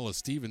 on Ella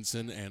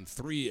Stevenson, and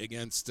 3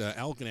 against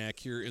Algonac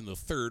here in the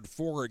third,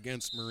 4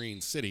 against Marine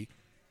City.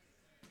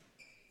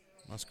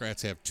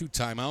 Muskrats have 2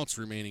 timeouts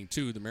remaining,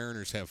 too. The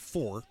Mariners have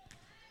 4.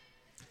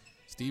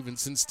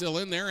 Stevenson still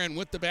in there and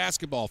with the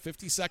basketball.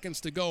 50 seconds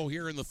to go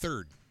here in the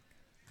third.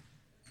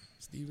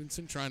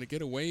 Stevenson trying to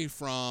get away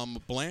from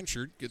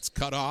Blanchard. Gets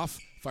cut off.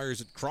 Fires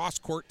it cross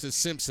court to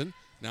Simpson.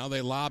 Now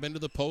they lob into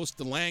the post.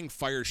 DeLang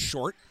fires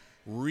short.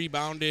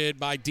 Rebounded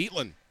by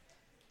Dietland.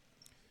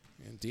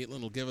 And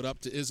Dietland will give it up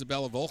to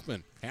Isabella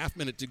Volkman. Half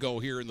minute to go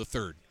here in the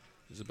third.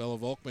 Isabella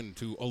Volkman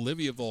to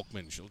Olivia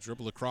Volkman. She'll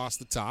dribble across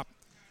the top.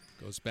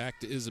 Goes back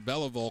to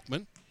Isabella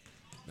Volkman.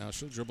 Now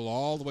she'll dribble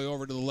all the way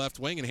over to the left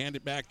wing and hand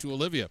it back to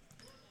Olivia.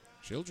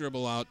 She'll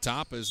dribble out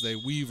top as they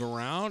weave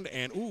around.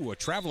 And, a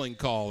traveling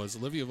call as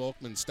Olivia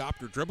Volkman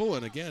stopped her dribble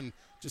and, again,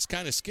 just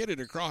kind of skidded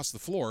across the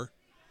floor.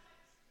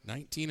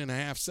 19 and a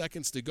half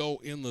seconds to go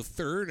in the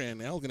third,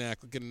 and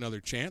Algonac will get another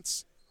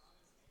chance.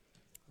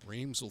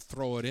 Reams will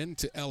throw it in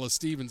to Ella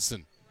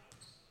Stevenson.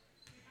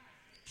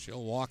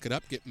 She'll walk it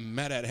up, get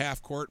met at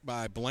half court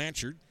by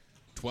Blanchard.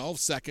 12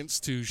 seconds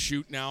to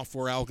shoot now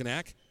for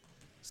Algonac.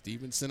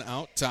 Stevenson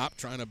out top,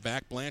 trying to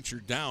back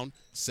Blanchard down.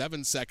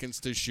 7 seconds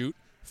to shoot.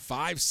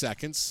 5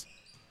 seconds.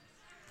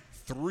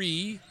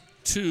 3,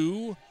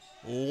 2,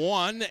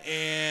 1,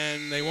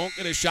 and they won't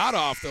get a shot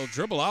off. They'll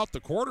dribble out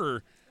the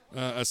quarter,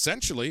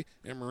 essentially,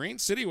 and Marine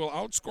City will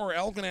outscore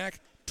Algonac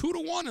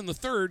 2-1 in the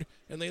third,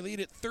 and they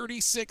lead it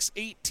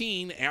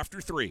 36-18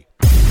 after 3.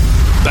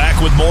 Back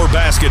with more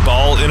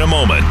basketball in a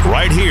moment,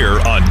 right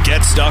here on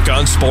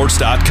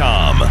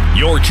GetStuckOnSports.com.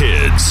 Your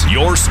kids,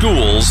 your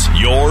schools,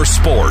 your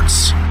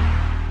sports.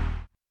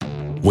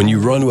 When you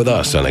run with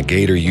us on a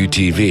Gator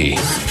UTV,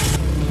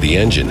 the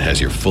engine has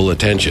your full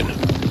attention.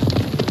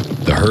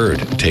 The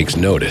herd takes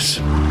notice.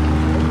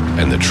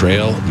 And the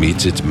trail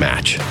meets its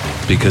match.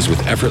 Because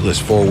with effortless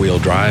four-wheel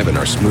drive and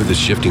our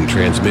smoothest shifting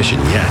transmission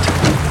yet,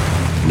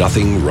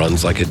 nothing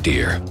runs like a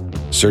deer.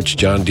 Search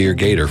John Deere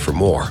Gator for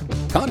more.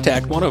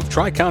 Contact one of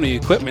Tri-County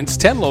Equipment's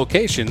 10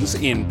 locations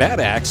in Bad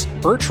Axe,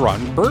 Birch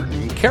Run,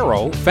 Burton,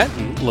 Caro,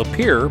 Fenton,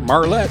 Lapeer,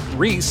 Marlette,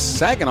 Reese,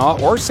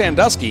 Saginaw, or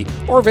Sandusky,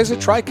 or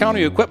visit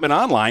Tri-County Equipment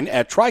online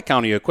at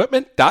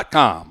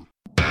tricountyequipment.com.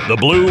 The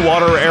Blue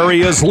Water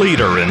Area's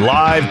leader in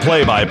live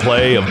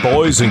play-by-play of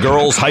boys and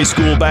girls high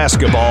school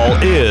basketball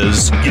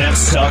is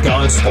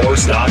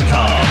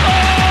GetStuckOnSports.com.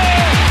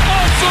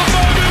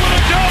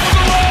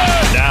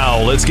 Now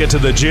let's get to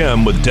the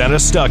gym with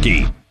Dennis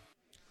Stuckey.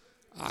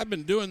 I've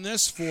been doing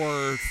this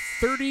for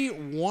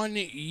 31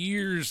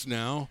 years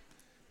now,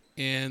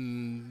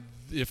 and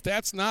if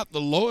that's not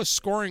the lowest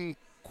scoring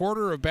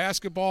quarter of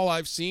basketball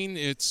I've seen,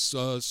 it's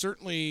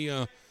certainly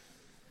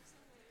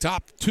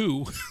top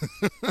 2.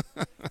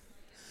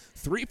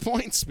 3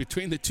 points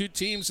between the two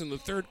teams in the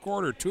third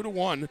quarter,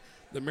 2-1.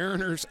 The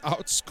Mariners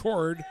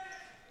outscored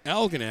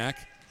Algonac,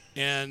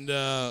 and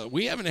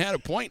we haven't had a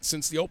point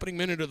since the opening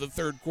minute of the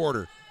third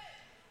quarter.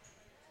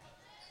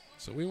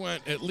 So we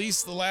went at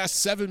least the last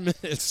 7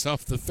 minutes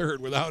of the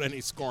third without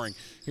any scoring.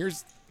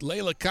 Here's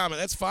Layla Comet.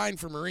 That's fine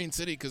for Marine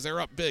City because they're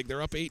up big.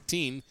 They're up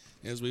 18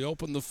 as we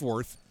open the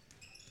fourth.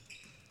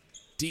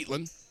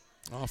 Dietland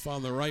off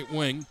on the right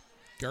wing,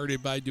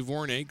 guarded by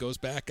Duvernay, goes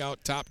back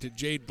out top to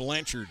Jade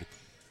Blanchard.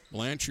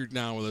 Blanchard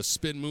now with a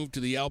spin move to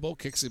the elbow,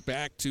 kicks it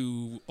back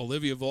to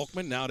Olivia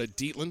Volkman, now to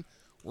Dietland,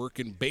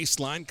 working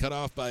baseline, cut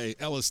off by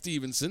Ella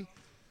Stevenson.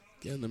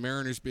 Again, the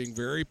Mariners being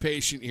very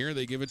patient here.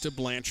 They give it to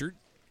Blanchard.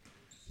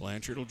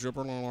 Blanchard will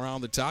dribble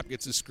around the top,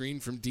 gets a screen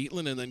from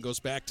Dietland, and then goes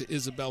back to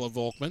Isabella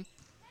Volkman.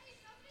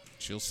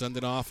 She'll send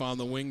it off on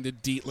the wing to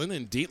Dietland,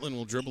 and Dietland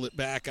will dribble it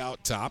back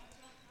out top.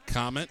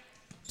 Comet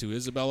to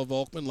Isabella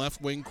Volkman, left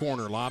wing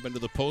corner. Lob into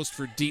the post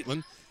for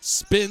Dietland.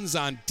 Spins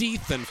on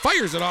Deeth and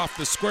fires it off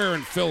the square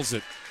and fills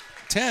it.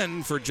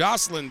 10 for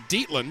Jocelyn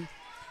Dietland.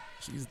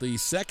 She's the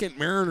second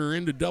Mariner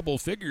into double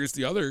figures.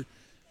 The other,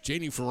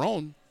 Janie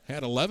Ferrone,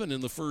 had 11 in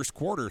the first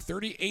quarter.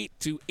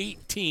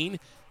 38-18.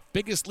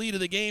 Biggest lead of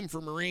the game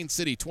for Marine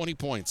City, 20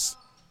 points.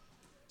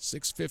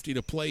 6:50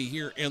 to play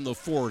here in the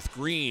fourth.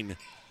 Green,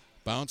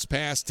 bounce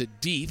pass to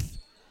Deeth.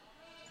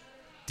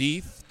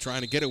 Deeth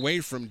trying to get away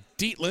from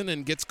Dietland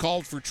and gets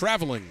called for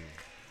traveling.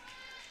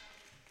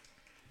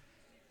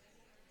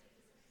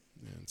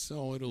 And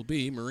so it'll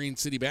be Marine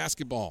City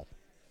basketball.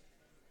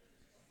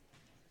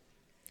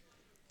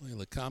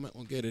 Layla Comet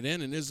will get it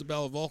in, and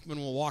Isabella Volkman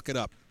will walk it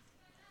up.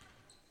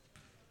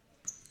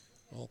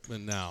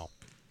 Volkman now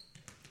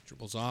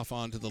dribbles off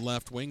onto the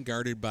left wing,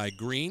 guarded by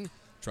Green.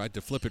 Tried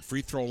to flip it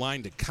free throw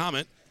line to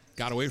Comet.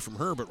 Got away from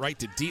her, but right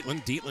to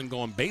Dietland. Dietland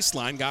going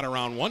baseline, got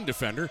around one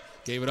defender.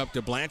 Gave it up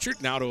to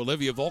Blanchard. Now to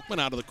Olivia Volkman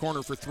out of the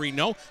corner for three,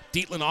 no.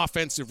 Dietland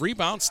offensive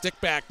rebound, stick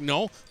back,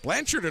 no.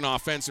 Blanchard an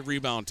offensive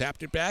rebound,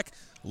 tapped it back.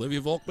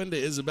 Olivia Volkman to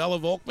Isabella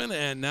Volkman,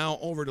 and now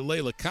over to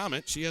Layla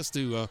Comet. She has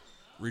to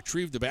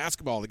retrieve the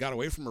basketball. They got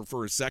away from her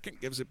for a second.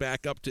 Gives it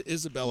back up to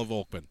Isabella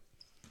Volkman.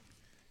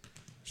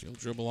 She'll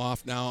dribble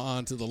off now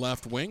onto the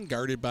left wing,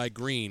 guarded by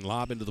Green.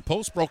 Lob into the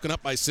post, broken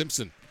up by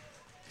Simpson.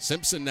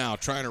 Simpson now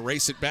trying to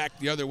race it back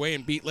the other way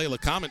and beat Layla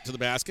Comet to the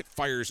basket.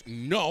 Fires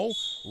no.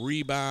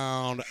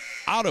 Rebound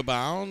out of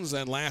bounds,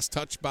 and last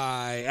touch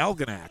by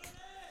Algonac.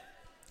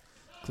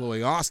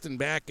 Chloe Austin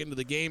back into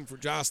the game for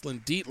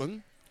Jocelyn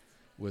Dietland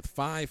with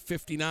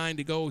 5:59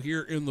 to go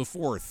here in the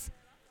fourth.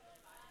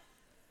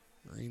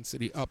 Marine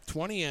City up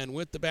 20 and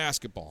with the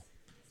basketball.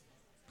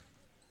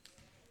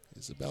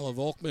 Isabella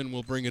Volkman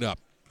will bring it up.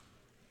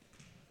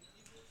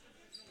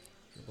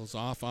 Dribbles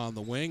off on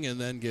the wing and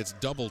then gets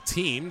double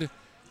teamed.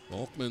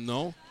 Volkman,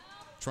 though,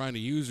 trying to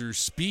use her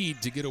speed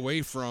to get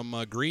away from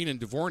Green and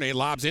DeVornay.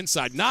 Lobs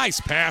inside.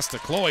 Nice pass to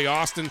Chloe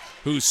Austin,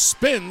 who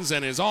spins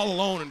and is all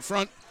alone in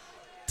front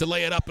to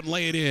lay it up and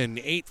lay it in.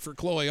 8 for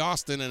Chloe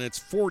Austin, and it's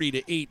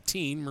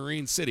 40-18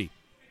 Marine City.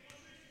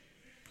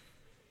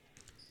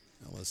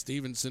 Ella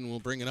Stevenson will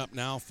bring it up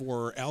now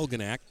for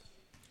Algonac.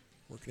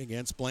 Working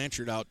against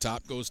Blanchard out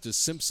top. Goes to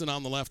Simpson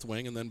on the left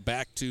wing and then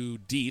back to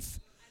Deeth.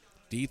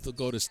 Deeth will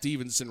go to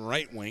Stevenson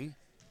right wing.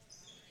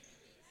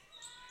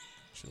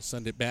 She'll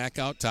send it back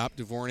out top.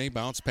 DeVornay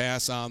bounce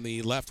pass on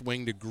the left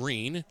wing to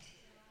Green.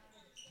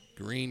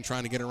 Green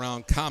trying to get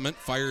around Comet.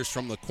 Fires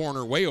from the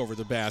corner way over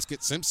the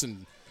basket.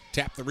 Simpson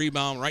tapped the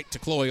rebound right to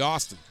Chloe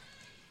Austin.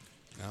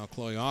 Now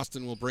Chloe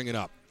Austin will bring it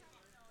up.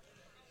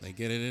 They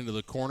get it into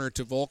the corner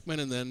to Volkman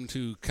and then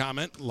to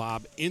Comet.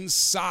 Lob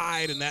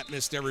inside, and that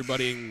missed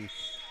everybody and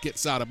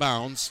gets out of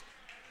bounds.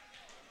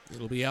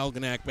 It'll be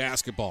Algonac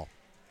basketball.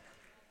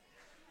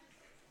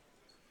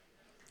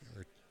 There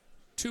were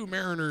two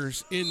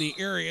Mariners in the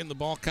area, and the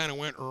ball kind of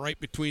went right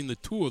between the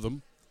two of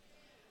them.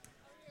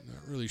 I'm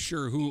not really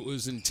sure who it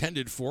was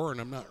intended for,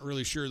 and I'm not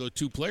really sure the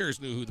two players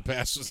knew who the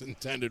pass was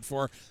intended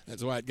for.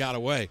 That's why it got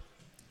away.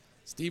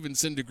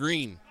 Stevenson to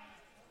Green.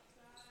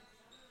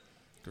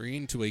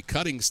 Green to a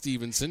cutting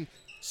Stevenson.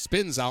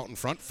 Spins out in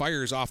front.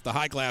 Fires off the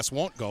high glass.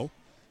 Won't go.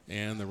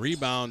 And the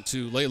rebound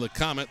to Layla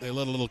Comet. They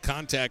let a little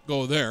contact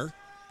go there.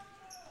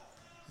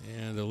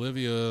 And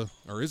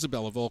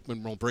Isabella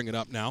Volkman will bring it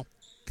up now.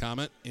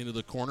 Comet into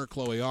the corner.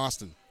 Chloe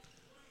Austin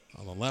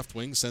on the left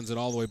wing. Sends it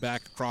all the way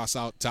back across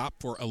out top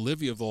for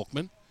Olivia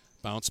Volkman.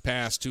 Bounce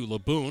pass to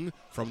LeBoon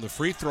from the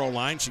free throw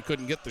line. She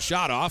couldn't get the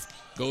shot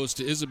off. Goes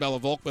to Isabella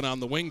Volkman on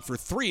the wing for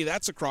three.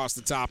 That's across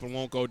the top and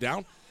won't go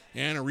down.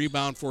 And a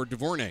rebound for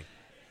DeVornay.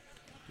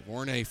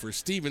 DeVornay for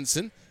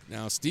Stevenson.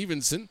 Now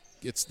Stevenson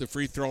gets the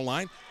free throw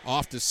line.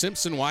 Off to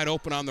Simpson, wide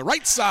open on the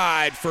right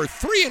side for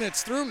three, and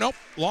it's through. Nope,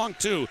 long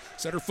two.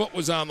 Said her foot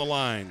was on the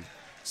line.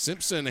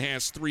 Simpson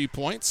has 3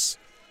 points.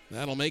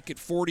 That'll make it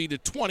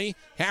 40-20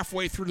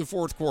 halfway through the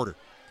fourth quarter.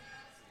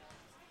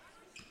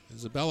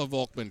 Isabella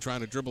Volkman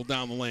trying to dribble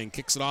down the lane.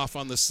 Kicks it off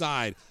on the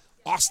side.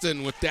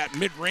 Austin with that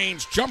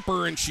mid-range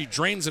jumper, and she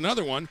drains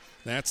another one.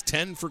 That's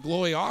 10 for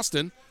Chloe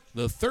Austin.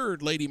 The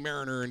third Lady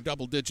Mariner in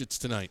double digits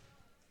tonight.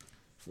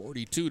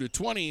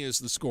 42-20 is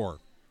the score.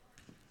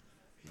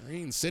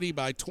 Marine City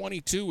by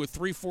 22 with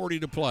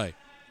 3:40 to play.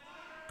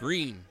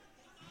 Green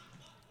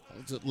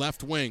holds it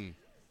left wing.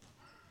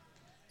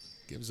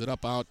 Gives it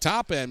up out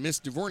top, and Miss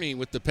DeVornay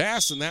with the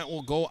pass, and that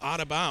will go out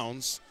of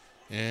bounds.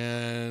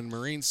 And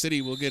Marine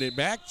City will get it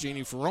back.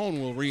 Janie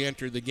Ferrone will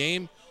re-enter the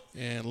game,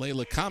 and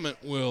Layla Comet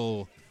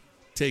will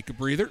take a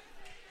breather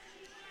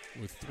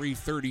with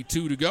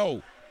 3:32 to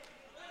go.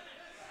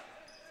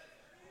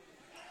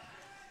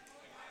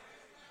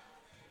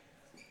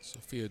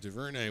 Sophia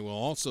DeVernay will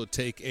also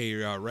take a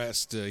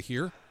rest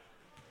here.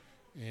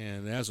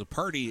 And as a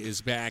party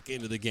is back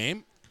into the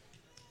game.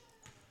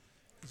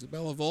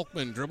 Isabella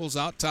Volkman dribbles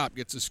out top,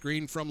 gets a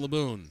screen from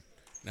LeBoon.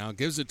 Now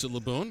gives it to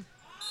LeBoon.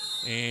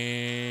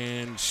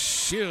 And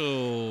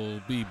she'll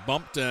be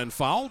bumped and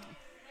fouled.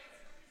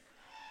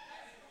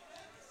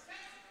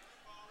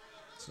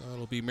 So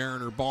it'll be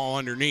Mariner ball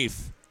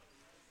underneath.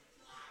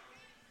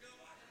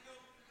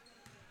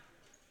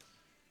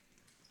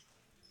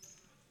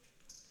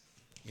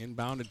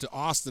 Inbounded to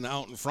Austin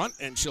out in front,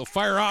 and she'll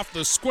fire off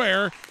the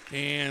square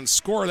and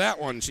score that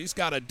one. She's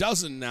got a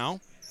dozen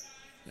now,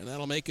 and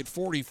that'll make it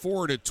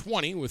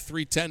 44-20 with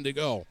 3:10 to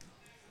go.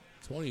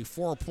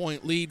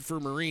 24-point lead for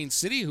Marine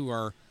City, who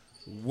are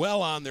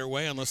well on their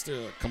way, unless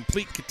a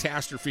complete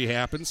catastrophe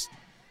happens,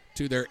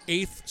 to their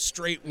 8th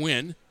straight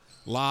win.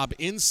 Lob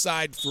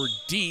inside for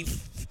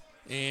Deeth,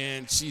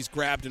 and she's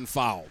grabbed and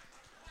fouled.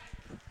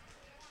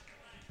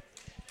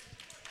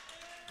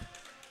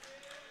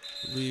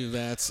 I believe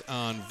that's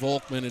on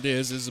Volkman. It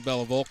is.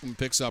 Isabella Volkman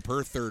picks up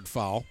her 3rd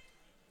foul.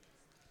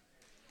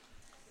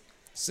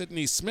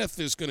 Sydney Smith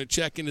is going to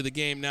check into the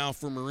game now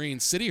for Marine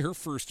City, her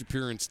first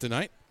appearance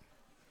tonight.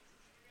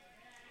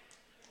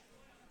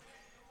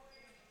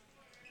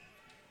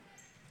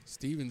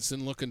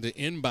 Stevenson looking to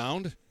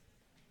inbound.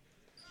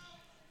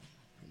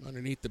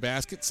 Underneath the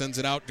basket, sends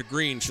it out to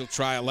Green. She'll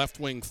try a left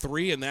wing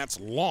 3, and that's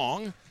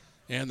long.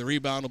 And the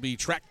rebound will be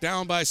tracked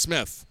down by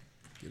Smith.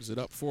 Gives it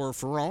up for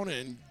Ferrone,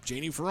 and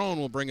Janie Ferrone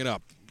will bring it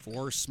up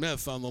for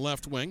Smith on the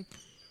left wing.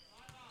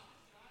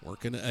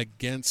 Working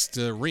against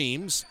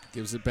Reams.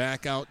 Gives it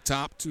back out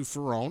top to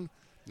Ferrone.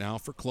 Now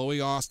for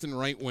Chloe Austin,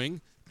 right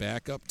wing.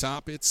 Back up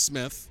top, it's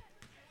Smith.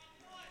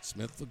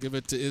 Smith will give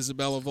it to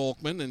Isabella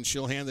Volkman, and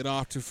she'll hand it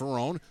off to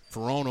Ferrone.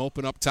 Ferrone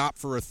open up top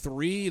for a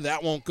 3.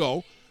 That won't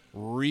go.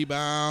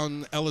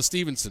 Rebound, Ella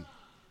Stevenson.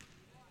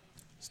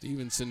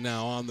 Stevenson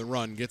now on the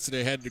run. Gets it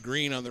ahead to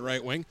Green on the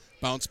right wing.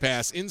 Bounce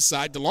pass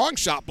inside. The long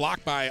shot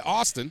blocked by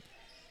Austin.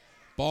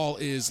 Ball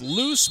is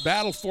loose.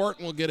 Battle for it,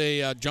 and we'll get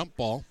a jump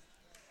ball.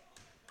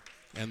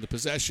 And the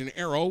possession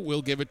arrow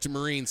will give it to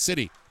Marine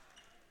City.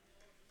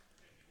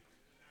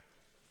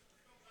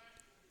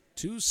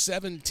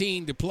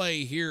 2:17 to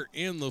play here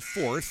in the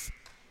 4th.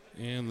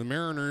 And the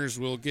Mariners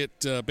will get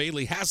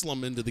Bailey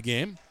Haslam into the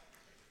game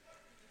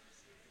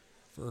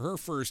for her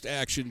first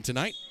action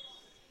tonight.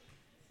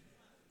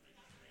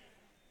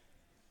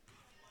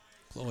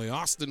 Chloe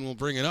Austin will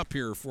bring it up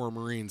here for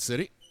Marine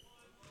City.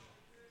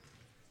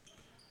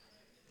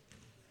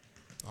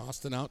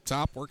 Austin out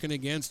top working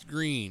against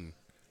Green.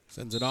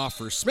 Sends it off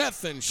for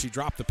Smith, and she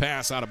dropped the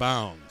pass out of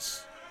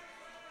bounds.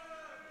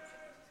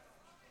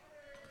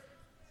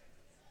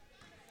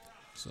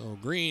 So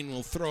Green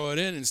will throw it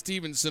in, and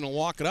Stevenson will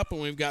walk it up, and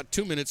we've got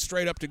 2 minutes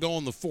straight up to go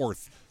in the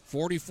 4th.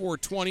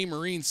 44-20,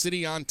 Marine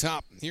City on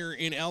top here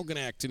in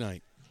Algonac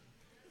tonight.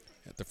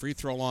 At the free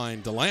throw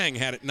line, DeLang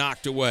had it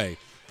knocked away.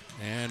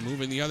 And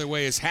moving the other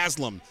way is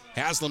Haslam.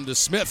 Haslam to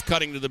Smith,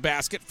 cutting to the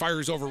basket,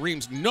 fires over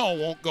Reams. No,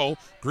 won't go.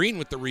 Green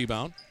with the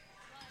rebound.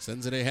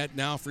 Sends it ahead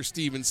now for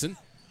Stevenson.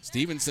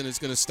 Stevenson is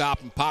going to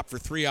stop and pop for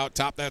 3 out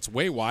top. That's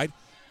way wide.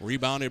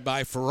 Rebounded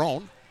by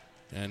Ferrone.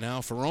 And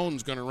now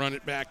Ferrone's going to run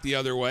it back the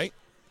other way.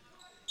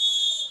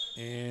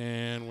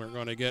 And we're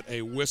going to get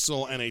a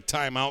whistle and a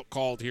timeout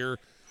called here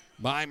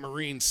by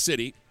Marine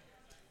City.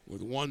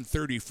 With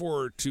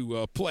 1:34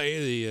 to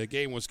play, the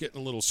game was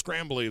getting a little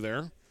scrambly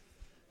there.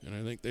 And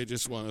I think they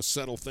just want to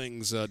settle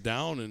things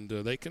down, and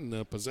they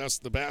can possess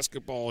the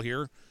basketball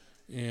here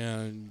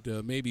and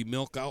maybe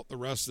milk out the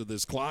rest of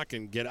this clock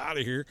and get out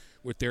of here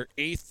with their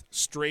 8th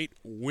straight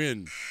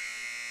win.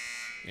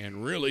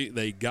 And really,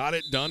 they got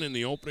it done in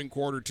the opening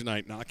quarter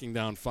tonight, knocking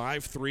down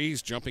 5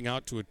 threes, jumping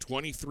out to a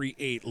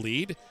 23-8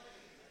 lead.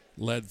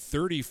 Led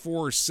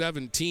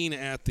 34-17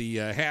 at the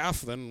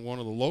half, then one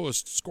of the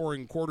lowest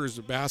scoring quarters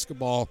of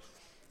basketball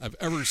I've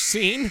ever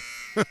seen.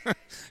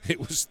 It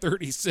was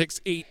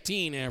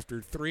 36-18 after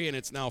 3, and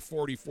it's now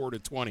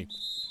 44-20.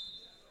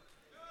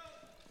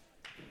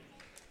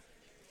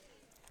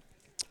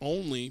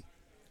 Only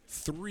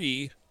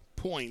 3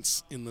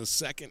 points in the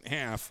second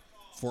half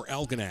for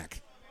Algonac.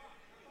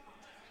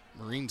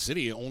 Marine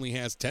City only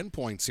has 10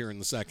 points here in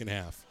the second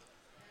half.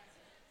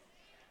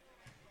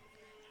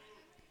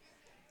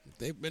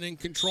 They've been in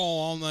control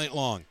all night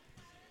long.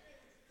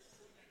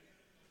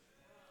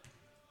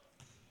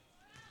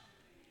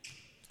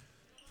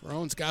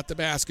 Ferrone's got the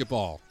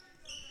basketball.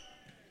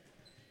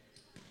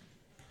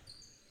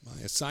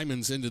 Maya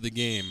Simons into the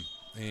game.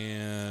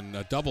 And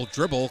a double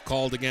dribble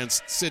called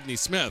against Sydney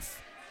Smith.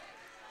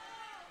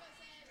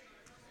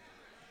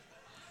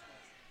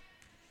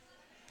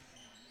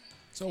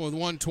 So with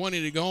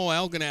 1:20 to go,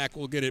 Algonac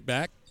will get it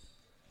back.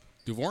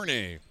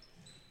 Duvernay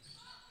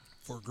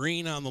for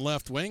Green on the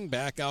left wing.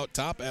 Back out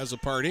top as a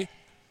party.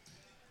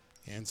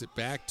 Hands it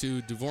back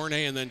to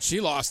Duvernay, and then she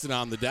lost it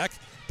on the deck.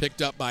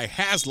 Picked up by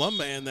Haslam,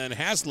 and then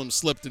Haslam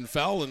slipped and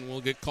fell and will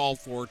get called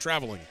for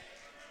traveling.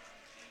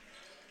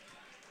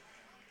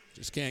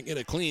 Just can't get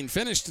a clean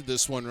finish to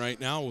this one right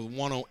now with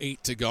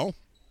 1:08 to go.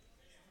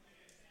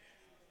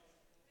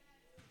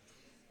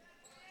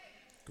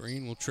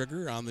 Green will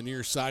trigger on the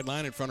near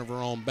sideline in front of her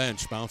own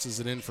bench. Bounces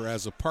it in for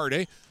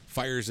Azaparte.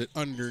 Fires it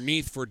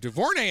underneath for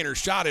Duvernay, and her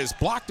shot is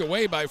blocked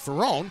away by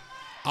Ferrone.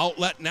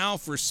 Outlet now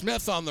for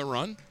Smith on the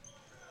run.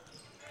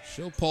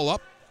 She'll pull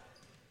up,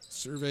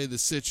 survey the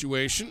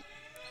situation.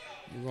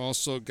 We've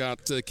also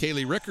got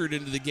Kaylee Rickard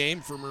into the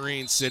game for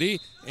Marine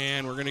City,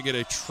 and we're going to get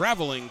a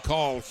traveling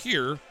call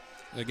here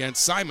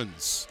against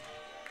Simons.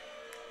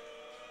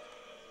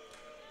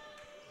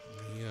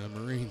 The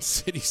Marine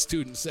City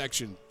student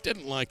section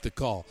didn't like the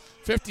call.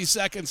 50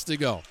 seconds to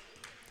go.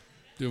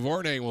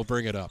 Duvernay will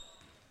bring it up.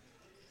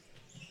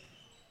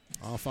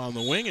 Off on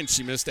the wing, and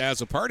she missed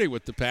Azzopardi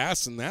with the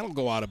pass, and that'll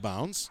go out of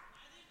bounds.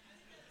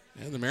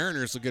 And the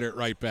Mariners will get it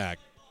right back.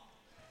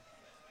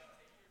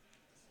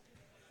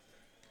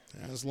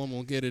 Aslam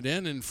will get it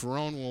in, and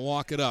Ferrone will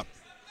walk it up.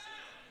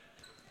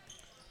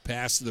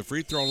 Pass to the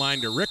free throw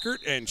line to Rickert,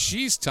 and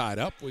she's tied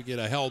up. We get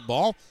a held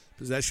ball.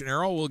 Possession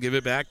arrow will give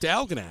it back to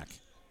Algonac.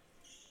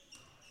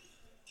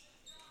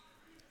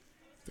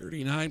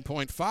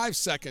 39.5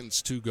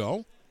 seconds to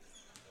go.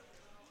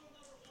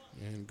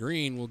 And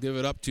Green will give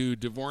it up to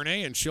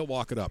DeVornay, and she'll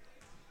walk it up.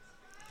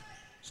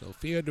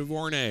 Sophia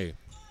DeVornay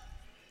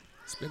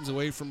spins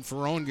away from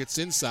Ferrone, gets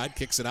inside,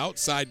 kicks it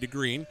outside to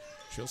Green.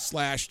 She'll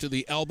slash to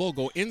the elbow,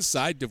 go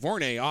inside.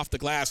 DeVornay off the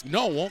glass.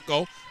 No, won't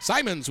go.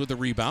 Simons with the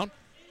rebound.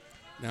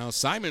 Now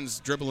Simons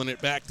dribbling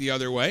it back the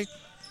other way.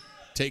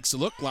 Takes a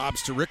look,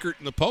 lobs to Rickert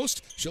in the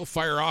post. She'll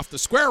fire off the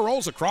square,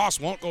 rolls across,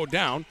 won't go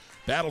down.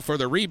 Battle for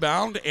the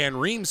rebound, and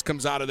Reams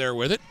comes out of there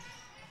with it.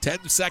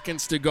 10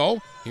 seconds to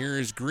go. Here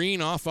is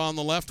Green off on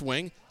the left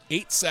wing.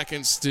 8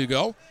 seconds to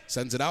go.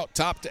 Sends it out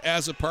top to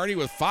Azzopardi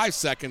with 5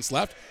 seconds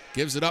left.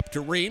 Gives it up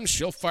to Reams.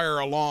 She'll fire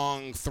a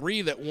long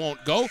three that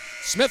won't go.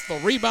 Smith will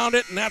rebound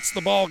it, and that's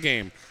the ball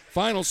game.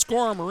 Final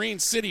score, Marine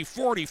City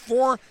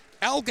 44,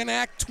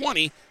 Algonac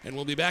 20, and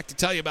we'll be back to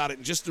tell you about it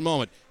in just a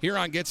moment here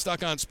on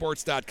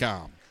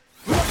GetStuckOnSports.com.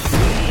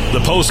 The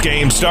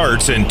postgame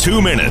starts in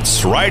 2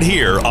 minutes right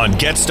here on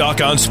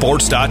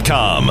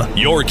GetStuckOnSports.com.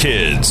 Your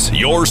kids,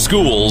 your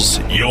schools,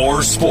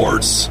 your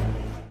sports.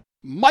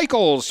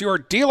 Michael's, your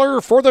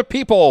dealer for the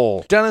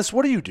people. Dennis,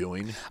 what are you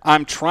doing?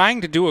 I'm trying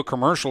to do a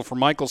commercial for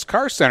Michael's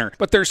Car Center,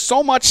 but there's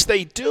so much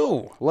they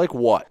do. Like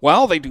what?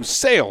 Well, they do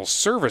sales,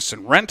 service,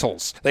 and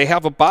rentals. They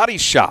have a body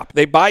shop.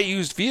 They buy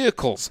used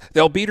vehicles.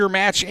 They'll beat or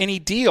match any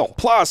deal.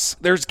 Plus,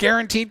 there's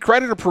guaranteed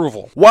credit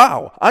approval.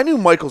 Wow, I knew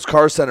Michael's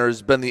Car Center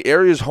has been the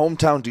area's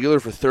hometown dealer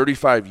for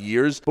 35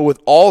 years, but with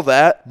all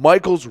that,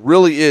 Michael's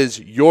really is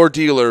your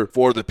dealer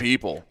for the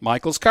people.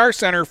 Michael's Car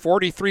Center,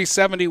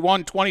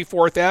 4371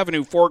 24th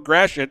Avenue, Fort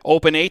Gratiot,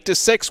 open 8 to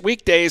 6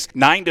 weekdays,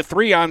 9 to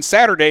 3 on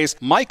Saturdays.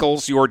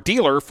 Michael's, your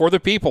dealer for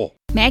the people.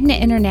 Magna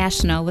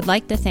International would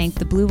like to thank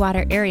the Blue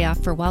Water area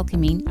for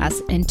welcoming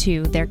us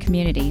into their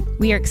community.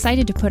 We are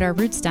excited to put our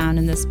roots down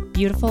in this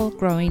beautiful,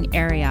 growing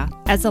area.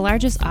 As the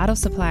largest auto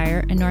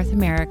supplier in North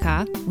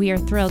America, we are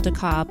thrilled to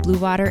call Blue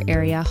Water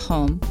area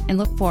home and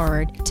look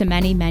forward to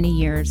many, many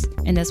years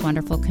in this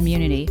wonderful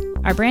community.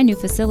 Our brand new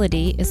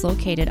facility is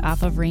located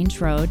off of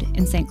Range Road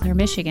in St. Clair,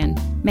 Michigan.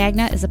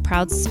 Magna is a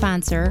proud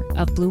sponsor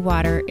of Blue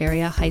Water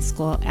Area High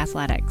School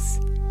athletics.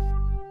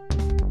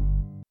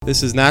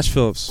 This is Nash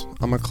Phillips.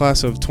 I'm a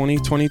class of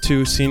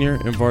 2022 senior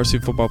and varsity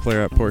football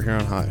player at Port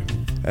Huron High.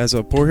 As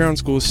a Port Huron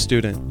School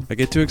student, I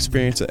get to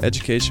experience an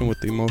education with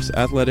the most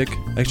athletic,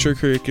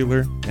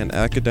 extracurricular, and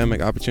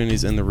academic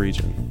opportunities in the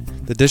region.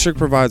 The district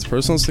provides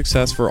personal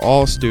success for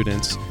all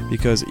students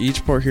because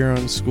each Port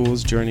Huron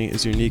school's journey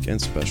is unique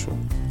and special.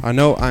 I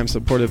know I am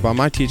supported by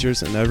my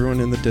teachers and everyone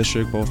in the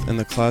district, both in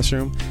the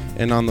classroom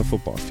and on the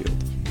football field.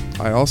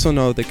 I also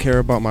know they care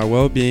about my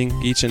well-being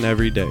each and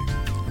every day.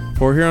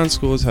 Port Huron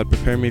Schools had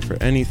prepared me for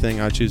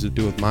anything I choose to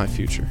do with my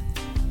future.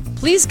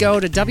 Please go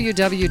to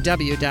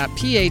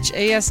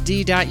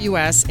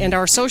www.phasd.us and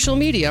our social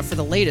media for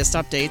the latest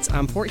updates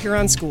on Port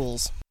Huron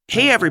Schools.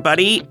 Hey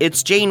everybody,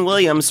 it's Jane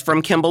Williams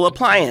from Kimball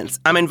Appliance.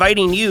 I'm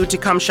inviting you to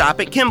come shop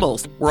at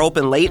Kimball's. We're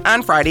open late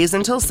on Fridays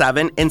until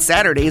 7 and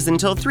Saturdays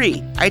until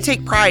 3. I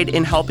take pride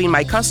in helping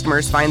my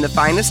customers find the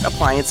finest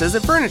appliances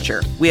and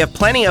furniture. We have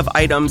plenty of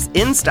items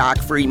in stock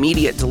for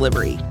immediate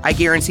delivery. I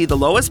guarantee the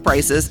lowest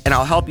prices and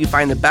I'll help you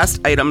find the best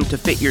item to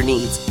fit your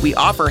needs. We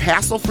offer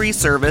hassle-free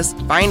service,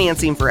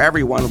 financing for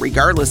everyone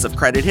regardless of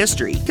credit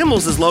history.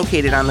 Kimball's is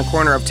located on the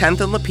corner of 10th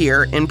and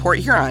Lapeer in Port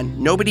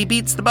Huron. Nobody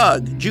beats the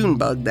bug,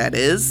 Junebug that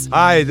is.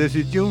 Hi, this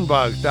is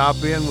Junebug. Stop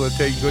in, we'll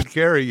take good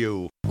care of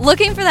you.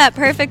 Looking for that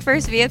perfect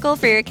first vehicle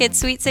for your kid's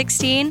Sweet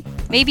 16?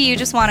 Maybe you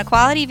just want a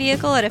quality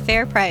vehicle at a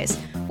fair price.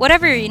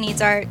 Whatever your needs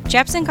are,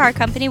 Jepson Car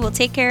Company will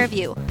take care of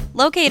you.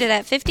 Located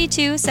at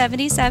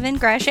 5277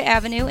 Gratiot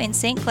Avenue in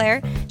St.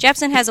 Clair,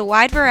 Jepson has a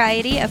wide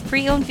variety of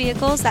pre-owned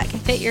vehicles that can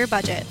fit your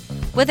budget.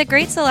 With a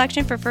great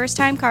selection for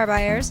first-time car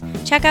buyers,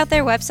 check out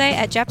their website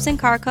at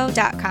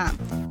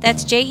jepsoncarco.com.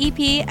 That's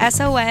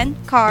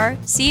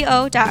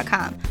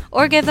JEPSONCARCO.com.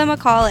 Or give them a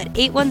call at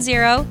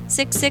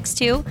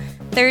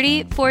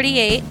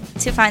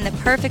 810-662-3048 to find the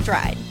perfect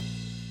ride.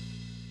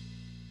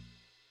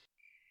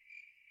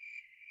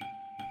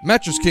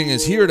 Mattress King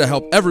is here to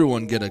help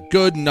everyone get a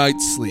good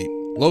night's sleep.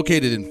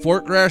 Located in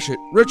Fort Gratiot,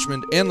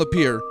 Richmond, and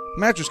Lapeer,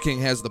 Mattress King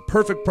has the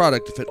perfect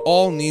product to fit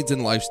all needs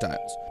and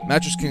lifestyles.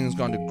 Mattress King has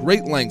gone to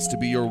great lengths to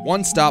be your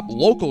one-stop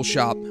local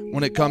shop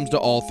when it comes to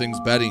all things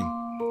bedding.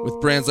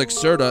 With brands like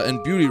Serta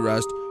and Beauty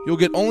Rest, you'll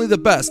get only the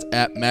best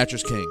at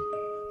Mattress King.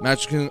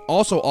 Mattress King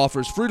also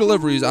offers free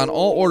deliveries on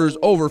all orders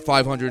over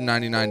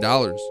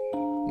 $599.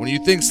 When you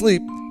think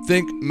sleep,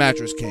 think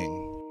Mattress King.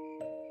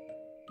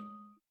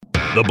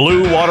 The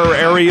Blue Water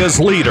area's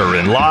leader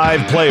in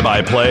live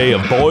play-by-play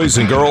of boys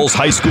and girls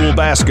high school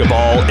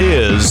basketball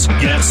is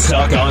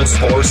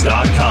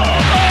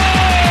GetStuckOnSports.com.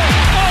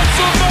 Oh,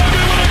 somebody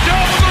with a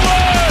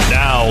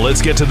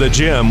let's get to the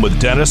gym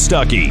with Dennis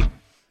Stuckey.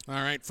 All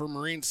right, for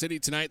Marine City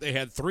tonight, they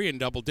had 3 in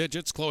double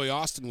digits. Chloe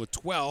Austin with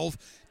 12,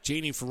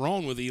 Janie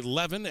Ferrone with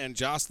 11, and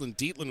Jocelyn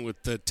Dietland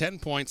with 10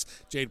 points.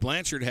 Jade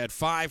Blanchard had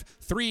 5,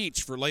 3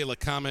 each for Layla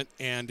Comet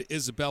and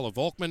Isabella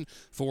Volkman.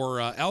 For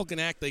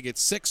Algonac, they get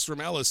 6 from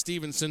Ella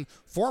Stevenson,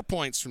 4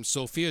 points from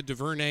Sophia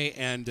DuVernay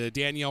and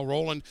Danielle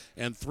Rowland,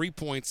 and 3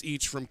 points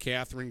each from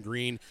Catherine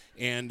Green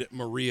and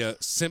Maria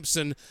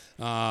Simpson.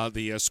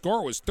 The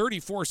score was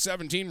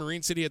 34-17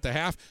 Marine City at the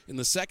half. In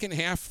the second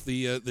half,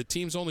 the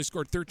teams only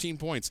scored 13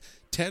 points.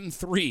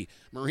 10-3.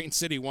 Marine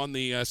City won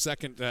the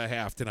second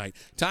half tonight.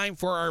 Time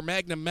for our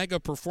Magna Mega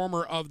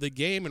Performer of the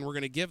game, and we're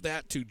going to give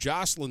that to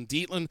Jocelyn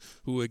Dietland,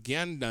 who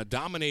again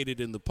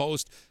dominated in the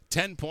post.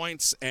 10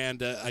 points,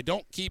 and I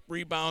don't keep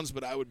rebounds,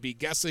 but I would be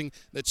guessing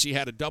that she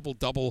had a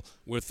double-double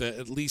with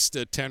at least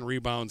 10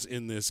 rebounds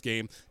in this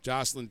game.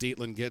 Jocelyn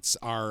Dietland gets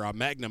our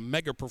Magna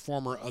Mega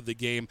Performer of the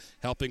game,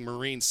 helping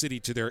Marine City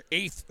to their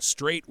 8th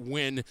straight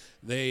win.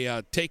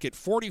 They take it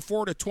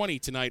 44-20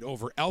 tonight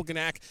over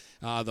Algonac.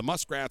 The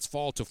Muskrats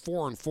fall to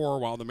 4-4,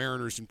 while the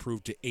Mariners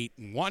improve to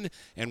 8-1,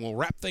 and we'll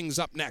wrap things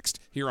up next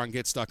here on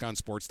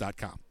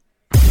GetStuckOnSports.com.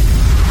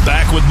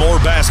 Back with more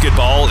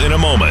basketball in a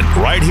moment,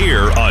 right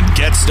here on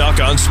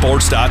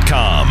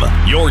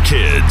GetStuckOnSports.com. Your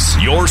kids,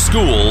 your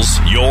schools,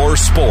 your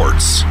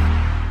sports.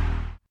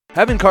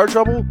 Having car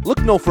trouble?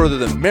 Look no further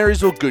than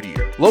Marysville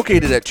Goodyear.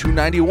 Located at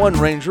 291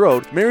 Range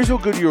Road, Marysville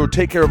Goodyear will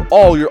take care of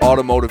all your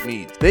automotive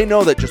needs. They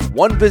know that just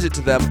one visit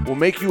to them will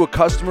make you a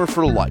customer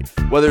for life.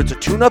 Whether it's a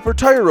tune-up or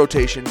tire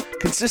rotation,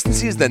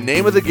 consistency is the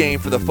name of the game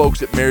for the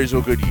folks at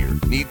Marysville Goodyear.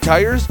 Need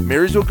tires?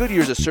 Marysville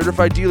Goodyear is a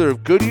certified dealer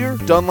of Goodyear,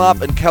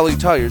 Dunlop, and Kelly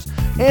tires,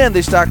 and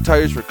they stock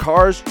tires for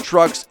cars,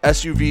 trucks,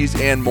 SUVs,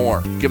 and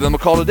more. Give them a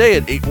call today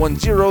at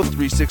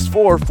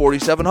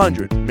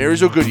 810-364-4700.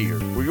 Marysville Goodyear,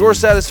 where your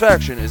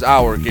satisfaction is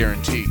our guarantee.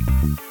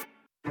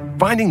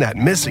 Finding that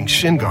missing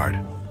shin guard.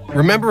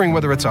 Remembering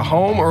whether it's a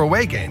home or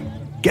away game.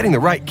 Getting the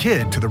right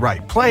kid to the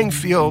right playing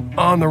field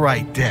on the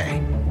right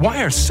day.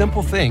 Why are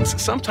simple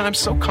things sometimes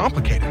so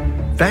complicated?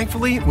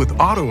 Thankfully, with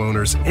auto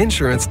owners,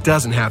 insurance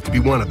doesn't have to be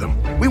one of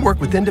them. We work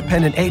with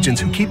independent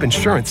agents who keep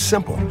insurance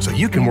simple so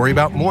you can worry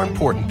about more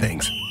important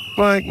things.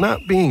 Like not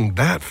being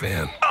that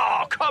fan.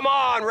 Oh, come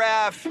on,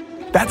 ref!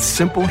 That's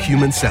simple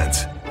human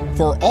sense.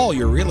 For all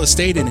your real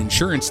estate and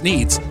insurance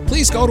needs,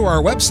 please go to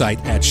our website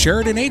at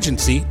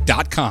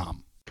SheridanAgency.com.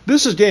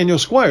 This is Daniel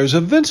Squires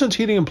of Vincent's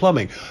Heating and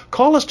Plumbing.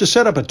 Call us to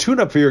set up a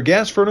tune-up for your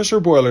gas furnace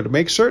or boiler to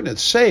make certain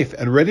it's safe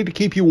and ready to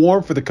keep you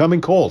warm for the coming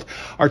cold.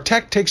 Our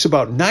tech takes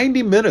about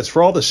 90 minutes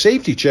for all the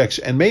safety checks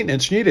and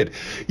maintenance needed.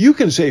 You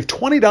can save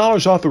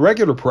 $20 off the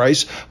regular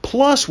price,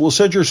 plus we'll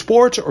send your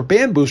sports or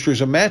band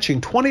boosters a matching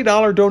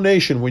 $20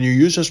 donation when you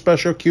use a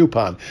special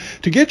coupon.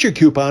 To get your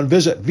coupon,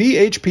 visit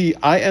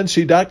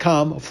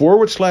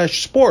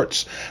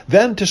vhpinc.com/sports.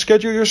 Then to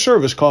schedule your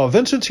service, call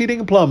Vincent's Heating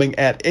and Plumbing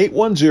at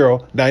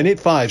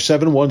 810-985-7103.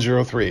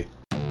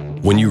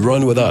 When you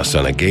run with us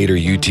on a Gator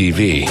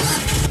UTV,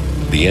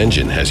 the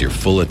engine has your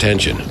full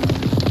attention.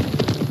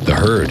 The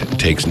herd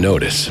takes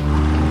notice.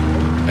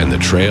 And the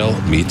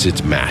trail meets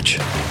its match.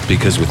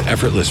 Because with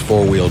effortless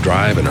four-wheel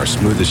drive and our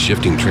smoothest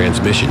shifting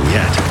transmission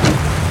yet,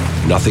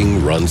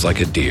 nothing runs like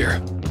a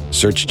deer.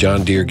 Search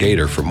John Deere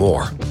Gator for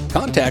more.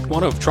 Contact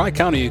one of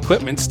Tri-County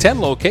Equipment's 10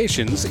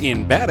 locations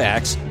in Bad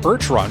Axe,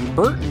 Birch Run,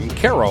 Burton,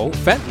 Caro,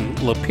 Fenton,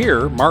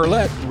 Lapeer,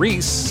 Marlette,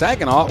 Reese,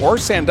 Saginaw, or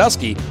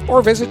Sandusky,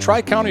 or visit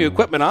Tri-County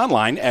Equipment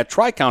online at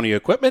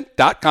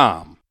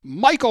tricountyequipment.com.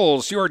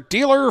 Michael's, your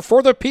dealer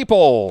for the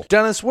people.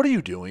 Dennis, what are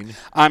you doing?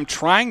 I'm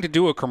trying to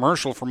do a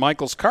commercial for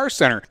Michael's Car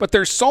Center, but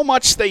there's so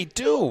much they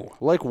do.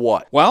 Like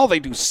what? Well, they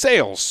do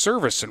sales,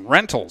 service, and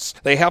rentals.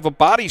 They have a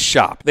body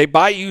shop. They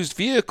buy used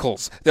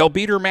vehicles. They'll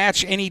beat or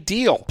match any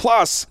deal.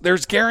 Plus,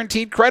 there's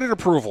guaranteed credit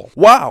approval.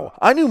 Wow,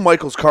 I knew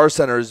Michael's Car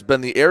Center has been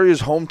the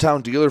area's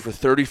hometown dealer for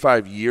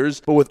 35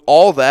 years, but with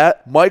all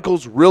that,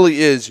 Michael's really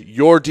is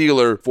your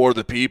dealer for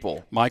the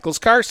people. Michael's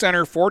Car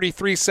Center,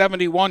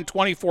 4371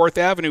 24th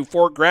Avenue,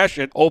 Fort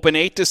Gratiot, open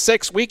 8 to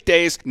 6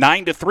 weekdays,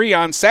 9 to 3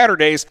 on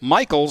Saturdays.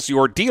 Michael's,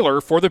 your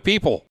dealer for the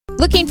people.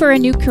 Looking for a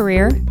new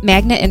career?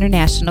 Magna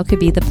International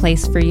could be the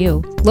place for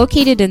you.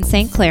 Located in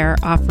St. Clair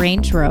off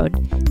Range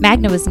Road,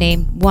 Magna was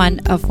named one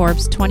of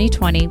Forbes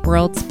 2020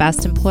 World's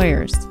Best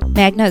Employers.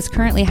 Magna is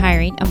currently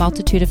hiring a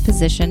multitude of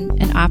positions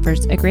and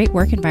offers a great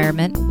work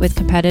environment with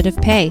competitive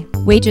pay.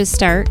 Wages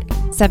start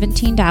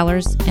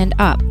 $17 and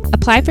up.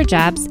 Apply for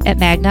jobs at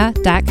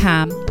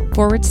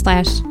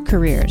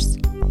magna.com/careers.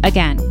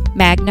 Again,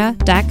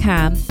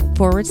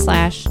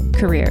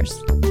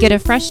 magna.com/careers. Get a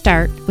fresh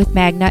start with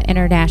Magna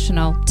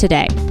International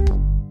today.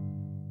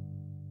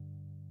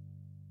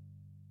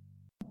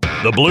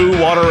 The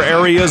Blue Water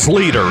Area's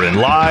leader in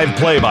live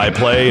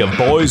play-by-play of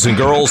boys and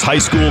girls high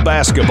school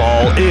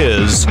basketball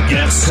is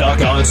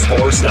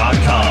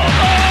GetStuckOnSports.com.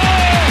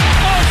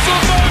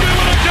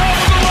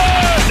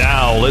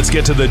 Now let's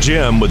get to the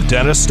gym with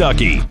Dennis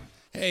Stuckey.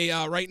 Hey,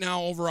 right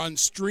now over on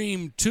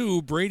Stream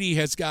 2, Brady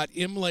has got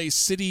Imlay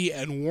City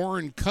and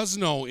Warren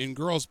Cousino in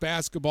girls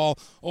basketball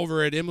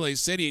over at Imlay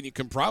City, and you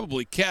can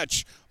probably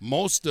catch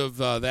most of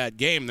that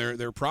game.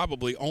 They're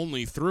probably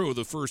only through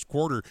the first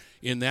quarter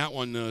in that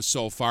one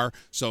so far.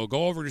 So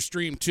go over to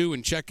Stream 2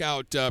 and check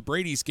out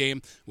Brady's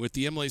game with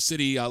the Imlay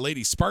City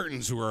Lady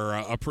Spartans, who are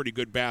a pretty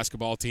good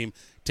basketball team,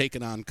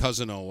 taking on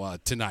Cousino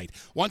tonight.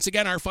 Once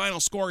again, our final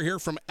score here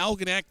from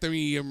Algonac,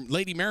 the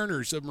Lady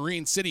Mariners of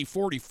Marine City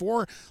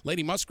 44,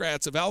 Lady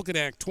Muskrats of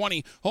Algonac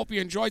 20. Hope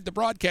you enjoyed the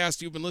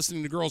broadcast. You've been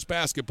listening to girls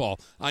basketball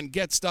on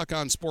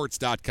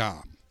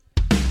GetStuckOnSports.com.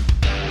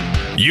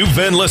 You've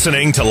been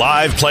listening to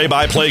live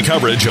play-by-play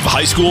coverage of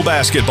high school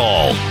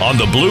basketball on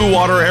the Blue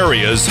Water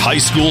Area's high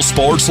school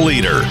sports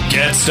leader.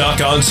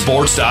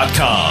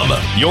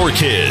 GetStuckOnSports.com. Your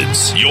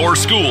kids, your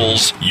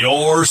schools,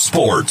 your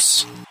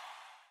sports.